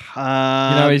 life. You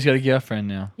know he's got a girlfriend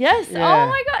now. Yes. Yeah. Oh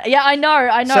my god. Yeah, I know.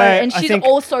 So, And I she's think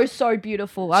also so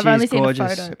beautiful. I've she's only seen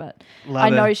gorgeous. a photo, but love I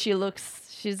know her. she looks.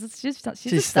 She's a stunner.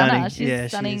 She's She's stunning.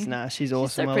 She's awesome.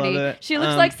 She's so I pretty. love her. She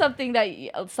looks like something that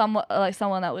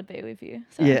someone that would be with you.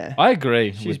 So. Yeah. I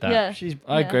agree She's- with that. Yeah. She's.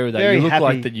 I agree with that. Very You look happy.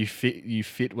 like that. You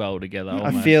fit well together. I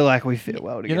almost. feel like we fit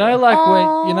well You together. know, like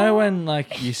Aw. when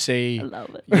like you see, I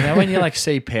love it. you know, when you like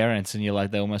see parents and you're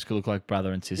like they almost could look like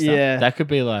brother and sister. Yeah. That could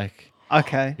be like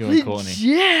Okay. you and Courtney.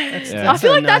 Yeah. Yeah. I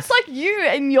feel like nice. that's like you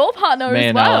and your partner Me as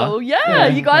and well. Ella. Yeah, Yeah,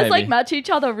 you guys like maybe. match each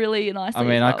other really nicely. I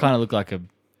mean, as I well. kind of look like a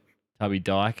tubby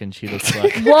dyke, and she looks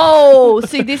like. Whoa!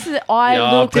 See, this is I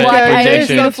Yeah, look okay, like Okay, a projection.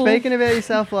 stop beautiful. speaking about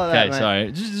yourself like that, Okay, mate.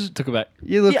 sorry, just took it back.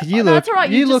 You look. Yeah, You look. that's all right.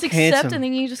 You You look just accept handsome. and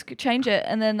then you just change it,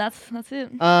 and then that's it.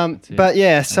 it. But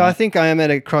yeah, so Yeah. I think I am at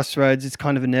a crossroads. It's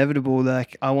kind of inevitable.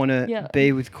 Like I want to Yeah.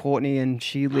 be with Courtney, and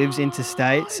she lives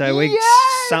interstate, so Yes!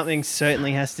 something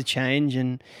certainly has to change.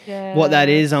 And Yeah. what that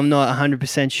is, I'm not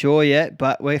 100% sure yet,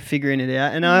 but we're figuring it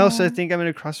out. And I also think I'm at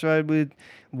a crossroad with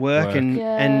work. Work. And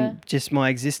Yeah. and just my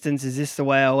existence. Is this the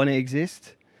way I want to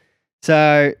exist?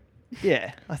 So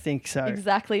Yeah, I think so.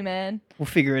 Exactly, man. We'll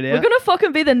figure it out. We're going to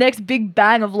fucking be the next big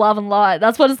bang of love and light.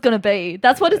 That's what it's going to be.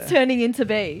 That's what it's turning into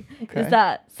be. Okay. Is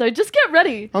that. So just get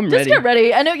ready. I'm just ready. Get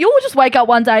ready. And you'll just wake up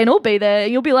one day and it'll be there.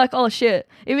 And you'll be like, oh, shit.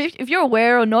 If you're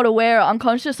aware or not aware or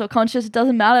unconscious or conscious, it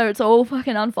doesn't matter. It's all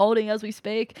fucking unfolding as we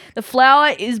speak. The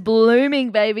flower is blooming,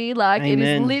 baby. Like, Amen.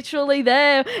 it is literally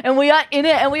there. And we are in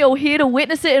it and we are here to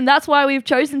witness it. And that's why we've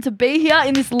chosen to be here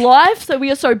in this life. So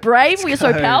we are so brave. We are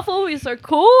so powerful. We are so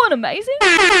cool and amazing.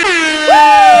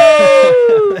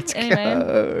 Let's Anyway.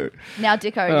 go. Now,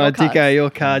 Dicko, Oh, your cards. Dicko, your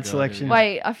card selection.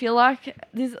 Wait, I feel like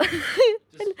this.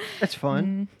 That's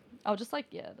fine. I'll just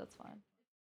yeah, that's fine.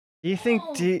 Do you think?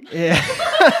 Yeah.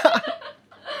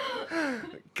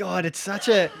 God, it's such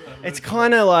a. It's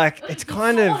kind of like. It's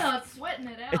kind of. Sweating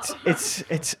it out. It's.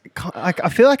 I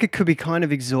feel like it could be kind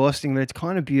of exhausting, but it's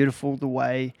kind of beautiful the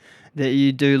way that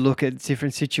you do look at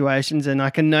different situations, and I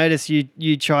can notice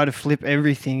you try to flip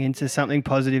everything into something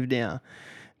positive now.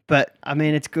 But I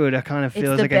mean, it's good. I kind of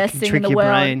feel the like I best can thing in trick the your world.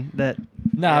 brain that.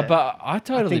 Nah, Yeah. but I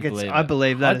totally believe it. I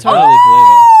believe that. I as totally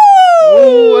well.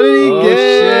 Oh, what did he Oh,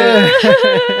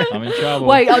 get? I'm in trouble.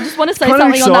 Wait, I just want to say Kind of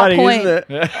something on that exciting, point. isn't it?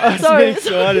 Yeah. I'm so Sorry.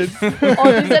 excited. Oh,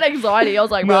 you said anxiety. I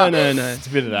was like, No, right. no, no. It's a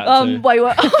bit of that too. Wait,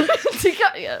 what?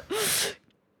 Yeah.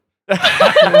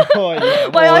 Oh, yeah.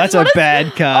 Wait, I That's just a wanna-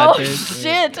 bad card. Oh dude.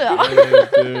 shit! Dude.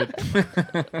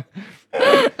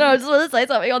 No, I just want to say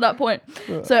something on that point.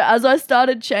 So as I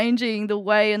started changing the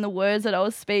way and the words that I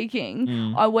was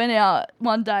speaking, I went out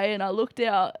one day and I looked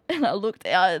out at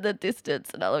the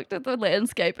distance and I looked at the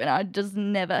landscape and I just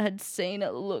never had seen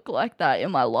it look like that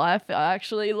in my life. I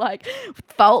actually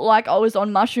felt like I was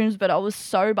on mushrooms, but I was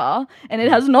sober, and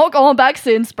it has not gone back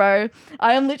since, bro.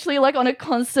 I am literally on a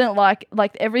constant like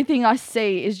everything I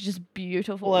see is just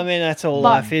beautiful. Well, I mean, that's all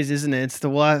life is, isn't it? It's the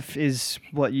life is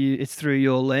it's through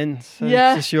your lens. So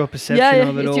Yeah. It's just your perception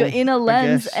of it it's all. your inner I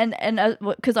lens, guess. and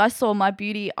because I saw my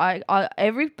beauty, I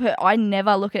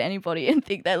never look at anybody and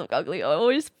think they look ugly. I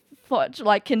always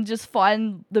can just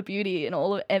find the beauty in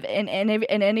all of in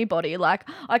anybody. Like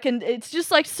I can, it's just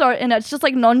so, and it's just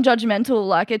non-judgmental.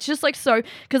 Like it's just so,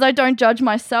 because I don't judge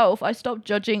myself. I stop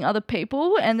judging other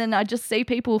people, and then I just see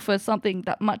people for something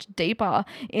that much deeper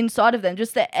inside of them.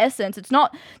 Just their essence. It's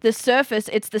not the surface.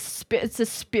 It's the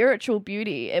spiritual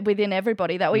beauty within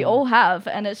everybody that we all have,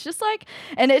 and it's just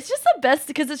the best,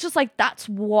 because it's just that's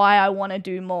why I want to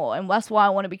do more, and that's why I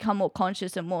want to become more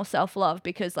conscious and more self-love,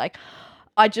 because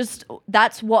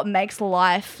that's what makes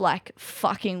life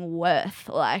fucking worth.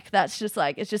 That's just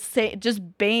it's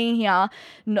just being here,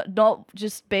 not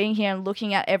just being here and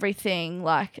looking at everything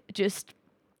just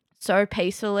so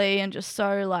peacefully and just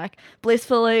so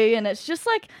blissfully, and it's just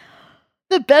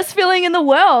the best feeling in the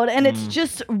world, and it's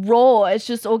just raw, it's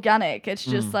just organic, it's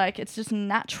just it's just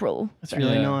natural. It's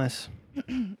really Yeah. nice.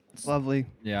 It's lovely.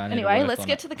 Yeah. I need to Anyway, work let's on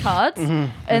get it. to the cards.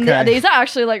 And Okay. these are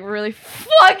actually really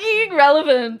fucking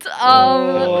relevant.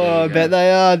 Oh, I bet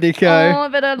they are, Dicko. Oh,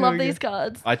 but I love we go. these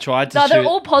cards. I tried to No, they're choose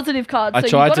all positive cards. I So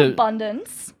tried you've got to-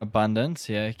 abundance. abundance.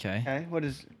 Yeah. Okay. Okay, what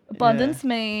is Abundance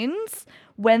means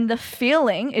when the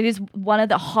feeling, it is one of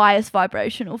the highest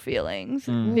vibrational feelings.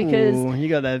 Because Ooh, you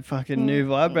got that fucking new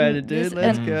vibrator, dude. Yes,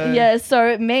 Let's and- go. Yeah, so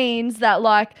it means that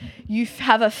you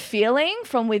have a feeling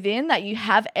from within that you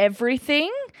have everything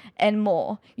and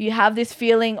more. You have this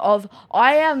feeling of,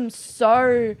 I am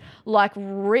so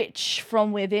rich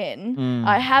from within.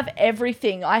 I have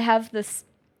everything. I have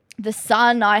the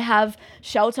sun, I have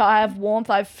shelter, I have warmth,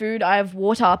 I have food, I have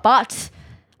water, but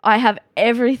I have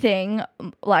everything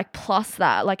plus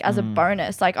that, as a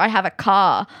bonus. I have a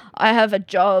car, I have a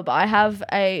job, I have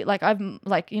not I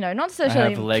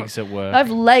necessarily have legs at work. I have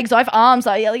legs, I have arms.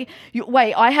 I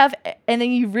have, and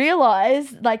then you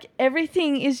realize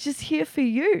everything is just here for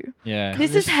you. Yeah.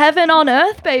 This is heaven on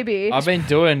earth, baby. I've been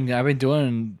doing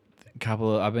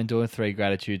 3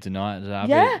 gratitudes a night. So I've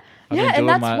been and doing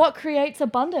that's what creates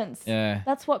abundance. Yeah.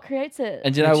 That's what creates it.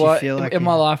 And you know Makes you what? feel like In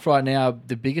my you- life right now,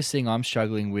 the biggest thing I'm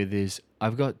struggling with is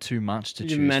I've got too much to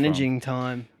You're choose managing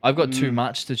time. from. I've got too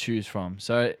much to choose from.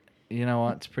 So, you know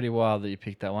what? It's pretty wild that you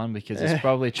picked that one, because it's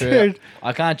probably true. Dude.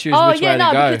 I can't choose Oh which yeah, way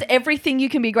no, to go. because everything you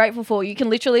can be grateful for, you can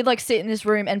literally like sit in this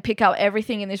room and pick up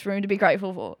everything in this room to be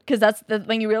grateful for. Because that's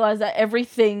when you realize that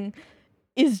everything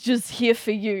is just here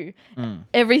for you.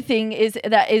 Everything is,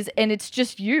 and it's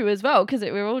just you as well, because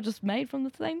we're all just made from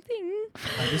the same thing.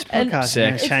 This And- podcast is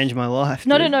going Sex. to change my life.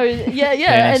 No, dude.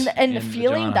 yeah, Penis and in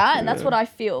feeling vagina. that, and that's what I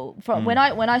feel from when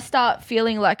I start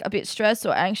feeling a bit stressed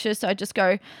or anxious. I just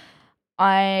go,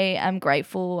 I am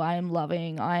grateful, I am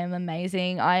loving, I am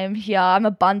amazing, I am here, I'm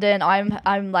abundant, I'm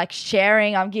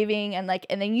sharing, I'm giving, and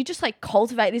then you just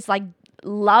cultivate this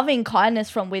loving kindness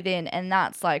from within, and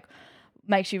that's like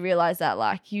makes you realize that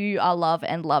like you are love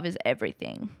and love is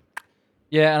everything.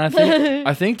 Yeah, and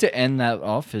I think to end that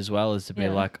off as well is to be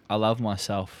like, I love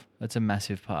myself. That's a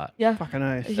massive part. Yeah. Fucking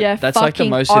oath. Yeah, that's fucking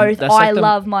like the most. oath. That's like I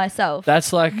love myself.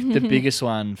 That's like the biggest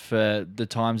one for the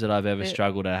times that I've ever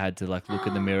struggled. I had to like look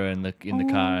in the mirror in the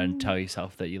car and tell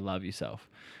yourself that you love yourself,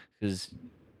 because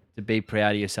to be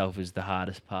proud of yourself is the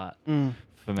hardest part.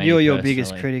 For me, you're your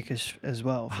biggest critic as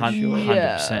well.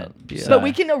 100%. Yeah. But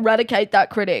we can eradicate that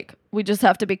critic. We just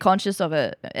have to be conscious of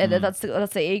it. And that's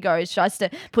the ego. It tries to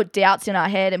put doubts in our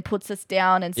head and puts us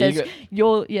down and says,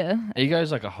 Ego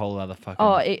is like a whole other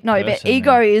fucking but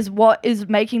ego is what is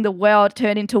making the world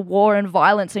turn into war and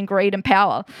violence and greed and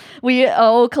power. We are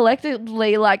all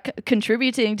collectively like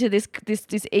contributing to this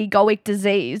egoic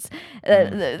disease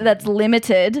that's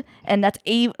limited and that's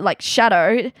like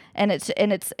shadow, and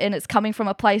it's coming from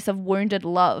a place of wounded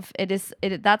love.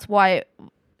 That's why.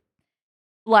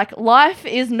 Like, life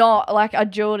is not like a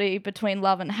duality between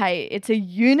love and hate. It's a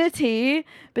unity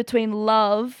between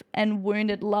love and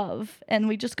wounded love. And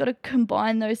we just got to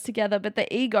combine those together. But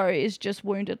the ego is just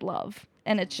wounded love.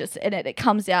 And it's just, and it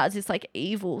comes out as this like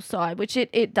evil side, which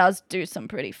it does do some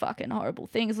pretty fucking horrible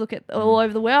things. Look at all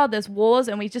over the world, there's wars,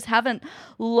 and we just haven't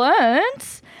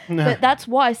learned that that's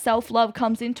why self-love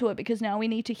comes into it, because now we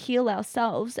need to heal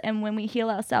ourselves. And when we heal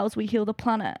ourselves, we heal the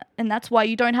planet. And that's why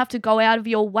you don't have to go out of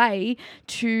your way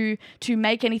to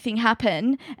make anything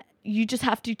happen. You just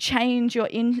have to change your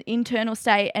internal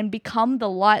state and become the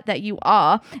light that you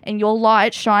are. And your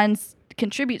light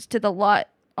contributes to the light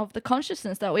of the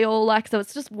consciousness that we all like. So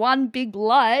it's just one big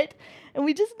light, and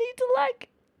we just need to like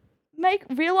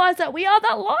realize that we are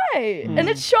that light, and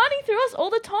it's shining through us all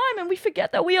the time, and we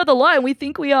forget that we are the light, and we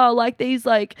think we are like these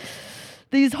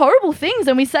horrible things,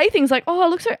 and we say things like, oh, I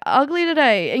look so ugly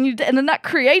today, and then that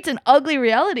creates an ugly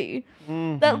reality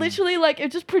that literally like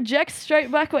it just projects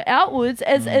straight back or outwards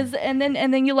and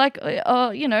then you're like,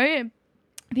 the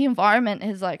environment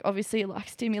has like obviously like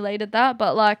stimulated that,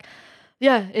 but like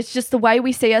yeah, it's just the way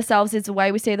we see ourselves is the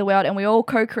way we see the world, and we're all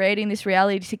co-creating this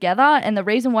reality together. And the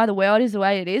reason why the world is the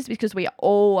way it is because we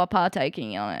all are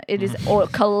partaking on it. It is a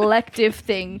collective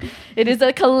thing. It is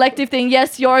a collective thing.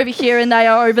 Yes, you're over here and they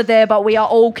are over there, but we are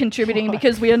all contributing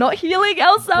because we are not healing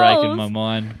ourselves. Breaking my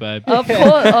mind, babe. Of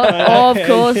course, of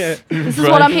course. Yeah. This is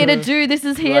what I'm here to do. This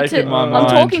is here to. I'm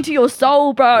talking to your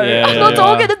soul, bro. Yeah, I'm not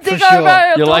talking to Dicko,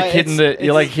 bro. You're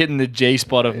like hitting the G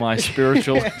spot of my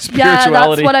spirituality. Yeah,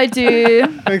 that's what I do.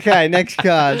 Okay, next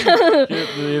card. Hit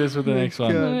us with the next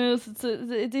one. Yes,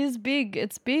 it is big.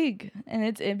 It's big, and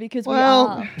it's because we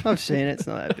are. I've seen it. It's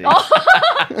not that big.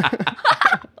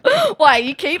 Why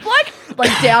you keep like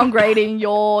downgrading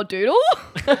your doodle?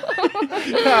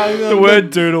 The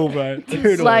word doodle, mate.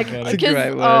 Doodle. Like, it's a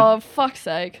great word. Oh, fuck's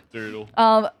sake. Doodle.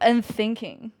 And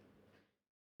thinking.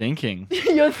 Thinking.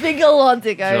 You're thinking a lot,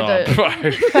 Dicko. Bro,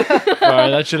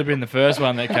 that should have been the first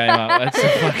one that came up. That's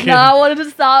fucking. No, I wanted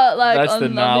to start like that's on the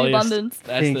gnarliest. abundance.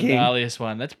 That's the gnarliest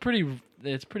one. That's pretty.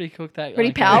 It's pretty cooked. That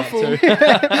pretty powerful.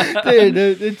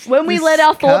 Dude, when we let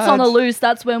our thoughts on the loose,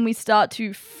 that's when we start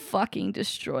to fucking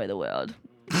destroy the world.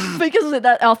 Because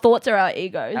that our thoughts are our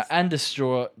egos. And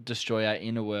destroy our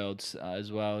inner worlds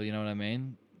as well. You know what I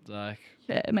mean? Like.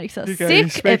 Yeah, it makes us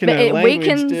sick. It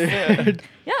weakens. Yeah,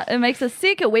 it makes us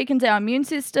sick. It weakens our immune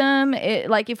system.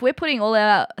 Like if we're putting all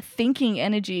our thinking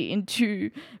energy into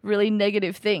really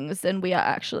negative things, then we are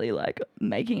actually like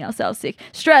making ourselves sick.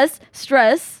 Stress,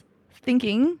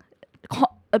 thinking,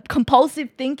 compulsive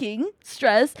thinking,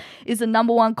 stress is the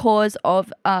number one cause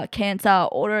of cancer,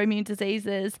 autoimmune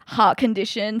diseases, heart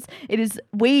conditions. It is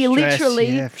we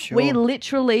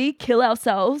literally kill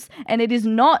ourselves, and it is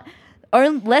not.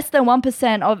 Only less than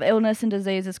 1% of illness and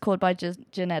disease is caused by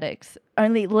genetics.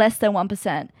 Only less than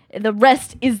 1%. The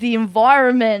rest is the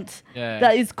environment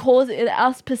that is causing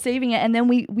us perceiving it, and then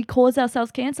we cause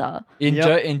ourselves cancer. In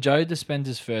Joe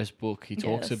Dispenza's first book, he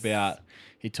talks about.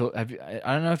 I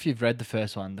don't know if you've read the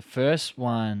first one. The first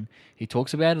one, he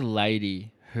talks about a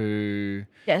lady who.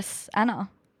 Yes, Anna.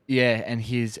 Yeah,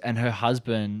 and her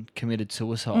husband committed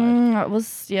suicide. That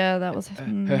was.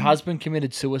 Her husband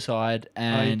committed suicide,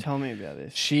 and you told me about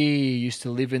this. She used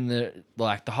to live in the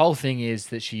whole thing is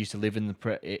that she used to live in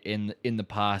the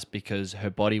past because her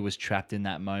body was trapped in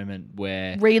that moment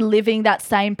where reliving that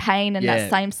same pain and that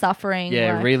same suffering.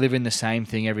 Yeah, reliving the same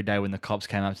thing every day when the cops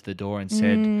came up to the door and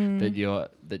said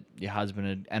that your husband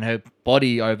had, and her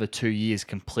body over 2 years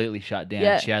completely shut down.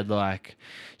 Yeah.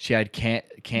 She had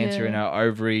cancer in her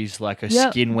ovaries. Like her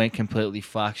Yep. skin went completely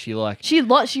fucked. She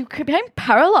became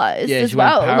paralyzed as she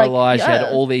well. went paralyzed. She had yeah.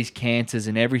 all these cancers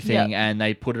and everything, Yep. and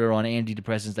they put her on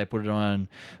antidepressants. They put her on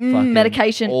fucking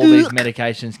medication. all these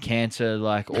medications, cancer,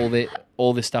 like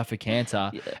all this stuff for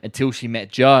cancer, until she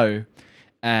met Joe,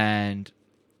 and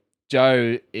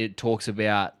Joe, it talks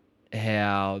about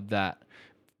how that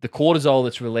the cortisol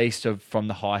that's released from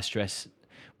the high stress,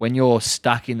 when you're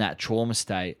stuck in that trauma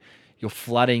state, you're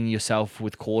flooding yourself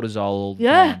with cortisol all the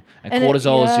time. And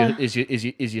cortisol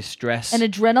is your stress. And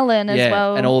adrenaline as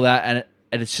well. And all that.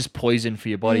 And it's just poison for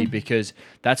your body, because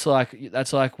that's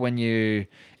like when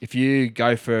if you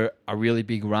go for a really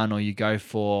big run, or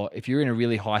if you're in a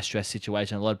really high stress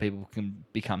situation, a lot of people can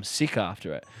become sick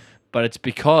after it. But it's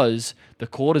because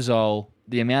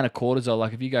the amount of cortisol,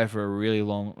 like if you go for a really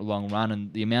long run,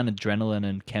 and the amount of adrenaline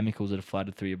and chemicals that are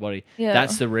flooded through your body,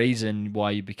 that's the reason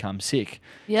why you become sick.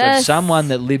 Yes. So if someone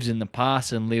that lives in the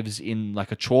past and lives in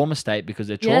like a trauma state because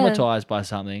they're traumatized by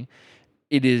something,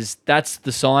 that's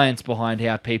the science behind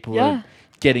how people are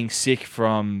getting sick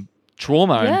from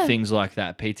trauma and things like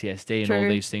that, PTSD and all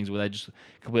these things where they just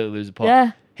completely lose the plot.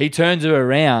 Yeah. He turns her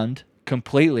around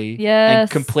completely and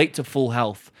complete to full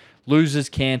health. Loses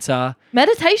cancer.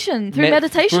 Meditation. Through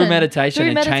meditation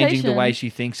and changing the way she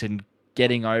thinks and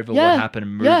getting over what happened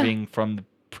and moving from the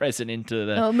present into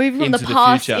the moving from into the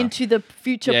past future. into the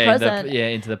future present.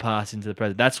 Into the past, into the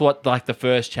present. That's what like the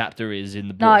first chapter is in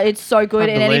the book. No, it's so good.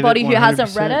 I And believe anybody it who hasn't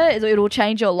 100%. read it, it'll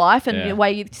change your life and the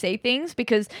way you see things,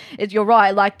 because you're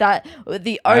right. Like that,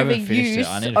 the I haven't finished it. overuse.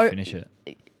 I need to finish it.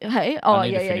 Hey, I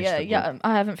need to finish the yeah.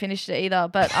 I haven't finished it either,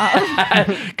 but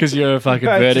Because you're a fucking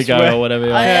I just vertigo went- or whatever.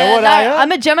 what are you?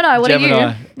 I'm a Gemini. What are Gemini.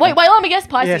 you? Wait, let me guess.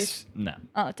 Pisces. Yes. No.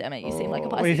 Oh, damn it! You seem like a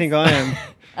Pisces. What do you think I am?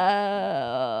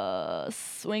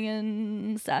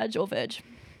 Swinging Sag or Veg.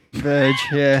 Verge,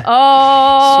 yeah.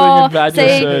 Oh, Swinging Vag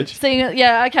or Sag.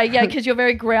 Yeah, okay, yeah, because you're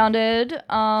very grounded.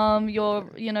 You're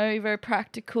very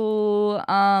practical,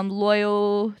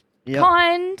 loyal, Yep.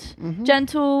 kind,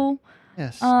 gentle,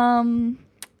 Yes.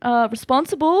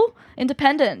 responsible,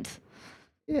 independent,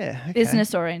 yeah. Okay.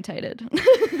 business orientated.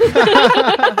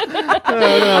 I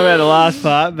don't know about the last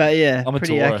part, but yeah. I'm a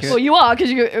pretty Taurus. accurate. Well, you are,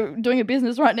 because you're doing a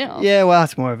business right now. Yeah, well,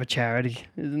 it's more of a charity,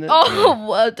 isn't it? Oh,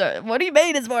 what do you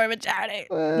mean it's more of a charity?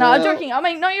 No, I'm joking. I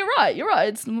mean, no, you're right. You're right.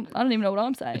 I don't even know what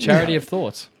I'm saying. A charity of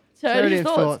thoughts. Charity of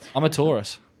thoughts. I'm a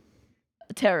Taurus.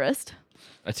 A terrorist.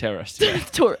 A terrorist. Yeah.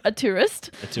 A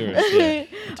tourist. A tourist. Yeah.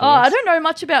 Oh, I don't know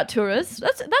much about tourists.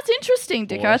 That's interesting,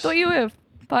 Dicko. I Taurus. thought you were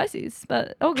Pisces,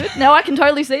 but good. Now I can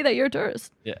totally see that you're a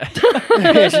tourist. Yeah.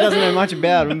 Yeah, she doesn't know much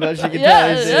about him, but she can tell. Yeah,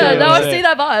 It's yeah. still- No, I Yeah. see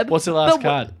that vibe. What's the last But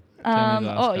card? Tell me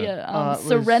the last card. it was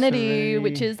Serenity, Serenity.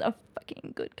 which is a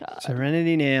fucking good card.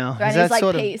 Serenity now. Is Serenity that is like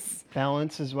sort peace. of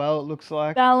balance as well, it looks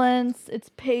like? Balance, it's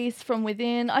peace from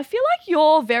within. I feel like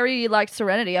you're very like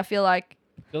Serenity. I feel like,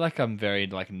 I feel like I'm very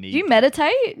like do need. you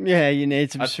meditate? Yeah, you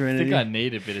need some I serenity. think I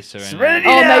need a bit of serenity. Serenity!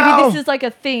 Oh, Yeah. maybe this is like a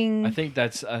thing. I think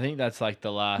that's like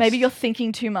the last. Maybe you're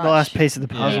thinking too much. The last piece of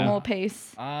the Need puzzle. more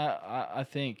peace. I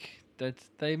think that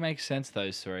they make sense.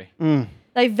 Those three. Mm.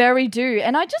 They very do,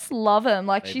 and I just love them.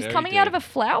 Like They she's very coming do. out of a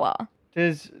flower.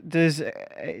 Do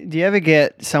you ever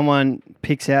get someone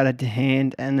picks out a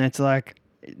hand and it's like,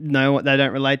 no, they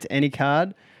don't relate to any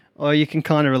card? Or you can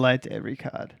kind of relate to every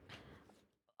card?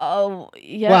 Oh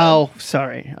yeah. Well,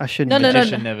 sorry, I shouldn't. No, do no, that. no,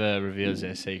 Magician never reveals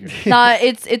their secret. No,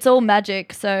 it's all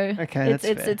magic. So Okay, it's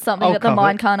that's fair. it's something I'll that the cover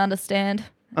mind it. can't understand.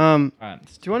 Do Alright.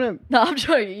 you want to? No, I'm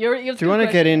sure you're. Do you want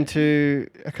to get into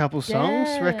a couple songs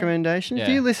Yeah. recommendations? Yeah.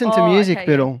 Do you listen to Oh, music, okay,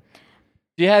 Biddle?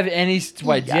 Do you have any?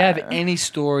 Wait. Do you have Yeah. any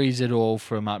stories at all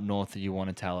from up north that you want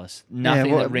to tell us?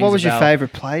 Nothing Yeah. that rings What was a your bell?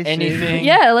 favorite place? Anything?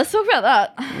 Yeah, let's talk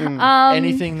about that.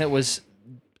 Anything that was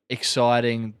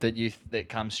exciting that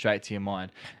comes straight to your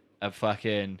mind? A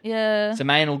fucking Yeah.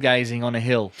 some anal gazing on a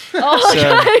hill. Oh,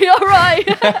 So- okay, you're right.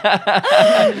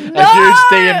 A huge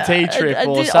DMT trip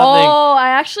or something. Oh, I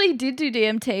actually did do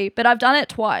DMT, but I've done it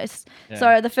twice. Yeah.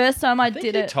 So the first time I think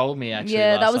did you it. told me actually.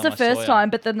 Yeah, last that was time the I saw first you. time,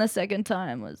 but then the second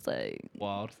time was like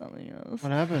Wild. something else.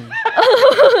 What happened?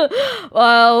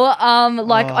 Well,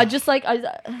 like Oh. I just like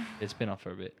I. It's been off for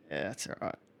a bit. Yeah, that's all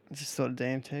right. I just thought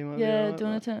DMT might Yeah, be doing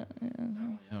alright, it.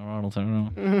 Yeah, all right, I'll turn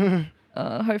it on.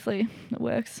 but- Hopefully it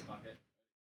works.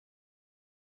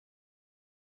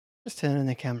 Just turning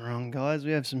the camera on, guys.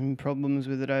 We have some problems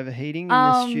with it overheating in the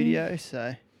Um, studio,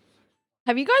 so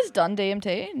Have you guys done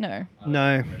DMT? No.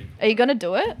 No. Are you gonna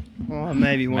do it? Oh,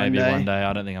 maybe one day.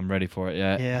 I don't think I'm ready for it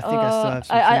yet. Yeah, I think I still have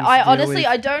some I honestly, with.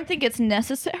 I don't think it's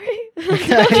necessary.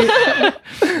 I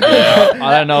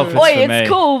don't know if it's for me. It's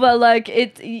cool, but like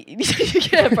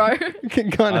yeah, bro. I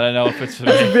don't know if it's for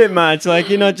me. It's a bit much. Like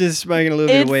you're not just smoking a little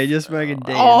bit of weed, you're smoking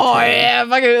DMT. Oh yeah,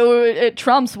 fucking it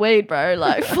trumps weed, bro.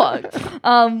 Like fuck.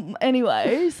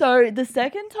 Anyway, so the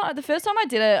first time I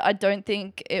did it, I don't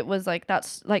think it was like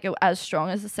that's like as strong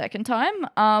as the second time.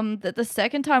 The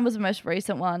second time was the most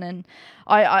recent one, and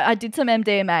I did some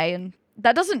MDMA, and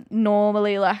that doesn't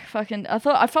normally like fucking. I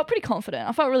felt pretty confident.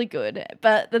 I felt really good,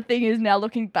 but the thing is now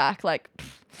looking back, like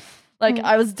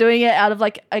I was doing it out of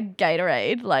like a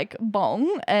Gatorade like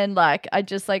bong, and like I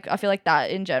just like I feel like that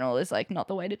in general is like not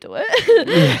the way to do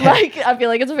it. Like I feel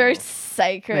like it's a very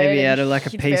sacred, maybe out of like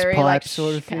a peace very, pipe like,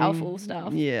 sort of thing. Powerful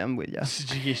stuff. Yeah, I'm with you.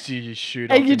 You just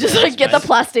shoot And you just like get the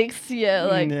plastics, yeah,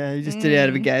 like yeah, you just did it out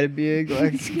of a Gator Bug.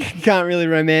 Like can't really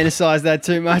romanticize that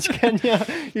too much, can you?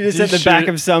 You just at the back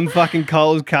of some fucking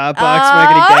Coles car park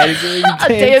smoking a Gator Bug.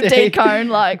 A DMT cone,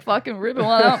 like fucking ripping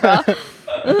one out, bro.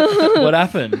 What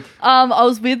happened? I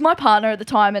was with my partner at the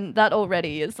time, and that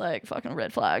already is like fucking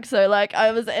red flag. So like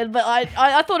but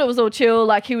I thought it was all chill.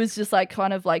 Like he was just like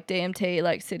kind of like DMT,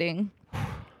 like sitting,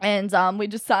 and we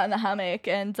just sat in the hammock,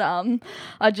 and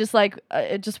I just like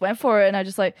it just went for it, and I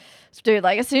just like, dude,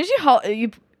 like as soon as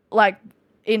you like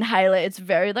inhale it, it's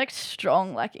very like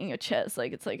strong, like in your chest,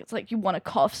 like it's like you want to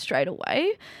cough straight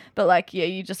away, but like yeah,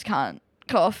 you just can't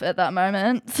cough at that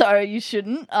moment, so you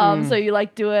shouldn't. So you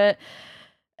like do it.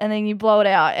 And then you blow it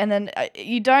out, and then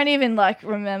you don't even like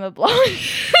remember blowing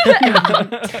it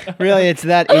out. Really, it's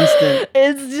that instant.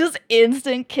 It's just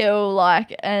instant kill,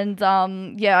 like, and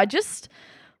yeah,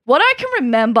 what I can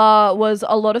remember was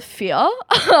a lot of fear.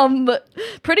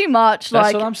 Pretty much That's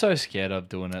like what I'm so scared of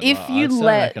doing it. if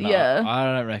like, you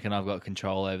I don't reckon I've got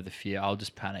control over the fear. I'll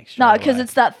just panic straight no, because away.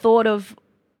 it's that thought of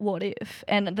what if,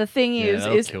 and the thing is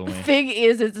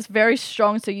it's very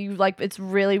strong, so you like it's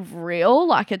really real,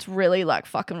 like it's really like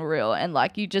fucking real, and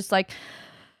like you just like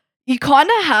you kind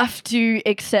of have to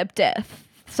accept death.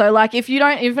 So like if you're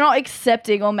not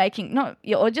accepting or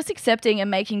or just accepting and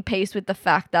making peace with the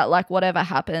fact that like whatever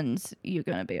happens, you're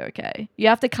gonna be okay. You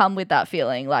have to come with that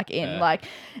feeling like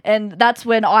and that's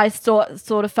when I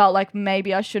sort of felt like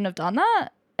maybe I shouldn't have done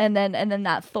that. And then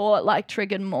that thought like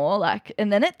triggered more, like,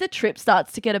 and then the trip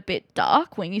starts to get a bit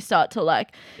dark when you start to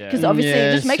like, because obviously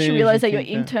it just makes you realize that your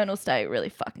internal state really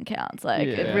fucking counts. Like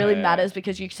it really matters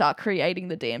because you start creating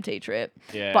the DMT trip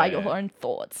by your own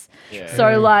thoughts. Yeah.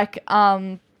 So like,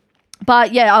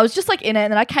 but yeah, I was just like in it,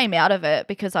 and then I came out of it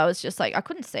because I was just like, I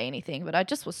couldn't see anything, but I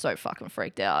just was so fucking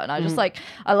freaked out, and I just like,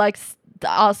 I like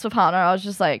asked the partner, I was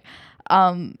just like,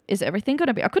 is everything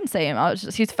gonna be? I couldn't see him. I was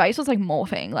just, his face was like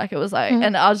morphing, like it was like,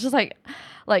 and I was just like,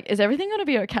 is everything gonna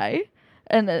be okay?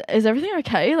 And is everything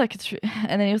okay? Like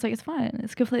and then he was like, it's fine,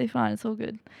 it's completely fine, it's all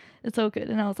good,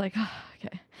 and I was like, oh,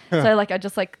 okay. So like I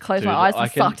just like closed my eyes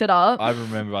and fucked it up. I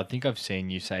remember. I think I've seen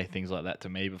you say things like that to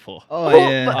me before. Oh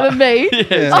yeah, me.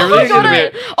 Yeah, oh my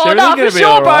god! Oh no, for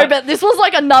sure, bro. But this was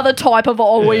like another type of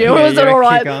oil. Was it all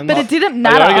right? But it didn't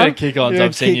matter. I'm gonna kick on.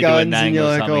 I've seen you do a nang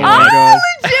or something. Oh,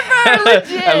 legit, bro,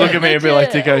 legit. And look at me and be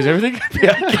like, Dicko, is everything gonna be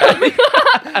okay?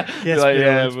 Yes, like,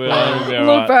 yeah, we'll be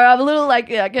look, bro, I'm a little like,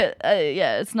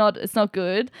 yeah, it's not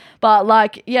good, but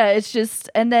like, yeah, it's just,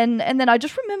 and then I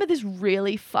just remember this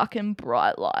really fucking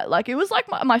bright light, like it was like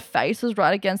my face was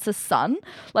right against the sun,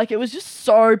 like it was just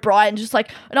so bright, and just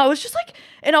like, and I was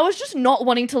just not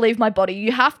wanting to leave my body.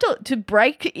 You have to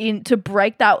break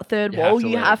that third wall.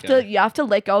 You have to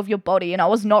let go of your body, and I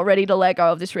was not ready to let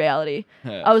go of this reality.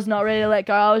 Yeah. I was not ready to let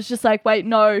go. I was just like, wait,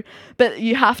 no, but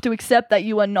you have to accept that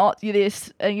you are not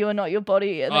this, and you are not your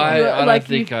body. And I don't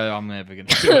think I'm ever gonna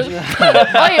do it.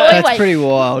 That's pretty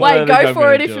wild. Wait, go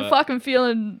for it if you're fucking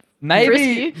feeling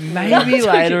maybe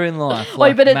later in life.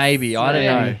 Like, but maybe I don't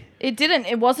know.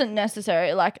 It wasn't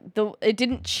necessary. Like it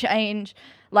didn't change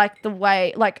like the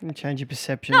way, like didn't change your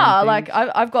perception. No, like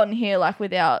I've gotten here like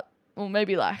without, well,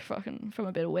 maybe like fucking from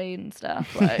a bit of weed and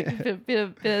stuff, like a bit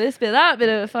of this, bit of that, bit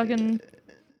of fucking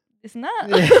this and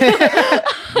that.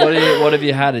 What have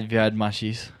you had? Have you had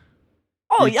mushies?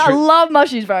 Oh yeah, I love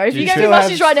mushies, bro. If you gave me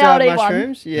mushies right now, I'd eat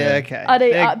mushrooms? one. Yeah, okay. I'd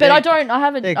eat, but I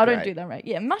don't do them right.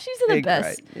 Yeah, mushies are the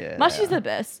best. Yeah, mushies are the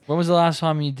best. When was the last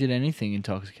time you did anything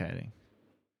intoxicating?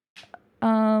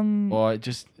 Or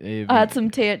just I had some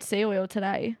THC oil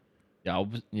today.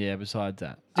 Yeah. Besides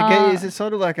that, is it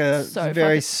sort of like a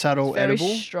very subtle edible?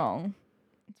 Very strong.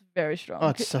 It's very strong. Oh,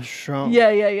 it's so strong.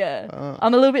 Yeah.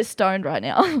 I'm a little bit stoned right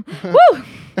now. Woo!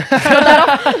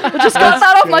 Just got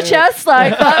that off my chest,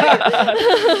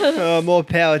 like. More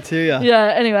power to you.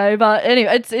 Yeah. Anyway,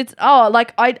 it's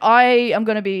like I am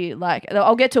gonna be like,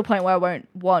 I'll get to a point where I won't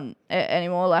want it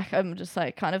anymore. Like I'm just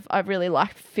like I really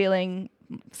like feeling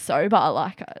sober.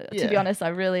 Like to be honest, I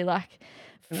really like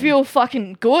feel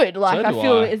fucking good. Like So I do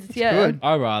feel I. it's good.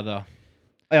 I rather.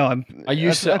 Oh, I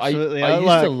used to. absolutely. I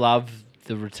used to love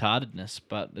the retardedness,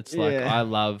 but it's like Yeah. I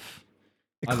love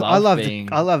being.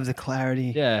 I love the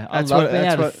clarity. Yeah, That's I love what- being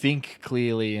that's able what- to think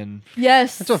clearly and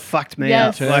yes. That's what fucked me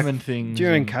Yes. up. determine Like, things.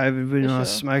 during and- COVID, when For I was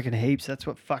sure. smoking heaps, that's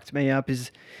what fucked me up.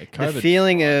 Is COVID the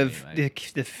feeling fried of me,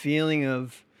 mate. the feeling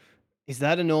of, is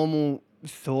that a normal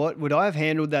thought? Would I have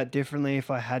handled that differently if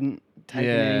I hadn't taken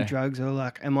any Yeah. drugs, or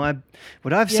like,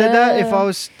 would I have said that if I Yeah.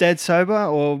 was dead sober,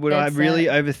 or would I Dead really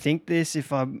set. overthink this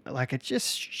if I'm like, it's just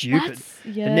stupid.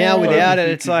 Yeah. But now without it,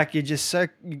 Overthinking. it's like you're just so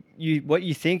what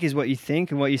you think is what you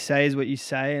think, and what you say is what you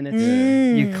say, and it's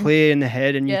you're Mm. clear in the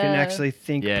head, and you can Yeah. actually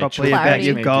think Yeah, properly truth about Clarity.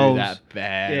 your makes me goals. Do that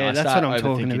bad. Yeah, I that's start what I'm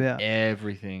talking overthinking about.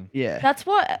 Everything. Yeah, That's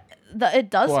what it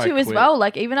does Why I too as quit. well.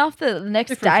 Like even after the next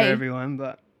different day, for everyone,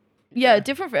 but yeah,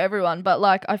 different for everyone. But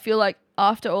like I feel like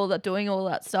after all that, doing all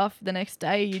that stuff, the next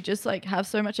day you just like have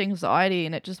so much anxiety,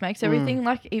 and it just makes everything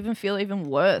like even feel even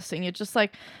worse. And you're just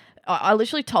like, I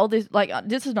literally told this, like,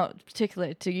 this is not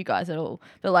particular to you guys at all,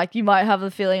 but like you might have the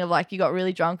feeling of like you got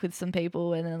really drunk with some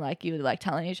people, and then like you were like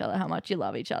telling each other how much you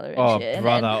love each other. And Oh, shit. And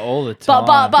brother, then, all the time.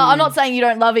 but I'm not saying you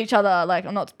don't love each other. Like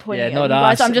I'm not pointing Yeah, at not you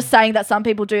guys. us. I'm just saying that some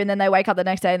people do, and then they wake up the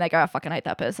next day and they go, I fucking hate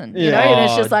that person. You Yeah. know, and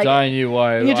it's just like don't you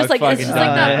worry. you're just I've like it's fucking just like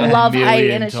done that a love hate,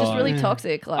 million and it's just really times.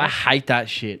 toxic. I Like hate that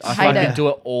shit. I Hate fucking it. do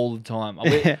it all the time.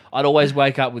 I'd always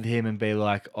wake up with him and be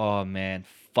like, oh man,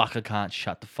 fuck, I can't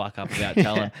shut the fuck up without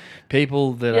telling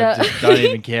people that Yeah. I just don't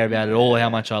even care about at all how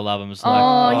much I love them. It's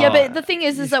like, yeah, but the thing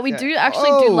is that we do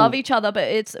actually do Oh. love each other, but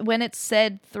it's when it's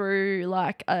said through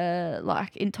like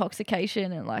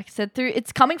intoxication and like said through,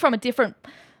 it's coming from a different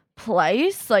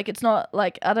place. Like it's not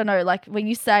like, I don't know, like when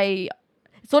you say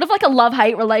it's sort of like a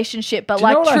love-hate relationship, but do you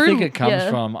like know what true. I think it comes yeah.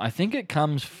 from? I think it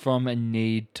comes from a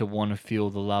need to want to feel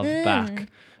the love back.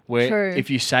 Where true. if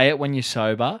you say it when you're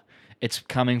sober, it's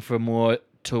coming from more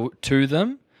to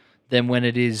them than when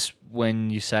it is when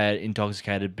you say it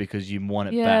intoxicated because you want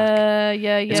it back.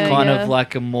 Yeah. It's kind of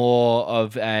like a more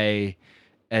of a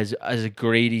as a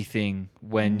greedy thing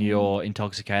when you're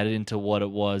intoxicated into what it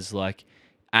was like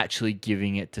actually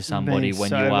giving it to somebody Being when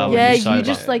sober. you are when yeah, you're you sober.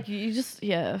 just like you just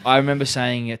yeah. I remember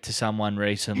saying it to someone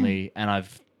recently, and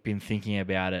I've been thinking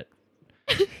about it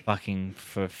fucking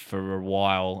for a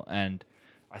while, and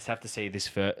I just have to see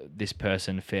this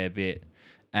person a fair bit,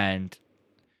 and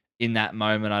in that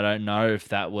moment, I don't know if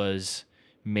that was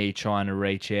me trying to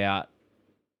reach out,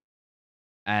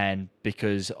 and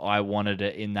because I wanted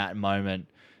it in that moment,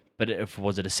 but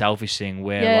was it a selfish thing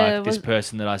where Yeah, like this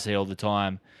person that I see all the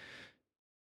time.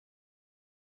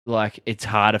 Like it's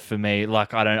harder for me.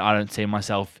 Like I don't see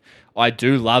myself. I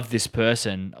do love this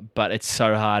person, but it's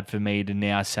so hard for me to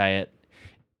now say it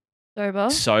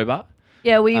sober.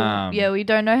 Yeah, we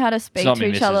don't know how to speak It's not to me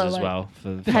each missus other. as like, well.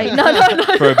 Hey, no.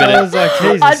 For a bit I of, was like,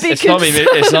 Jesus. I'd be it's not me.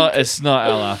 concerned. It's not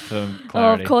Ella for Oh,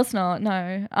 clarity. of course not.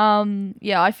 No.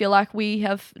 Yeah, I feel like we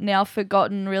have now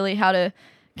forgotten really how to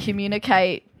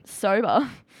communicate sober.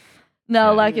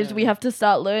 Now, Yeah. we have to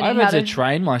start learning I've how had to to.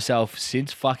 train myself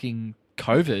since fucking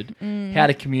COVID how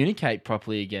to communicate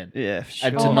properly again. Yeah, for sure.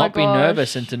 And to Oh my not be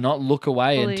nervous gosh. and to not look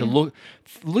away and to Fully. look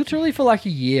literally for like a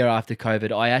year after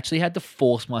COVID, I actually had to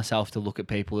force myself to look at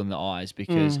people in the eyes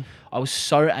because I was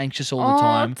so anxious all the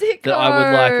time that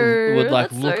I would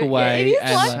That's look so- away yeah,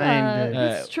 and like Same, that. dude.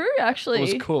 It's true, I actually.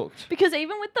 was cooked. Because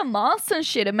even with the masks and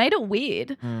shit, it made it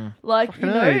weird. Like, Fucking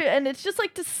you know, oath. and it's just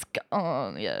like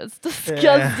oh, yeah, it's we disgusting.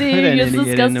 don't It's need to get into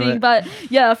disgusting. it. But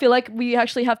yeah, I feel like we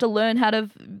actually have to learn how to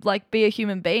like be a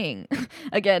human being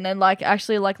again and like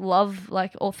actually like love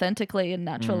like authentically and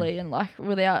naturally and like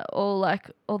without all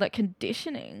that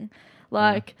conditioning.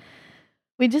 Like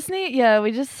we just need You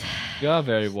are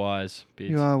very wise, bitch.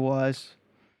 You are wise.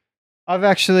 I've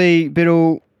actually,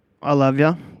 Biddle, I love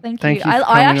you. Thank Thank you. you for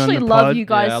I coming on actually the love pod. you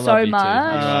guys Yeah, I love so you too.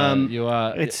 much. You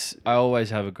are. It's I always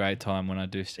have a great time when I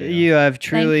do stand up. you have Thank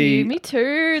truly you. Me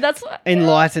too. That's what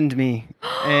enlightened me,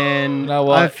 and You know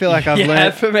what? I feel like I've Yeah,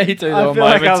 learned. for me too. I feel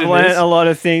like I've learned a lot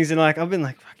of things, and like I've been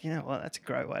like, fuck, you know what? That's a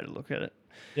great way to look at it.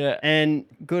 Yeah. And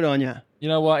good on you. You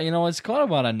know what? It's kind of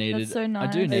what I needed. That's so I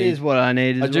nice. do It need. is what I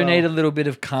need. I do need a little bit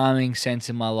of calming sense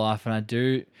in my life, and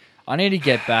I need to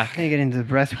get back. I need to get into the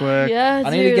breath work. Yeah, I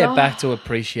need to dude. get back to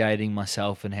appreciating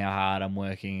myself and how hard I'm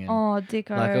working. And Oh, Dicko.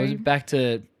 like I was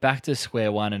back to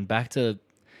square one and back to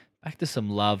some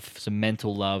love, some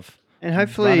mental love. And I'm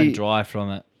hopefully, running dry from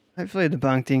it. Hopefully the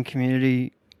Bunked In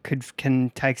community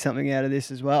can take something out of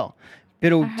this as well.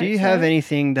 Biddle, I do you hope have so.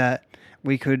 anything that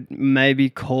we could maybe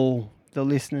call the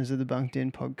listeners of the Bunked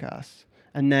In podcast?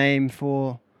 A name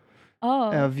for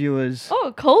our viewers?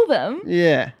 Oh, call them.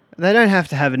 Yeah. They don't have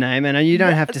to have a name, and you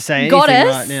don't have to say anything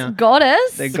right now.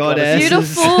 Goddess. The goddess.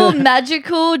 Beautiful,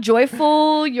 magical,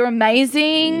 joyful. You're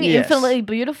amazing. Yes. Infinitely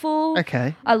beautiful.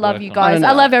 Okay. I love you I guys. don't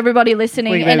I know. love everybody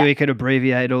listening. Maybe we could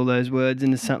abbreviate all those words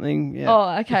into something. Yeah.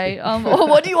 Oh, okay.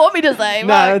 What do you want me to say? No,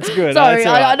 that's good. Sorry, That's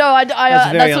all right. I know. That's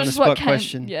a very that's on the just what spot came.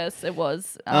 question. Yes, it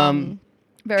was.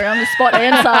 Very on the spot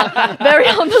answer. very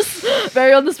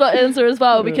on the spot answer as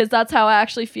well, because that's how I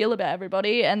actually feel about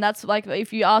everybody, and that's like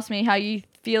if you ask me how you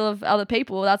feel of other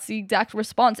people, that's the exact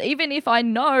response. Even if I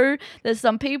know there's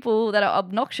some people that are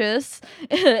obnoxious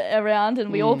around,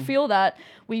 and we all feel that,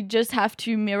 we just have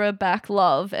to mirror back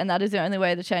love, and that is the only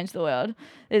way to change the world.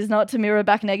 Is not to mirror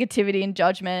back negativity and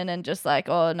judgment and just like,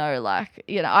 oh no, like,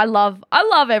 you know, I love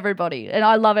everybody, and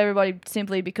I love everybody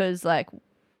simply because like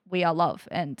we are love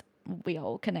and we are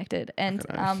all connected, and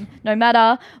no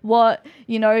matter what,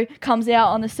 you know, comes out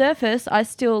on the surface, I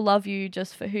still love you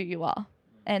just for who you are,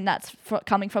 and that's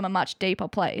coming from a much deeper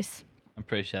place. I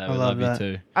appreciate it. I I love love that.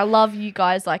 you too. I love you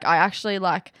guys. Like, I actually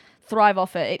like thrive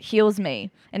off it. It heals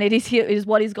me, and it is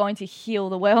what is going to heal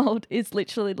the world. It's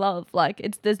literally love.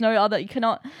 Like, there's no other. You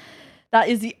cannot. That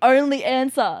is the only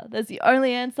answer. That's the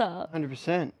only answer.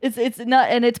 100%. It's not,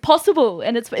 and it's possible,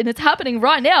 and it's happening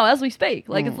right now as we speak.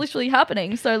 Like, it's literally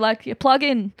happening. So like, you plug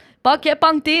in, get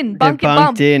bunked in, Get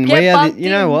bunked in. Get bunked you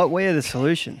know in. what? We are the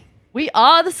solution. We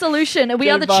are the solution, and we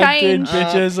are the change.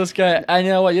 Bitches, let's go. And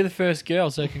you know what? You're the first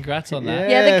girl, so congrats on that.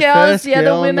 Yeah, the girls, first yeah, the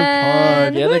girl on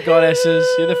women. pod. You're the goddesses.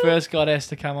 You're the first goddess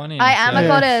to come on here. I am so a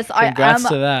goddess. Congrats I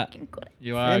am to that.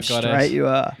 You are a Damn goddess. straight you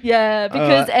are. Yeah,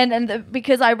 because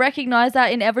because I recognize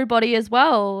that in everybody as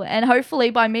well, and hopefully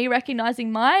by me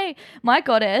recognizing my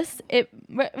goddess, it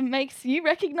makes you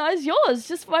recognize yours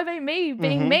just by me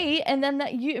being me, and then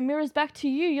that it mirrors back to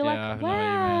you. You're Yeah, I like, know what you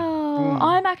mean. wow,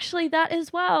 I'm actually that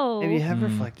as well. Maybe you have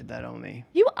reflected that on me.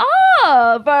 You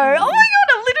are, bro. Oh my god,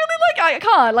 I'm literally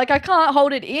like I can't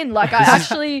hold it in. Like I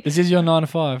actually. This is your 9 to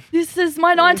 5. This is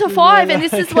my 9 to 5, and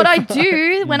this is what I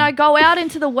do when I go out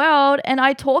into the world and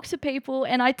I talk to people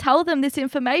and I tell them this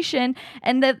information,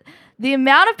 and the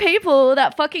amount of people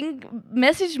that fucking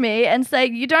message me and say,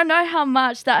 you don't know how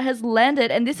much that has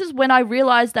landed. And this is when I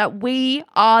realized that we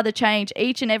are the change.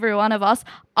 Each and every one of us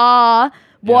are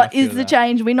what is the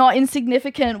change. We're not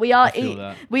insignificant. We are.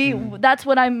 That's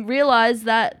when I realized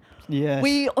that. Yes.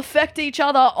 We affect each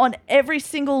other on every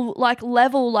single like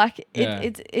level. Like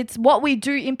it's what we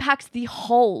do impacts the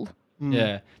whole.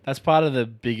 Yeah, that's part of the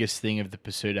biggest thing of the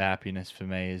pursuit of happiness for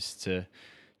me, is to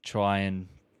try and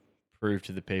prove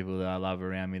to the people that I love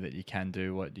around me that you can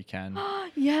do what you can.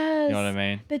 Yes. You know what I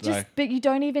mean? But you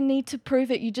don't even need to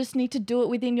prove it. You just need to do it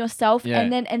within yourself,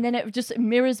 and then it just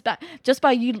mirrors back. Just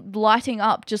by you lighting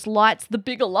up, just lights the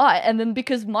bigger light, and then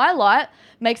because my light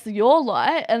makes your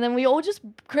light, and then we all just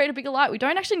create a bigger light. We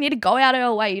don't actually need to go out of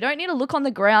our way. You don't need to look on the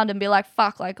ground and be like,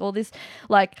 fuck, like all this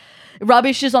like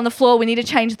rubbish is on the floor. We need to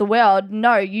change the world.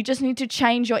 No, you just need to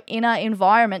change your inner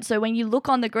environment. So when you look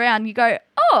on the ground, you go,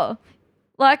 oh,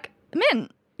 like, man,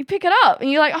 you pick it up and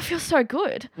you're like, I feel so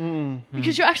good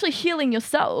because you're actually healing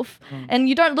yourself, and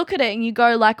you don't look at it and you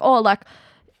go like,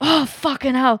 oh,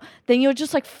 fucking hell. Then you're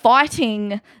just like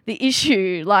fighting the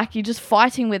issue. Like you're just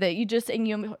fighting with it. And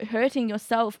you're hurting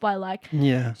yourself by like,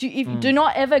 do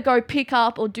not ever go pick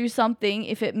up or do something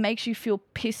if it makes you feel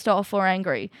pissed off or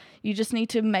angry. You just need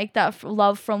to make that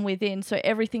love from within. So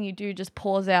everything you do just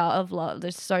pours out of love,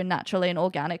 just so naturally and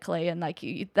organically. And like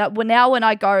now when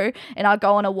I go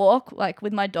on a walk, like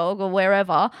with my dog or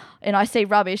wherever, and I see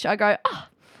rubbish, I go,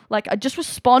 like I just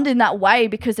respond in that way,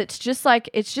 because it's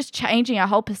just changing our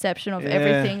whole perception of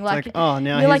everything. Like, oh,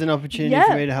 now here's an opportunity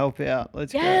for me to help out.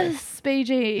 Let's go. Yes,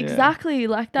 BG, exactly.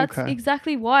 Like that's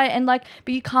exactly why. And like,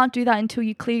 but you can't do that until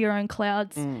you clear your own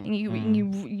clouds and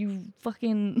you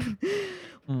fucking.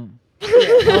 I'm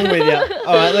with you.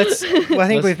 All right, I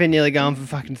think we've been nearly going for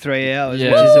fucking 3 hours.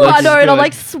 Yeah. Which I know, is and I'm good.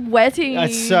 like sweating.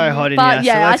 It's so hot in but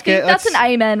here. Yeah, So I think that's an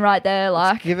amen right there.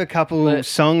 Like, give a couple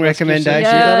song let's recommendations.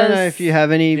 I don't know if you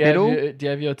have any, Biddle. Do you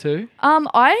have your two?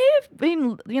 I've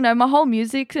been, my whole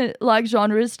music like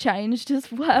genre's changed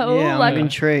as well. Yeah, like, I'm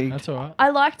intrigued. That's all right. I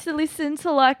like to listen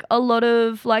to like a lot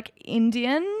of like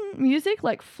Indian music,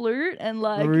 like flute and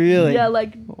like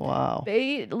like wow,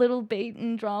 little beat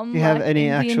and drum. Do you have like any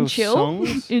Indian actual chill.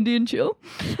 songs? Indian chill.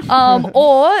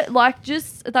 Or like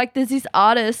just like there's this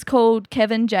artist called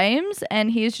Kevin James,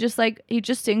 and he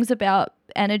just sings about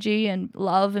energy and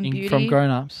love and beauty. From Grown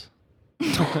Ups.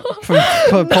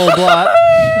 from Paul Blart.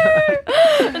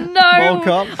 No,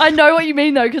 I know what you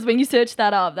mean though, because when you search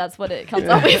that up, that's what it comes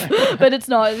up with. But it's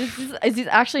not. It's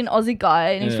actually an Aussie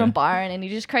guy, and he's from Byron, and he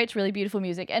just creates really beautiful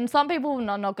music. And some people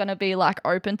are not going to be like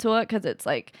open to it because it's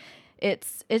like,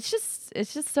 it's just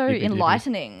so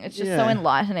enlightening. It's just so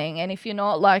enlightening. And if you're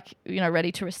not like,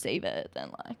 ready to receive it,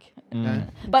 then like,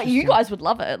 but you guys would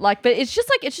love it. Like, but it's just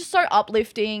so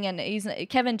uplifting. And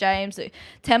Kevin James,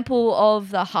 Temple of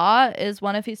the Heart is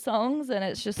one of his songs, and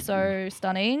it's just so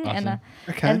stunning. Awesome.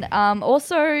 And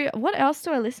also, what else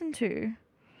do I listen to?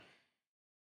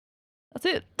 That's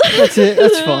it.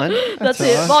 That's fine. That's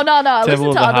it. Right. Well, no. I Temple listen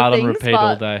of to the other Heart things, on repeat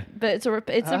all day. but it's a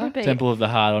repeat. Temple of the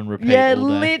Heart on repeat Yeah, all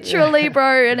day. literally,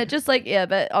 bro. And it just like,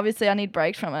 but obviously I need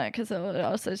breaks from it because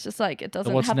also it's just like it doesn't.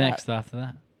 So what's have next that. after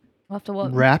that? After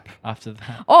what? Rap. After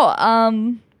that.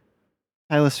 Oh,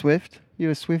 Taylor Swift. You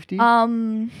a Swiftie?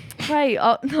 Wait.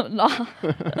 Oh, no.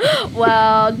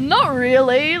 Well, not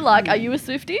really. Like, are you a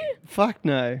Swiftie? Fuck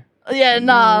no. Yeah,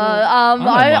 nah.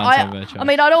 I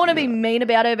mean, I don't want to be mean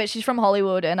about her, but she's from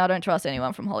Hollywood, and I don't trust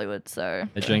anyone from Hollywood. So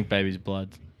They drink baby's blood.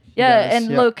 yeah, and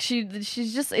look, she's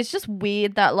just it's just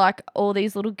weird that like all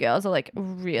these little girls are like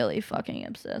really fucking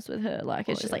obsessed with her. Like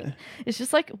it's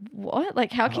just like what?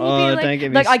 Like how can you be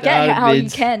like I get how you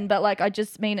can, but like I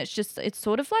just mean it's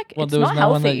sort of like Well, it's there was not no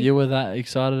healthy. one that you were that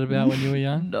excited about when you were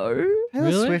young? No. Taylor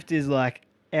Really? Swift is like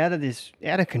out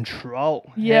of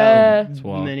control. Yeah. It's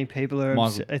wild. Many people are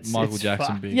Michael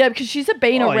Jackson big. Yeah, because she's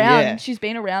been around. Yeah. She's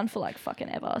been around for like fucking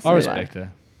ever. So I respect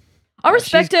her. I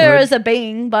respect she's her good. as a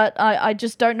being, but I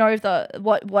just don't know if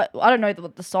what I don't know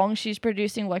what the song she's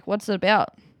producing, like what's it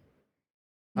about?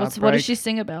 What does she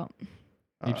sing about?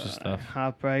 Heaps of stuff.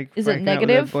 Heartbreak. Is it breaking up with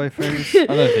negative? her boyfriends.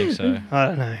 I don't think so. I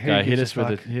don't know. Go, hit us with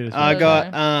it. I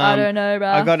got. I don't know, bro.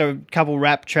 I got a couple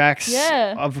rap tracks.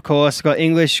 Yeah. Of course, got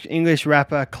English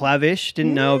rapper Clavish.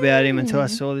 Didn't know about him until I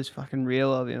saw this fucking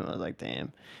reel of him. I was like,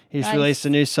 damn. He's released a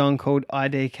new song called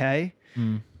IDK.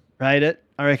 Rate it.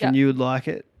 I reckon you would like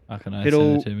it. I can send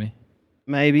it to me.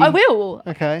 Maybe. I will.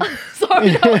 Okay. Sorry,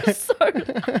 that was so.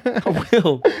 I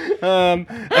will. And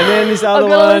then this other I'm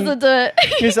gonna one. listen to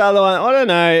it. This other one, I don't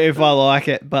know if I like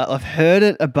it, but I've heard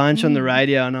it a bunch on the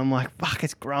radio, and I'm like, fuck,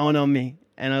 it's growing on me.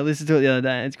 And I listened to it the other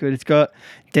day, and it's good. It's got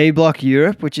D Block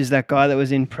Europe, which is that guy that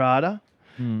was in Prada.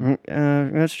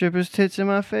 Got strippers' tits in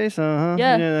my face, Yeah.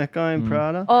 You know that guy in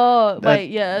Prada? Oh,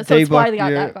 wait, yeah. So it's by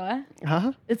that guy.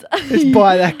 Huh? It's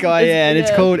by that guy, and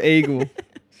it's yeah. called Eagle.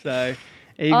 So,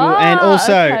 Eagle. And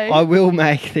also, okay. I will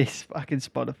make this fucking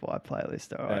Spotify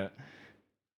playlist, all right? Yeah.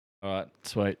 All right,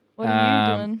 sweet. What are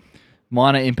you doing?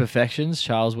 Minor Imperfections,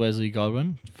 Charles Wesley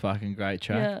Godwin. Fucking great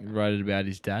track. Yeah. Wrote it about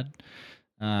his dad,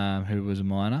 who was a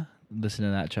miner. Listen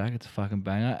to that track. It's a fucking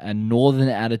banger. And Northern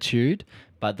Attitude,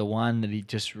 but the one that he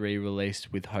just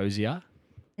re-released with Hosier.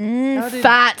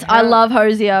 Fat. I love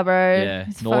Hosier, bro. Yeah.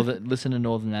 Listen to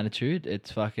Northern Attitude.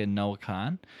 It's fucking Noah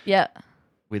Khan. Yeah.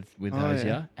 With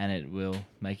Hosier, and it will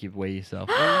make you wee yourself.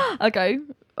 Okay.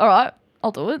 All right.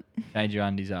 I'll do it. Change your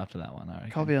undies after that one, I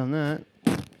reckon. Copy on that.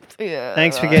 Yeah.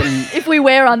 Thanks for getting... If we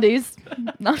wear undies.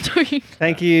 No, I'm joking.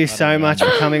 Thank you so much for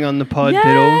coming on the pod,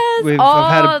 Yes! Biddle.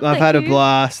 I've had a thank you.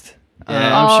 blast.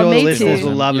 Yeah. I'm sure me the listeners too.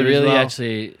 will love you it really as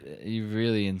well. You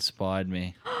really inspired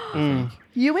me.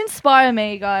 You inspire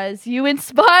me, guys. You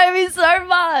inspire me so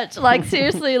much. Like,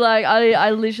 seriously, like,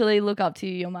 I literally look up to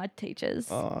you. You're my teachers.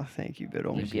 Oh, thank you,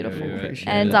 Biddle. You're beautiful. Appreciate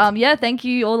And, it. thank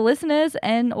you, all the listeners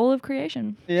and all of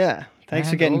creation. Yeah. Thanks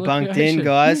for And getting all the bunked creation. in,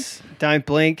 guys. Don't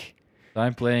blink.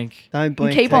 Don't blink. Don't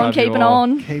blink. Keep on keeping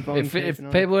on. Keep on If keeping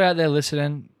on. people are out there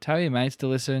listening, tell your mates to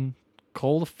listen.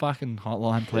 Call the fucking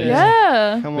hotline, please.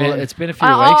 Yeah. Come Yeah, on. it's been a few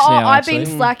weeks now. I've been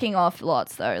actually. slacking off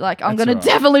lots though. Like I'm That's gonna alright.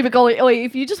 definitely be calling.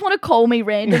 If you just want to call me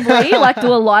randomly, like do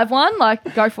a live one,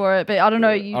 like go for it. But I don't know.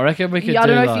 I reckon we could. I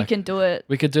don't do know if you like- can do it.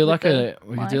 We could do like the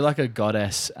a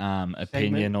goddess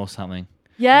opinion or something.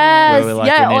 Yes. Where we're like,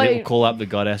 yeah. we'll call up the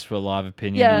goddess for a live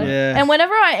opinion. Yeah. on it. Yeah. And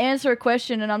whenever I answer a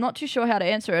question and I'm not too sure how to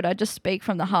answer it, I just speak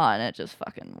from the heart and it just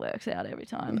fucking works out every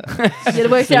time.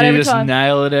 It works So out you every just time.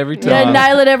 nail it every time. Yeah,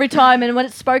 nail it every time. And when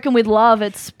it's spoken with love,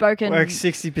 it's spoken. Works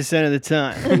 60% of the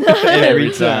time.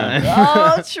 Every time.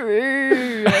 Oh,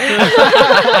 true.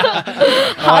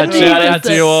 Alright, shout out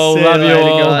to you all. See you Love you later,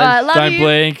 all. guys. Alright, love Don't you.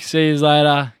 blink. See you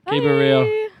later. Keep it real.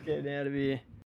 Bye. Get out of here.